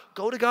 Stop.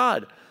 Go to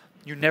God.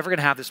 You're never going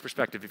to have this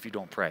perspective if you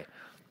don't pray.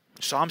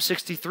 Psalm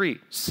 63,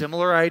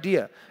 similar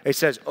idea. It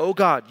says, oh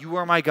God, you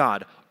are my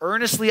God.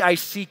 Earnestly I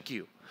seek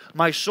you.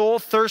 My soul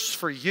thirsts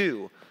for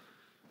you.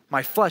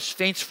 My flesh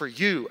faints for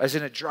you, as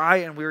in a dry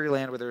and weary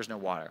land where there is no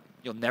water.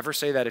 You'll never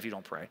say that if you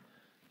don't pray.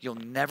 You'll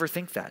never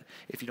think that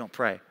if you don't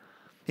pray.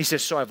 He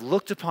says, so I've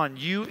looked upon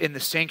you in the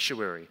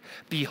sanctuary,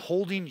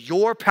 beholding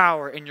your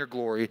power and your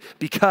glory,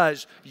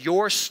 because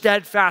your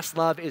steadfast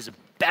love is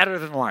better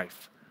than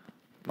life.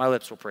 My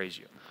lips will praise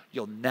you.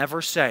 You'll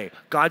never say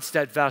God's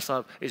steadfast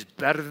love is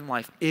better than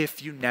life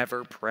if you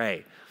never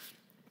pray.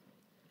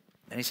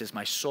 And he says,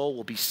 my soul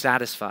will be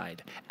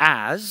satisfied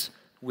as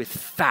with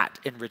fat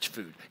and rich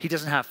food. He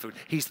doesn't have food.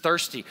 He's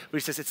thirsty. But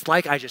he says, it's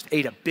like I just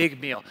ate a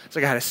big meal. It's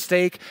like I had a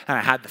steak and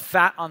I had the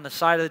fat on the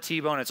side of the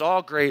T-bone. It's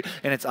all great.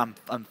 And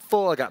I'm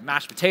full. I got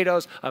mashed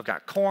potatoes. I've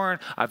got corn.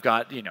 I've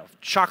got,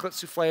 chocolate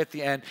souffle at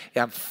the end.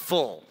 Yeah, I'm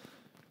full.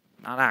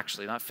 Not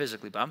actually, not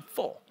physically, but I'm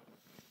full.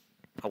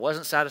 I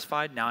wasn't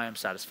satisfied. Now I am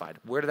satisfied.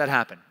 Where did that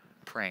happen?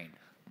 Praying.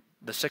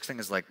 The sixth thing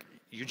is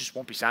you just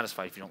won't be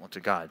satisfied if you don't look to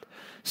God.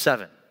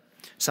 7,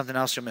 something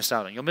else you'll miss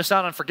out on. You'll miss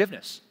out on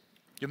forgiveness.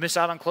 You'll miss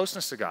out on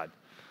closeness to God.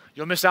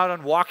 You'll miss out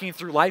on walking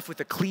through life with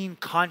a clean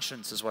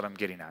conscience is what I'm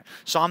getting at.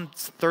 Psalm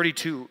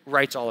 32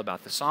 writes all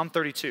about this. Psalm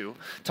 32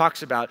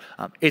 talks about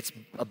it's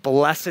a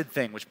blessed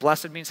thing, which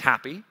blessed means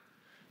happy,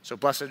 So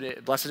blessed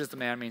is the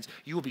man means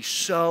you will be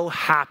so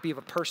happy of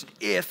a person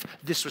if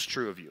this was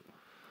true of you.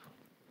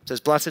 It says,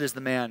 blessed is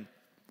the man,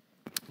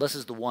 blessed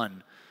is the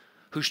one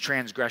whose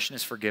transgression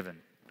is forgiven,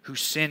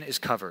 whose sin is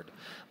covered.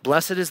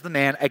 Blessed is the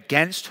man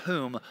against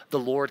whom the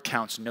Lord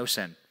counts no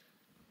sin,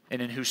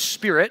 and in whose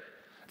spirit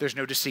there's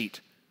no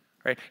deceit.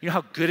 Right? You know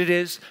how good it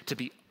is to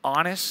be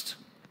honest?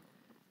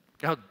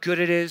 You know how good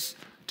it is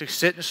to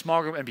sit in a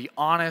small group and be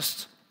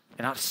honest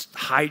and not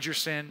hide your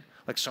sin,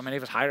 like so many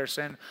of us hide our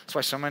sin. That's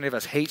why so many of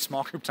us hate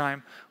small group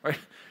time, right?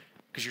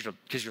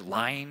 Because you're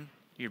lying,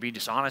 you're being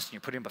dishonest, and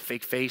you're putting up a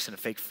fake face and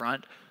a fake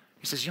front.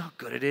 He says, you know how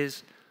good it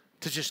is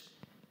to just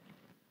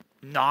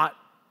not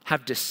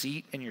have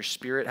deceit in your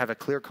spirit, have a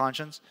clear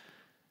conscience?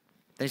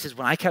 Then he says,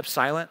 when I kept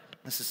silent,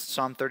 this is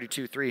Psalm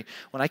 32:3,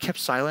 when I kept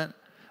silent,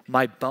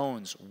 my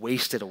bones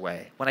wasted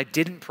away. When I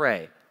didn't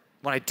pray,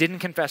 when I didn't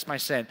confess my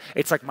sin,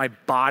 it's like my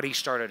body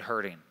started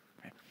hurting.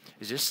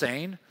 Is this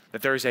saying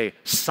that there is a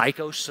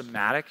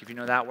psychosomatic, if you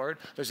know that word,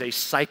 there's a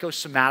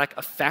psychosomatic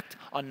effect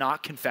on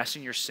not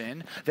confessing your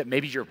sin, that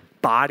maybe your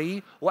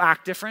body will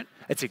act different?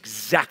 It's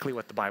exactly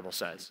what the Bible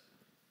says.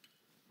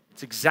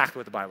 It's exactly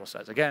what the Bible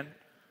says. Again,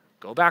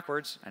 go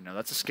backwards. I know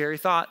that's a scary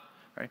thought,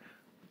 right?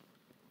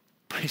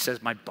 But he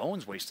says, my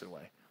bones wasted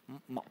away.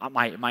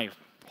 My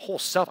whole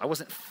self, I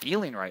wasn't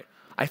feeling right.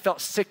 I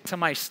felt sick to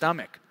my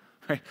stomach,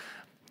 right?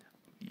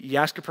 You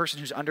ask a person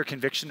who's under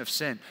conviction of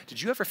sin,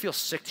 did you ever feel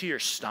sick to your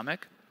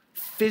stomach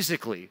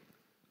physically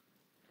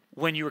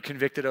when you were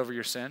convicted over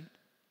your sin?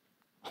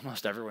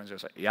 Almost everyone's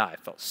just like, yeah, I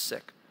felt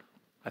sick.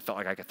 I felt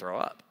like I could throw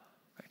up.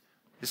 Right?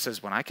 This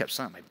says, when I kept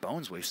silent, my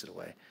bones wasted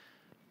away.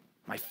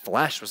 My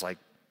flesh felt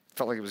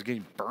like it was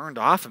getting burned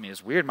off of me.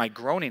 It's weird. My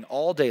groaning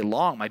all day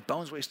long, my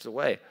bones wasted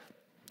away.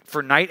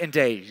 For night and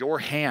day, your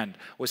hand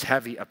was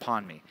heavy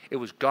upon me. It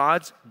was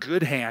God's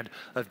good hand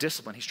of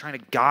discipline. He's trying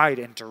to guide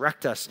and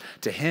direct us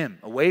to him,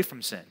 away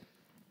from sin.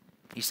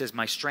 He says,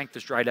 my strength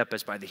is dried up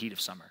as by the heat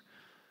of summer.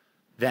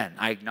 Then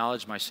I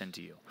acknowledged my sin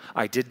to you.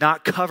 I did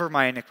not cover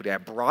my iniquity. I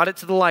brought it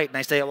to the light, and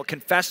I say, I will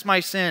confess my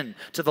sin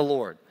to the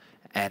Lord.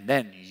 And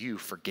then you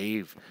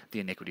forgave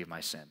the iniquity of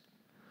my sin.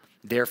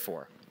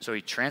 Therefore, so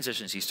he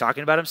transitions. He's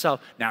talking about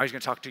himself. Now he's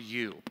going to talk to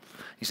you.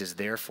 He says,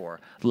 therefore,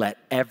 let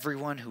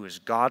everyone who is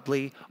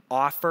godly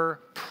offer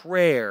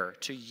prayer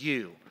to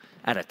you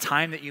at a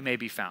time that you may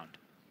be found.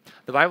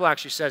 The Bible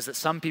actually says that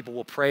some people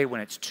will pray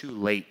when it's too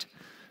late.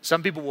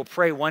 Some people will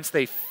pray once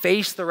they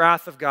face the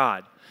wrath of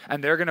God,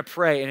 and they're going to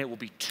pray, and it will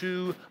be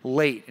too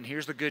late. And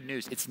here's the good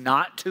news. It's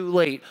not too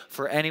late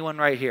for anyone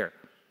right here.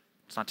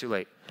 It's not too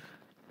late.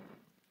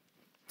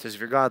 It says, if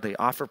you're godly,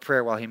 offer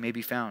prayer while he may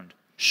be found.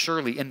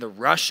 Surely in the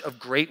rush of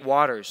great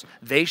waters,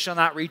 they shall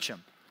not reach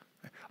him.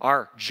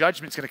 Our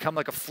judgment's going to come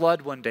like a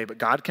flood one day, but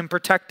God can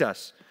protect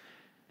us.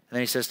 And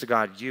then he says to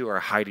God, you are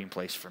a hiding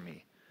place for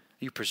me.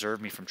 You preserve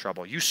me from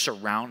trouble. You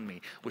surround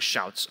me with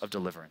shouts of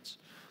deliverance.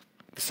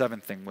 The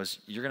seventh thing was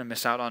you're going to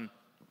miss out on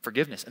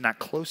forgiveness and that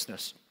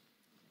closeness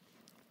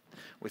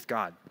with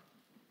God.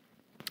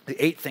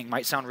 The eighth thing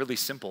might sound really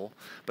simple,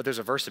 but there's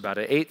a verse about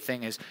it. Eighth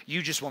thing is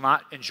you just will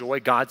not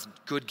enjoy God's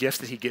good gifts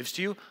that he gives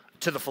to you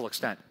to the full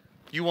extent.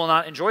 You will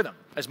not enjoy them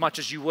as much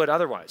as you would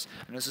otherwise.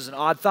 And this is an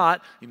odd thought.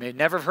 You may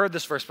never have heard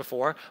this verse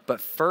before, but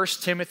 1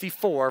 Timothy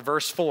 4,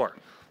 verse 4.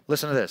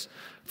 Listen to this.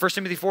 1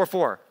 Timothy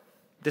 4:4.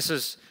 This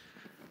is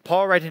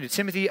Paul writing to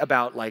Timothy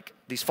about like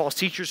these false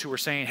teachers who were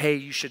saying, hey,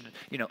 you should,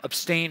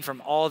 abstain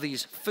from all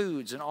these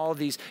foods and all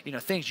these,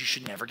 things. You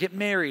should never get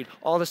married,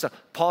 all this stuff.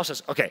 Paul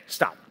says, okay,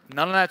 stop.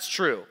 None of that's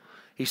true.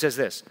 He says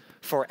this,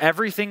 for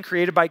everything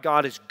created by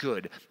God is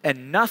good,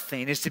 and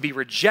nothing is to be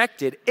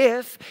rejected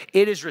if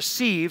it is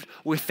received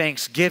with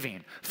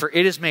thanksgiving, for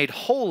it is made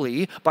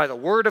holy by the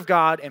word of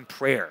God and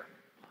prayer.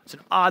 It's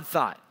an odd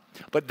thought,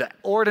 but the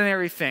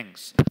ordinary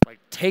things, like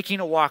taking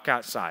a walk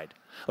outside,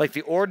 like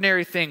the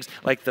ordinary things,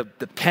 like the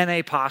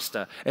penne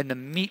pasta and the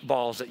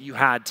meatballs that you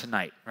had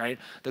tonight, right?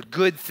 The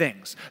good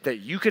things that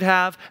you could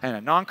have and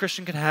a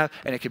non-Christian could have,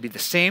 and it could be the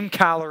same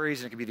calories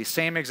and it could be the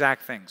same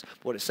exact things.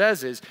 But what it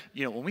says is,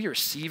 when we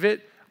receive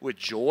it with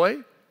joy,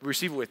 we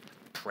receive it with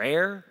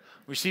prayer,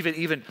 we receive it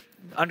even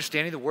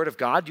understanding the word of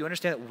God. Do you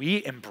understand that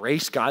we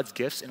embrace God's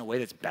gifts in a way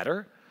that's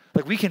better?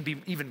 Like we can be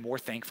even more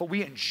thankful.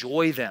 We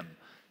enjoy them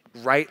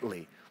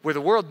rightly, where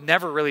the world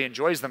never really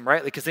enjoys them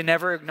rightly because they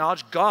never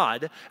acknowledge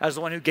God as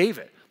the one who gave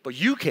it. But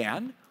you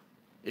can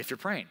if you're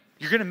praying.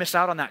 You're going to miss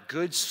out on that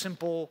good,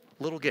 simple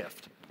little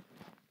gift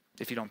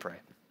if you don't pray.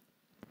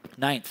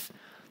 Ninth,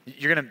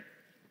 you're going to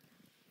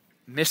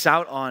miss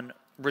out on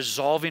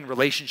resolving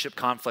relationship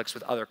conflicts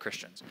with other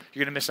Christians.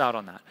 You're going to miss out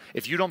on that.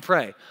 If you don't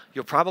pray,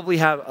 you'll probably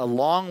have a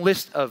long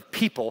list of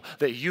people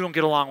that you don't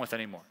get along with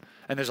anymore.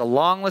 And there's a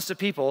long list of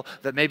people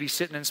that may be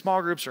sitting in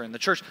small groups or in the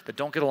church that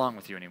don't get along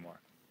with you anymore.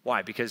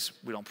 Why? Because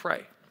we don't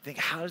pray. Think,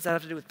 how does that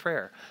have to do with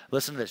prayer?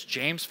 Listen to this,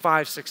 James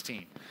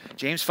 5:16.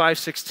 James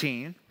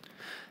 5:16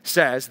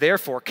 says,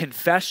 therefore,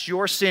 confess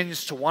your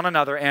sins to one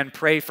another and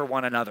pray for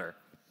one another.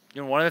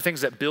 One of the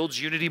things that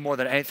builds unity more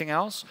than anything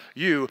else,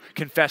 you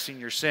confessing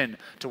your sin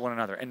to one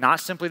another. And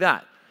not simply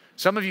that.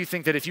 Some of you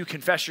think that if you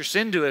confess your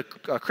sin to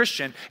a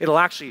Christian, it'll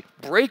actually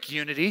break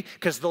unity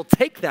because they'll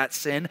take that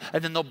sin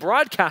and then they'll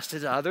broadcast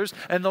it to others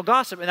and they'll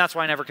gossip. And that's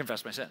why I never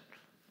confess my sin.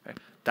 Right?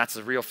 That's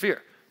the real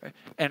fear. Right?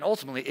 And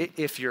ultimately,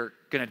 if you're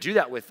going to do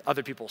that with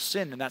other people's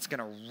sin, then that's going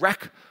to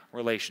wreck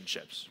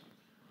relationships.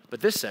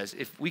 But this says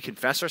if we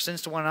confess our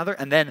sins to one another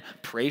and then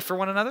pray for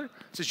one another, it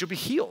says you'll be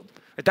healed.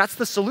 Right? That's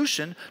the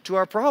solution to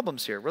our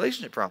problems here,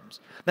 relationship problems.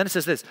 Then it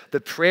says this,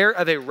 the prayer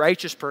of a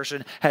righteous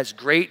person has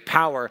great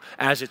power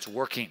as it's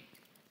working.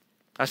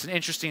 That's an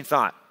interesting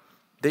thought.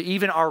 That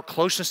even our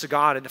closeness to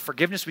God and the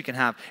forgiveness we can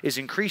have is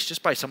increased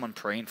just by someone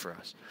praying for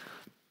us.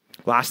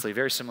 Lastly,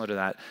 very similar to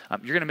that,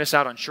 you're going to miss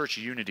out on church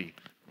unity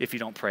if you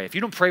don't pray. If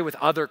you don't pray with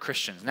other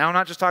Christians, now I'm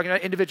not just talking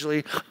about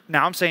individually,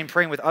 now I'm saying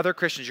praying with other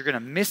Christians, you're going to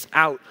miss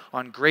out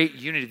on great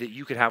unity that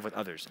you could have with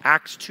others.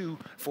 Acts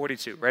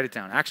 2:42, write it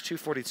down, Acts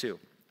 2:42.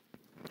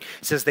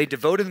 It says they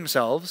devoted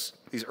themselves,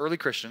 these early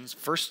Christians,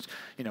 first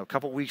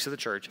couple weeks of the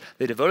church,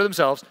 they devoted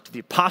themselves to the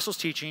apostles'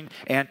 teaching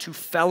and to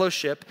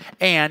fellowship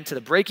and to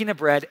the breaking of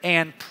bread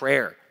and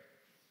prayer.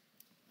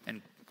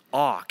 And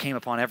awe came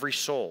upon every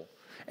soul.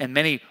 And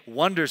many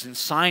wonders and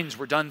signs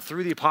were done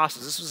through the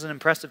apostles. This was an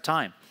impressive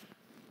time.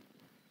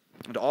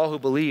 And all who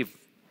believed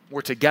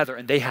were together,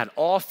 and they had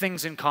all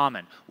things in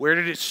common. Where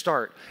did it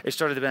start? It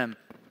started with them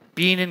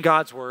being in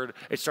God's word.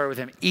 It started with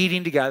them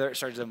eating together. It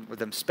started with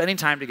them spending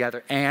time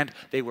together, and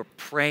they were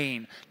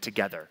praying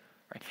together.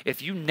 Right?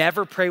 If you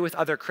never pray with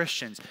other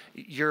Christians,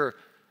 you're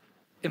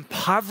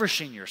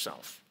impoverishing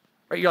yourself.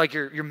 Right?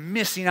 You're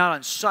missing out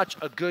on such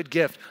a good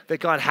gift that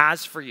God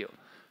has for you.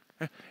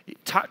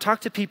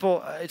 Talk to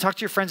people, talk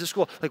to your friends at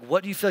school. Like,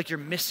 what do you feel like you're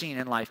missing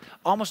in life?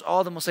 Almost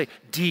all of them will say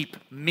deep,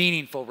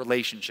 meaningful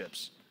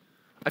relationships.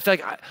 I feel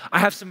like I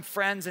have some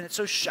friends and it's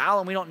so shallow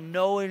and we don't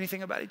know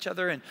anything about each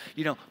other. And,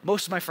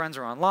 most of my friends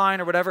are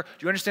online or whatever. Do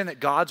you understand that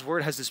God's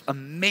word has this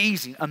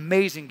amazing,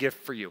 amazing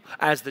gift for you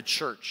as the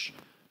church?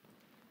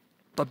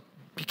 But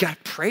you got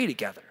to pray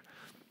together.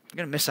 You're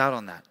going to miss out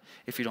on that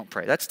if you don't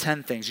pray. That's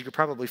 10 things. You could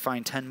probably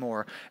find 10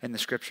 more in the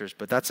scriptures,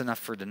 but that's enough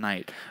for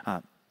tonight.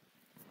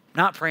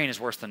 Not praying is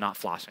worse than not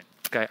flossing.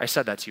 Okay, I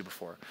said that to you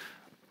before.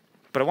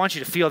 But I want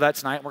you to feel that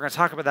tonight. We're going to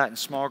talk about that in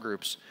small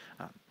groups.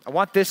 I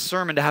want this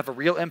sermon to have a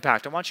real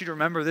impact. I want you to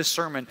remember this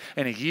sermon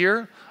in a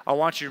year. I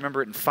want you to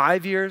remember it in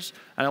 5 years.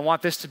 And I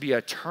want this to be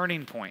a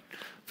turning point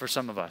for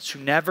some of us who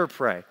never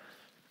pray.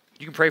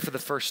 You can pray for the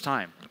first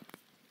time.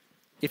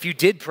 If you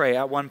did pray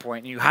at one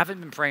point and you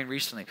haven't been praying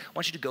recently, I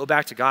want you to go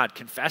back to God,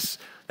 confess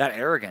that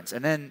arrogance,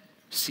 and then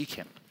seek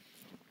him.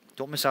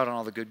 Don't miss out on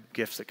all the good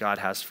gifts that God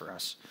has for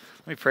us.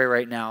 Let me pray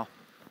right now.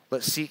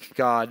 Let's seek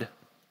God,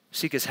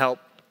 seek his help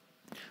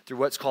through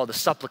what's called a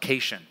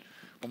supplication.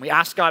 When we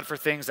ask God for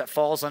things, that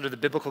falls under the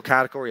biblical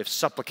category of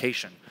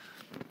supplication.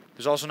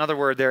 There's also another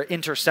word there,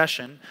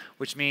 intercession,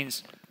 which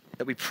means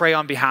that we pray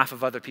on behalf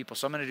of other people.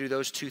 So I'm going to do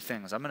those two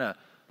things. I'm going to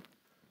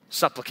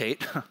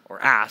supplicate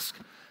or ask.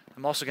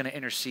 I'm also going to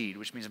intercede,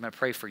 which means I'm going to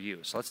pray for you.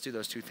 So let's do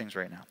those two things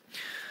right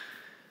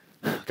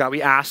now. God,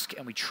 we ask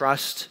and we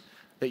trust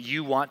that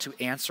you want to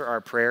answer our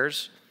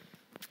prayers.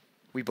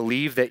 We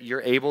believe that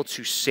you're able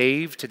to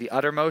save to the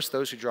uttermost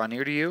those who draw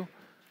near to you.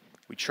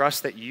 We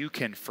trust that you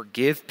can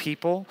forgive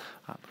people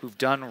who've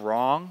done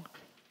wrong.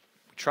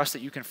 We trust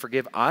that you can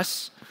forgive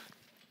us.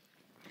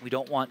 We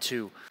don't want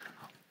to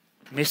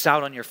miss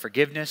out on your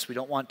forgiveness. We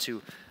don't want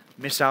to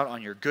miss out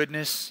on your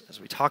goodness. As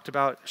we talked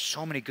about,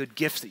 so many good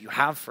gifts that you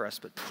have for us,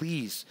 but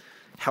please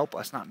help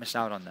us not miss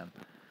out on them.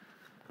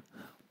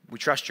 We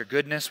trust your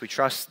goodness. We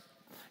trust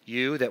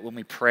you that when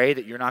we pray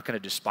that you're not going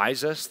to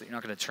despise us, that you're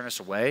not going to turn us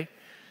away.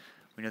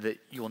 We know that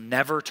you will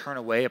never turn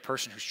away a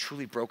person who's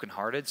truly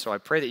brokenhearted. So I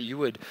pray that you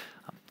would,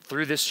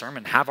 through this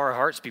sermon, have our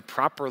hearts be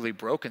properly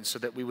broken so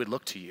that we would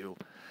look to you.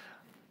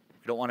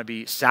 We don't want to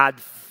be sad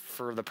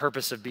for the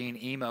purpose of being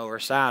emo or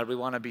sad. We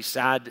want to be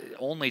sad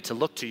only to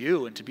look to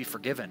you and to be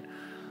forgiven.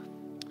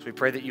 So we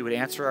pray that you would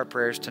answer our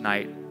prayers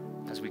tonight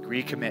as we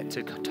recommit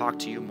to talk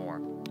to you more.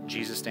 In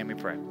Jesus' name we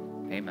pray.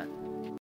 Amen.